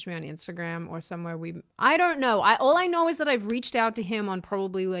messaged me on Instagram or somewhere. I don't know. All I know is that I've reached out to him on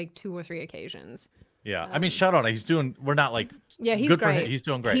probably like 2 or 3 occasions. Yeah, I mean, shout out. He's doing. We're not like. Yeah, he's good great. For him. He's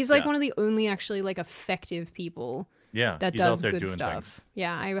doing great. He's like one of the only actually like effective people. Yeah, that does good stuff. Things.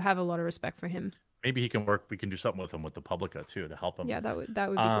 Yeah, I have a lot of respect for him. Maybe he can work. We can do something with him with the Publica too to help him. Yeah, that would be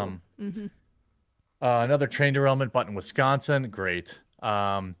cool. Another train derailment button, Wisconsin. Great.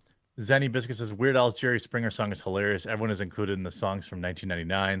 Zenny Biscuit says Weird Al's Jerry Springer song is hilarious. Everyone is included in the songs from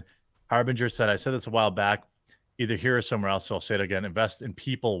 1999. Harbinger said, I said this a while back, either here or somewhere else, so I'll say it again. Invest in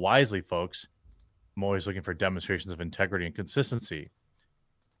people wisely, folks. I'm always looking for demonstrations of integrity and consistency.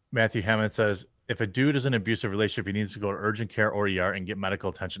 Matthew Hammond says, if a dude is in an abusive relationship, he needs to go to urgent care or ER and get medical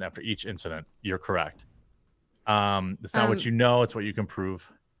attention after each incident. You're correct. It's not what you know, it's what you can prove.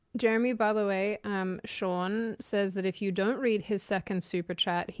 Jeremy, by the way, Sean says that if you don't read his second super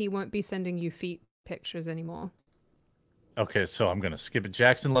chat, he won't be sending you feet pictures anymore. Okay, so I'm going to skip it.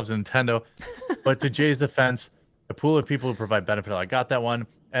 Jackson loves Nintendo, but to Jay's defense, a pool of people who provide benefit. I got that one.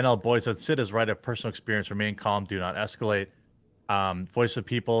 NL Boy said, Sid is right. Of personal experience. Remain calm. Do not escalate. Voice of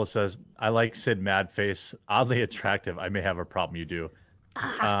People says, I like Sid mad face. Oddly attractive. I may have a problem. You do.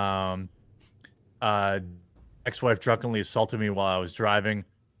 Ex-wife drunkenly assaulted me while I was driving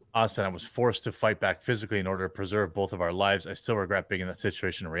us, and I was forced to fight back physically in order to preserve both of our lives. I still regret being in that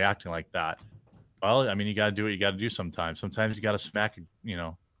situation and reacting like that. Well, I mean, you got to do what you got to do sometimes. Sometimes you got to smack, you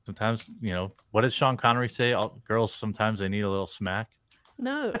know, sometimes, you know, what did Sean Connery say? Girls, sometimes they need a little smack.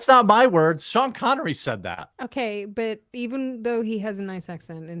 No, that's not my words. Sean Connery said that. Okay, but even though he has a nice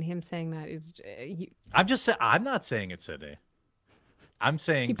accent, and him saying that is, I'm just saying. I'm not saying it's Sydney. I'm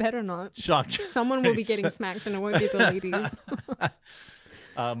saying you better not. Sean. Someone will be getting smacked, and it won't be the ladies.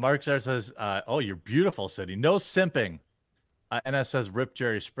 Mark says, "Oh, you're beautiful, Sydney. No simping." NS says, "Rip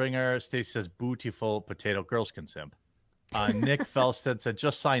Jerry Springer." Stacy says, "Beautiful potato. Girls can simp." Nick Felstead said,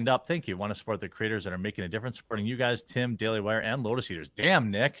 just signed up. Thank you. Want to support the creators that are making a difference, supporting you guys, Tim, Daily Wire, and Lotus Eaters.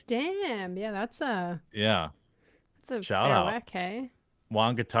 Damn, Nick. Damn. Yeah, that's a shout out. Whack, hey?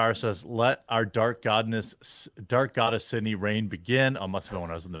 Juan Guitar says, let our dark goddess Sydney reign begin. Oh, must have been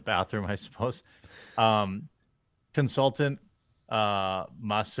when I was in the bathroom, I suppose. Consultant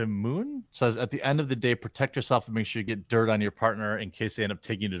Masamoon says, at the end of the day, protect yourself and make sure you get dirt on your partner in case they end up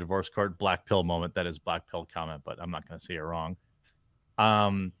taking you to divorce court. Black pill moment. That is black pill comment, but I'm not going to say it wrong.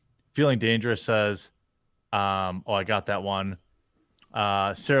 Feeling dangerous says, oh, I got that one.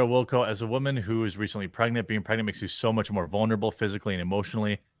 Sarah Wilco, as a woman who is recently pregnant, being pregnant makes you so much more vulnerable physically and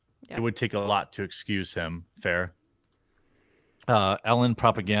emotionally. Yep. It would take a lot to excuse him. Fair. Ellen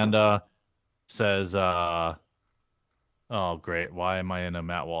Propaganda says, oh, great. Why am I in a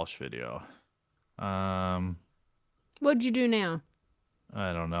Matt Walsh video? What'd you do now?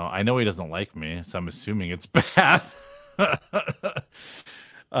 I don't know. I know he doesn't like me, so I'm assuming it's bad.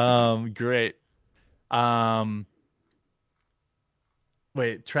 Great.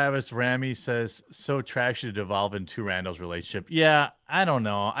 Wait, Travis Ramy says, so trashy to devolve into Randall's relationship. Yeah, I don't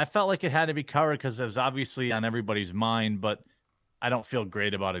know. I felt like it had to be covered because it was obviously on everybody's mind, but I don't feel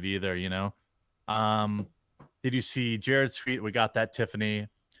great about it either, you know? Did you see Jared's tweet? We got that, Tiffany.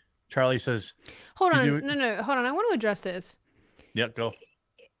 Charlie says... Hold on. No. Hold on. I want to address this. Yep, go.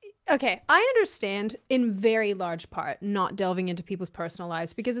 Okay, I understand in very large part not delving into people's personal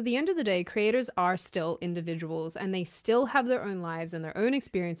lives because at the end of the day, creators are still individuals and they still have their own lives and their own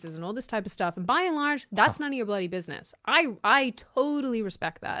experiences and all this type of stuff. And by and large, that's none of your bloody business. I totally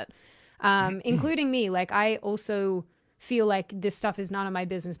respect that, including me. Like, I also feel like this stuff is none of my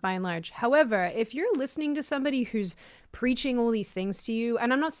business by and large. However, if you're listening to somebody who's preaching all these things to you,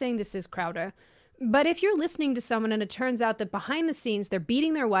 and I'm not saying this is Crowder, but if you're listening to someone and it turns out that behind the scenes, they're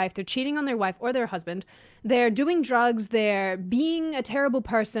beating their wife, they're cheating on their wife or their husband, they're doing drugs, they're being a terrible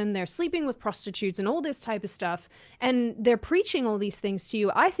person, they're sleeping with prostitutes and all this type of stuff, and they're preaching all these things to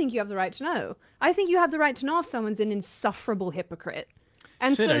you, I think you have the right to know. I think you have the right to know if someone's an insufferable hypocrite.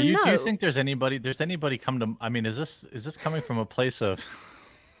 And Sid, so, do you think there's anybody come to, I mean, is this coming from a place of...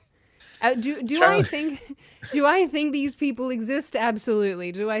 Do I think these people exist?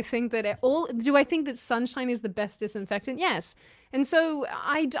 Absolutely. Do I think that sunshine is the best disinfectant? Yes. And so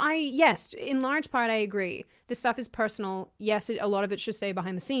yes, in large part I agree. This stuff is personal. Yes, a lot of it should stay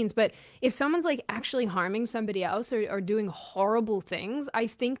behind the scenes. But if someone's like actually harming somebody else or doing horrible things, I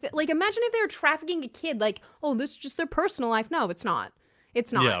think that, like, imagine if they were trafficking a kid. Like, oh, this is just their personal life. No, it's not.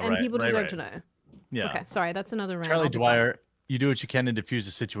 It's not. Yeah, and people deserve to know. Yeah. Okay. Sorry, that's another rant. Charlie Dwyer. You do what you can to diffuse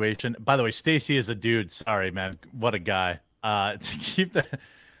the situation. By the way, Stacy is a dude. Sorry, man. What a guy.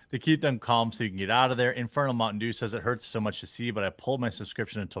 To keep them calm so you can get out of there. Infernal Mountain Dew says it hurts so much to see, but I pulled my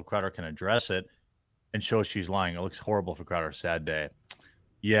subscription until Crowder can address it and show she's lying. It looks horrible for Crowder. Sad day.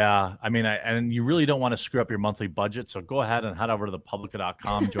 Yeah, I mean, and you really don't want to screw up your monthly budget, so go ahead and head over to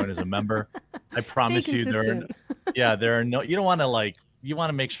thepublica.com, join as a member. I promise you, there are no. You don't want to you want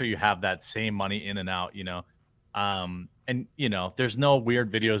to make sure you have that same money in and out, you know. And you know, there's no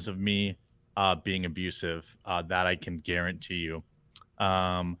weird videos of me being abusive that I can guarantee you.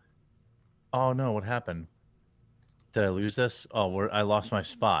 Oh no, what happened? Did I lose this? Oh, I lost my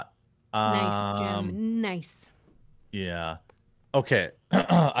spot. Nice, Jim. Nice. Yeah. Okay,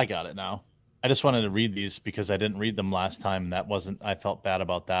 I got it now. I just wanted to read these because I didn't read them last time. I felt bad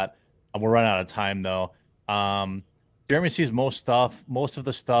about that. We're running out of time though. Jeremy sees most of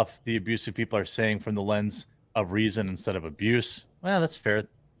the stuff the abusive people are saying from the lens of reason instead of abuse. Well, that's fair.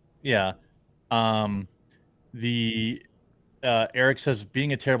 Yeah. Eric says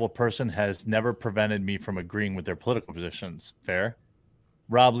being a terrible person has never prevented me from agreeing with their political positions. Fair.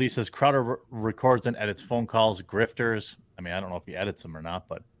 Rob Lee says Crowder records and edits phone calls. Grifters. I mean, I don't know if he edits them or not,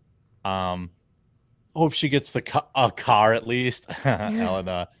 but hope she gets a car at least.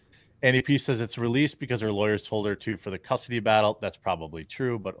 Ellen, Annie P says it's released because her lawyers told her to for the custody battle. That's probably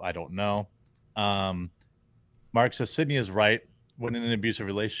true, but I don't know. Mark says Sydney is right. When in an abusive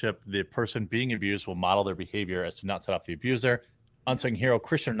relationship, the person being abused will model their behavior as to not set off the abuser. Unsung hero,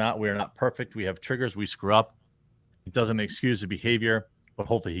 Christian or not, we are not perfect. We have triggers. We screw up. It doesn't excuse the behavior, but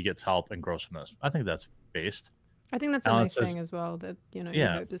hopefully he gets help and grows from this. I think that's based. I think that's a nice thing as well, that, you know, you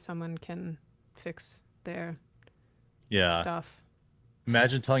hope that someone can fix their stuff.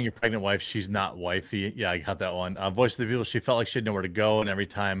 Imagine telling your pregnant wife she's not wifey. Yeah, I got that one. Voice of the people, she felt like she didn't know where to go, and every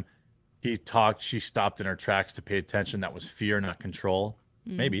time he talked, she stopped in her tracks to pay attention. That was fear, not control.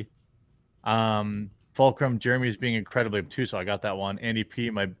 Maybe. Fulcrum, Jeremy is being incredibly obtuse, so I got that one. Andy P,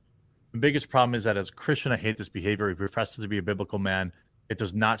 my biggest problem is that as a Christian, I hate this behavior. He professes to be a biblical man. It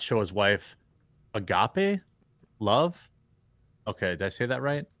does not show his wife agape love. Okay, did I say that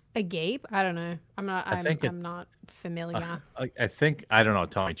right? Agape? I don't know. I'm not familiar. I think, I don't know.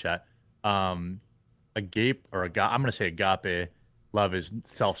 Tell me, chat. Agape or agape. I'm going to say agape. Love is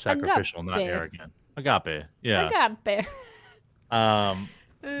self-sacrificial, not arrogant. Agape. Yeah. Agape.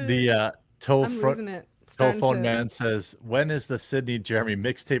 The toe I'm losing it. Telephone Man says, when is the Sydney Jeremy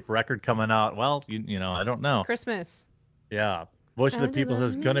mixtape record coming out? Well, you know, I don't know. Christmas. Yeah. Voice of the People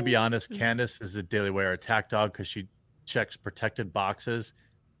says, gonna be honest, Candace is a Daily Wire attack dog because she checks protected boxes.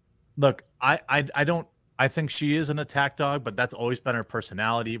 Look, I think she is an attack dog, but that's always been her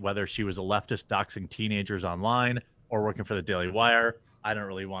personality, whether she was a leftist doxing teenagers online or working for the Daily Wire. I don't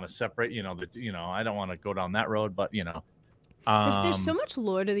really want to separate, I don't want to go down that road, but There's so much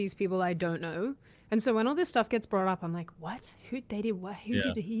lore to these people I don't know. And so when all this stuff gets brought up, I'm like, what? Who they did what? Who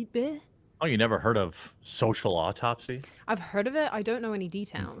did he be? Oh, you never heard of social autopsy? I've heard of it. I don't know any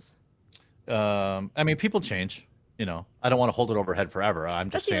details. I mean, people change. I don't want to hold it over head forever. I'm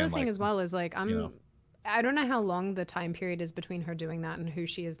just saying. That's the other thing as well is like I don't know how long the time period is between her doing that and who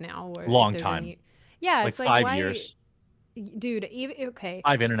she is now. Or long time. Yeah, like it's like 5 why, years. Dude, okay.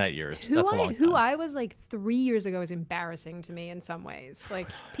 5 internet years. That's a long time. Who I was like 3 years ago is embarrassing to me in some ways. Like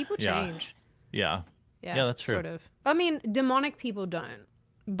people change. Yeah, that's true. Sort of. I mean, demonic people don't,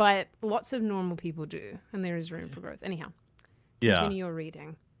 but lots of normal people do, and there is room for growth. Anyhow, continue your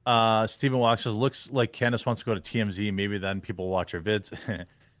reading. Stephen Walks says, looks like Candace wants to go to TMZ. Maybe then people watch her vids.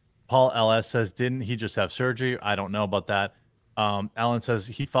 Paul LS says, didn't he just have surgery? I don't know about that. Alan says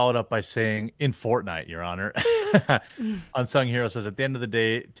he followed up by saying in Fortnite, Your Honor. Unsung Hero says at the end of the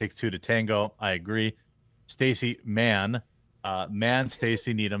day, it takes two to tango. I agree. Stacy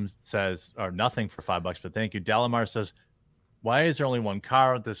Stacy Needham says, or nothing for $5, but thank you. Dalamar says, why is there only one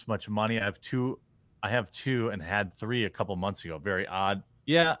car with this much money? I have two and had 3 a couple months ago. Very odd.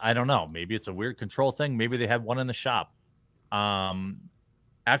 Yeah, I don't know. Maybe it's a weird control thing. Maybe they had one in the shop.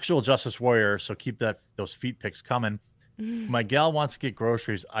 Actual Justice Warrior, so keep those feet pics coming. My gal wants to get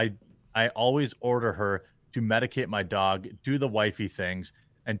groceries. I always order her to medicate my dog, do the wifey things,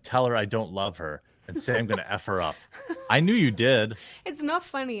 and tell her I don't love her and say I'm going to F her up. I knew you did. It's not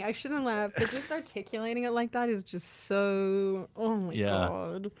funny. I shouldn't laugh, but just articulating it like that is just so, oh my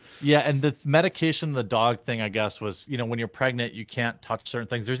God. Yeah, and the medication, the dog thing, I guess, was, when you're pregnant, you can't touch certain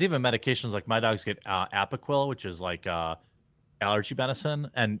things. There's even medications, like my dogs get Apoquil, which is like allergy medicine,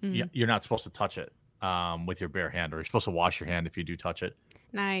 and you're not supposed to touch it with your bare hand, or you're supposed to wash your hand if you do touch it.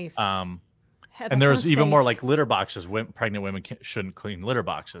 Nice. And there's even more like litter boxes. Pregnant women shouldn't clean litter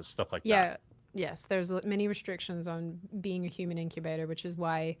boxes, stuff like that. Yeah. Yes, there's many restrictions on being a human incubator, which is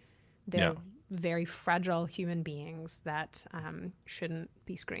why they're very fragile human beings that shouldn't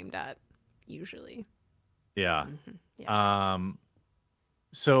be screamed at, usually. Yeah. Mm-hmm. Yes.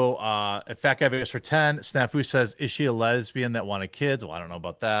 So Fat Guy Vegas for 10. Snafu says, is she a lesbian that wanted kids? Well, I don't know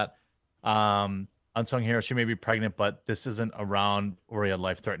about that. Unsung Hero, she may be pregnant, but this isn't around where he had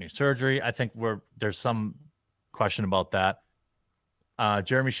life-threatening surgery. I think there's some question about that.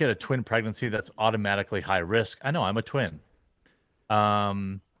 Jeremy, she had a twin pregnancy. That's automatically high risk. I know, I'm a twin.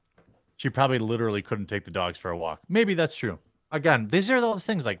 She probably literally couldn't take the dogs for a walk. Maybe that's true. Again, these are all the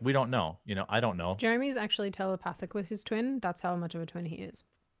things like we don't know. I don't know. Jeremy's actually telepathic with his twin. That's how much of a twin he is.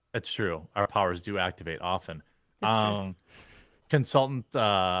 That's true. Our powers do activate often. That's true. Consultant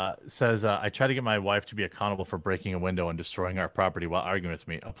says, I try to get my wife to be accountable for breaking a window and destroying our property while arguing with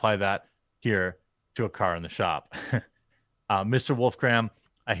me. Apply that here to a car in the shop. Mr. Wolfgram,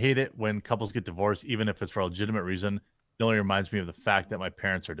 I hate it when couples get divorced, even if it's for a legitimate reason. It only reminds me of the fact that my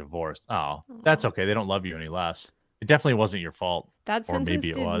parents are divorced. Oh, that's okay. They don't love you any less. It definitely wasn't your fault. That sentence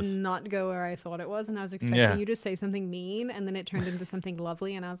did not go where I thought it was, and I was expecting you to say something mean, and then it turned into something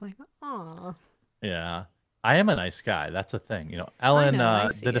lovely, and I was like, oh. Yeah. I am a nice guy. That's the thing. Ellen,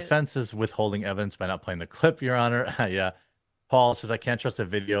 the defense is withholding evidence by not playing the clip, Your Honor. Yeah. Paul says, I can't trust a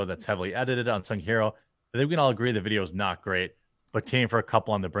video that's heavily edited. Unsung Hero, I think we can all agree the video is not great, but team for a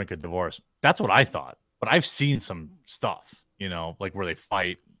couple on the brink of divorce. That's what I thought. But I've seen some stuff, like where they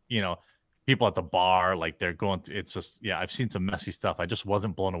fight, people at the bar, like they're going through, it's just, I've seen some messy stuff. I just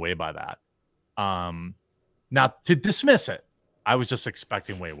wasn't blown away by that. Not to dismiss it. I was just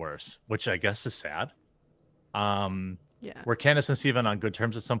expecting way worse, which I guess is sad. Were Candace and Steven on good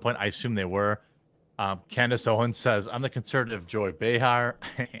terms at some point? I assume they were. Candace Owen says, I'm the conservative Joy Behar.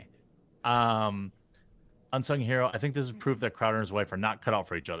 Unsung Hero, I think this is proof that Crowder and his wife are not cut out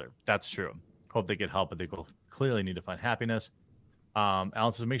for each other. That's true. Hope they get help, but they clearly need to find happiness.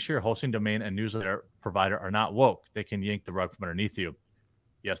 Alan says, make sure your hosting domain and newsletter provider are not woke. They can yank the rug from underneath you.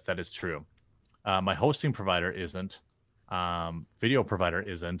 Yes, that is true. My hosting provider isn't. Video provider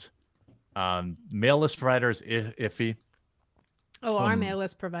isn't. Mail list provider is iffy. Oh, our mail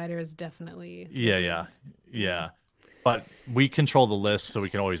list provider is definitely. Yeah. But we control the list, so we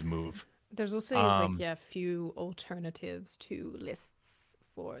can always move. There's also a few alternatives to lists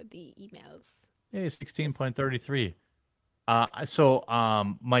for the emails. Hey, 16.33.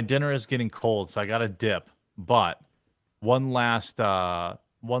 My dinner is getting cold, so I got to dip. But one last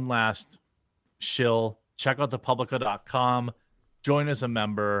shill. Check out thepublica.com. Join as a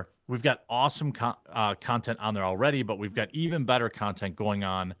member. We've got awesome content on there already, but we've got even better content going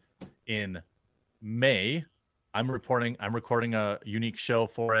on in May. I'm recording a unique show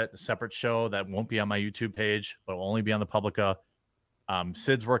for it, a separate show that won't be on my YouTube page, but will only be on the Publica.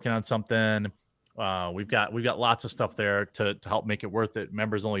 Sid's working on something. We've got lots of stuff there to help make it worth it.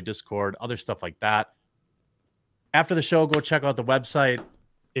 Members only Discord, other stuff like that. After the show, go check out the website.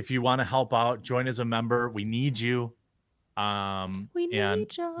 If you want to help out, join as a member. We need you.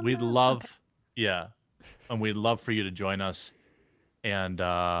 We'd love for you to join us. And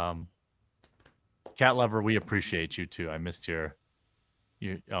Cat Lover, we appreciate you too. I missed your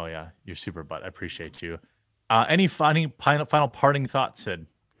super butt. I appreciate you. Any final parting thoughts, Sid?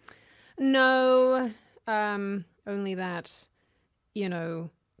 No, only that,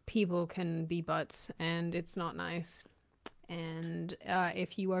 people can be butts and it's not nice. And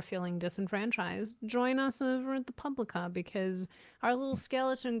if you are feeling disenfranchised, join us over at the Publica, because our little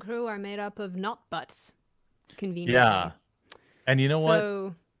skeleton crew are made up of not butts, conveniently. Yeah. And you know what?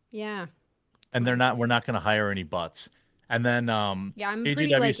 So, yeah. And we're not going to hire any butts. And then I'm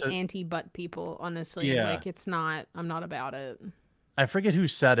pretty anti-butt people, honestly. Yeah. I'm not about it. I forget who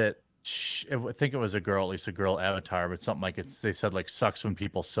said it. I think it was a girl, at least a girl avatar, but something like they said like sucks when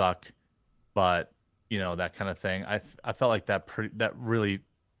people suck, but that kind of thing. I felt like that really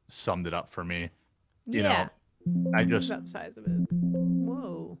summed it up for me. I just about the size of it.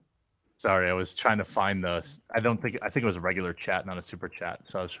 Whoa. Sorry, I was trying to find I think it was a regular chat, not a super chat.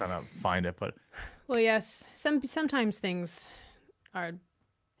 So I was trying to find it, but well, yes. Sometimes things are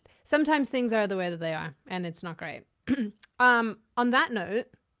the way that they are, and it's not great. On that note,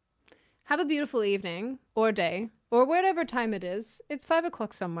 have a beautiful evening or day or whatever time it is. It's 5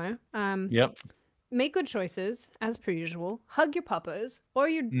 o'clock somewhere. Yep. Make good choices, as per usual. Hug your puppos, or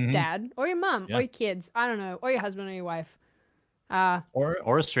your dad, or your mom, or your kids. I don't know, or your husband, or your wife.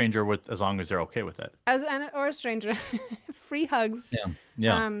 Or a stranger, as long as they're okay with it. Or a stranger. Free hugs.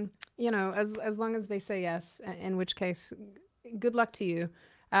 Yeah. As long as they say yes. In which case, good luck to you.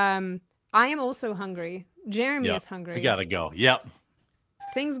 I am also hungry. Jeremy is hungry. We gotta go. Yep.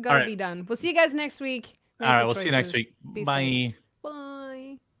 Things gotta be done. We'll see you guys next week. All right. We'll see you next week. Bye. Safe.